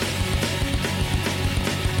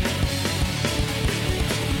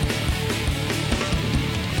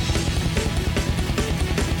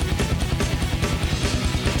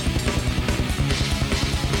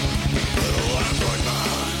 Little android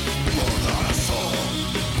man.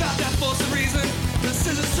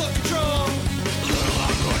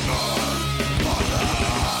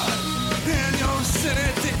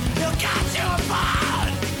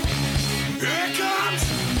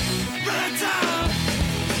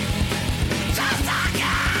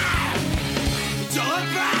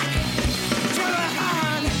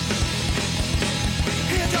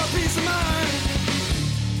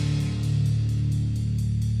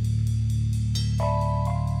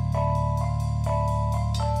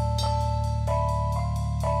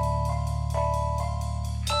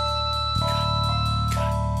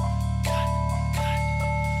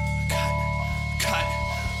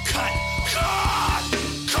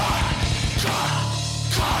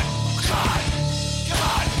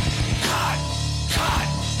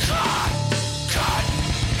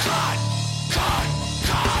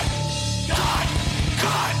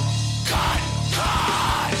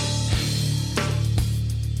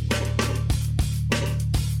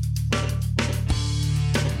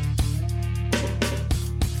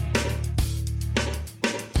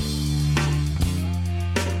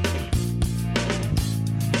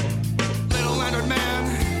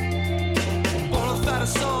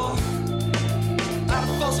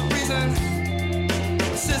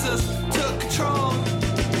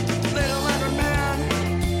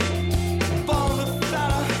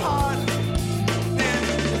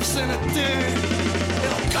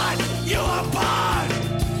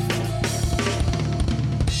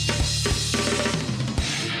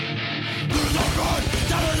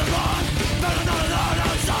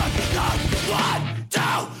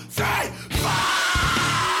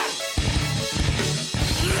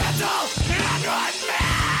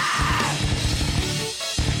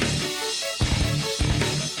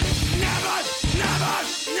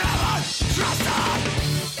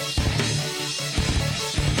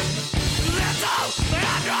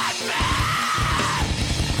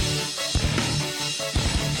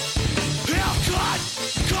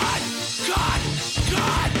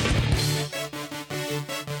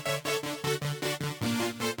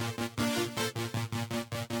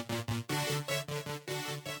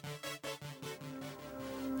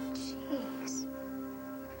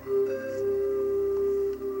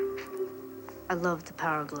 I love the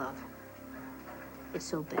Power Glove. It's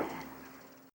so bad.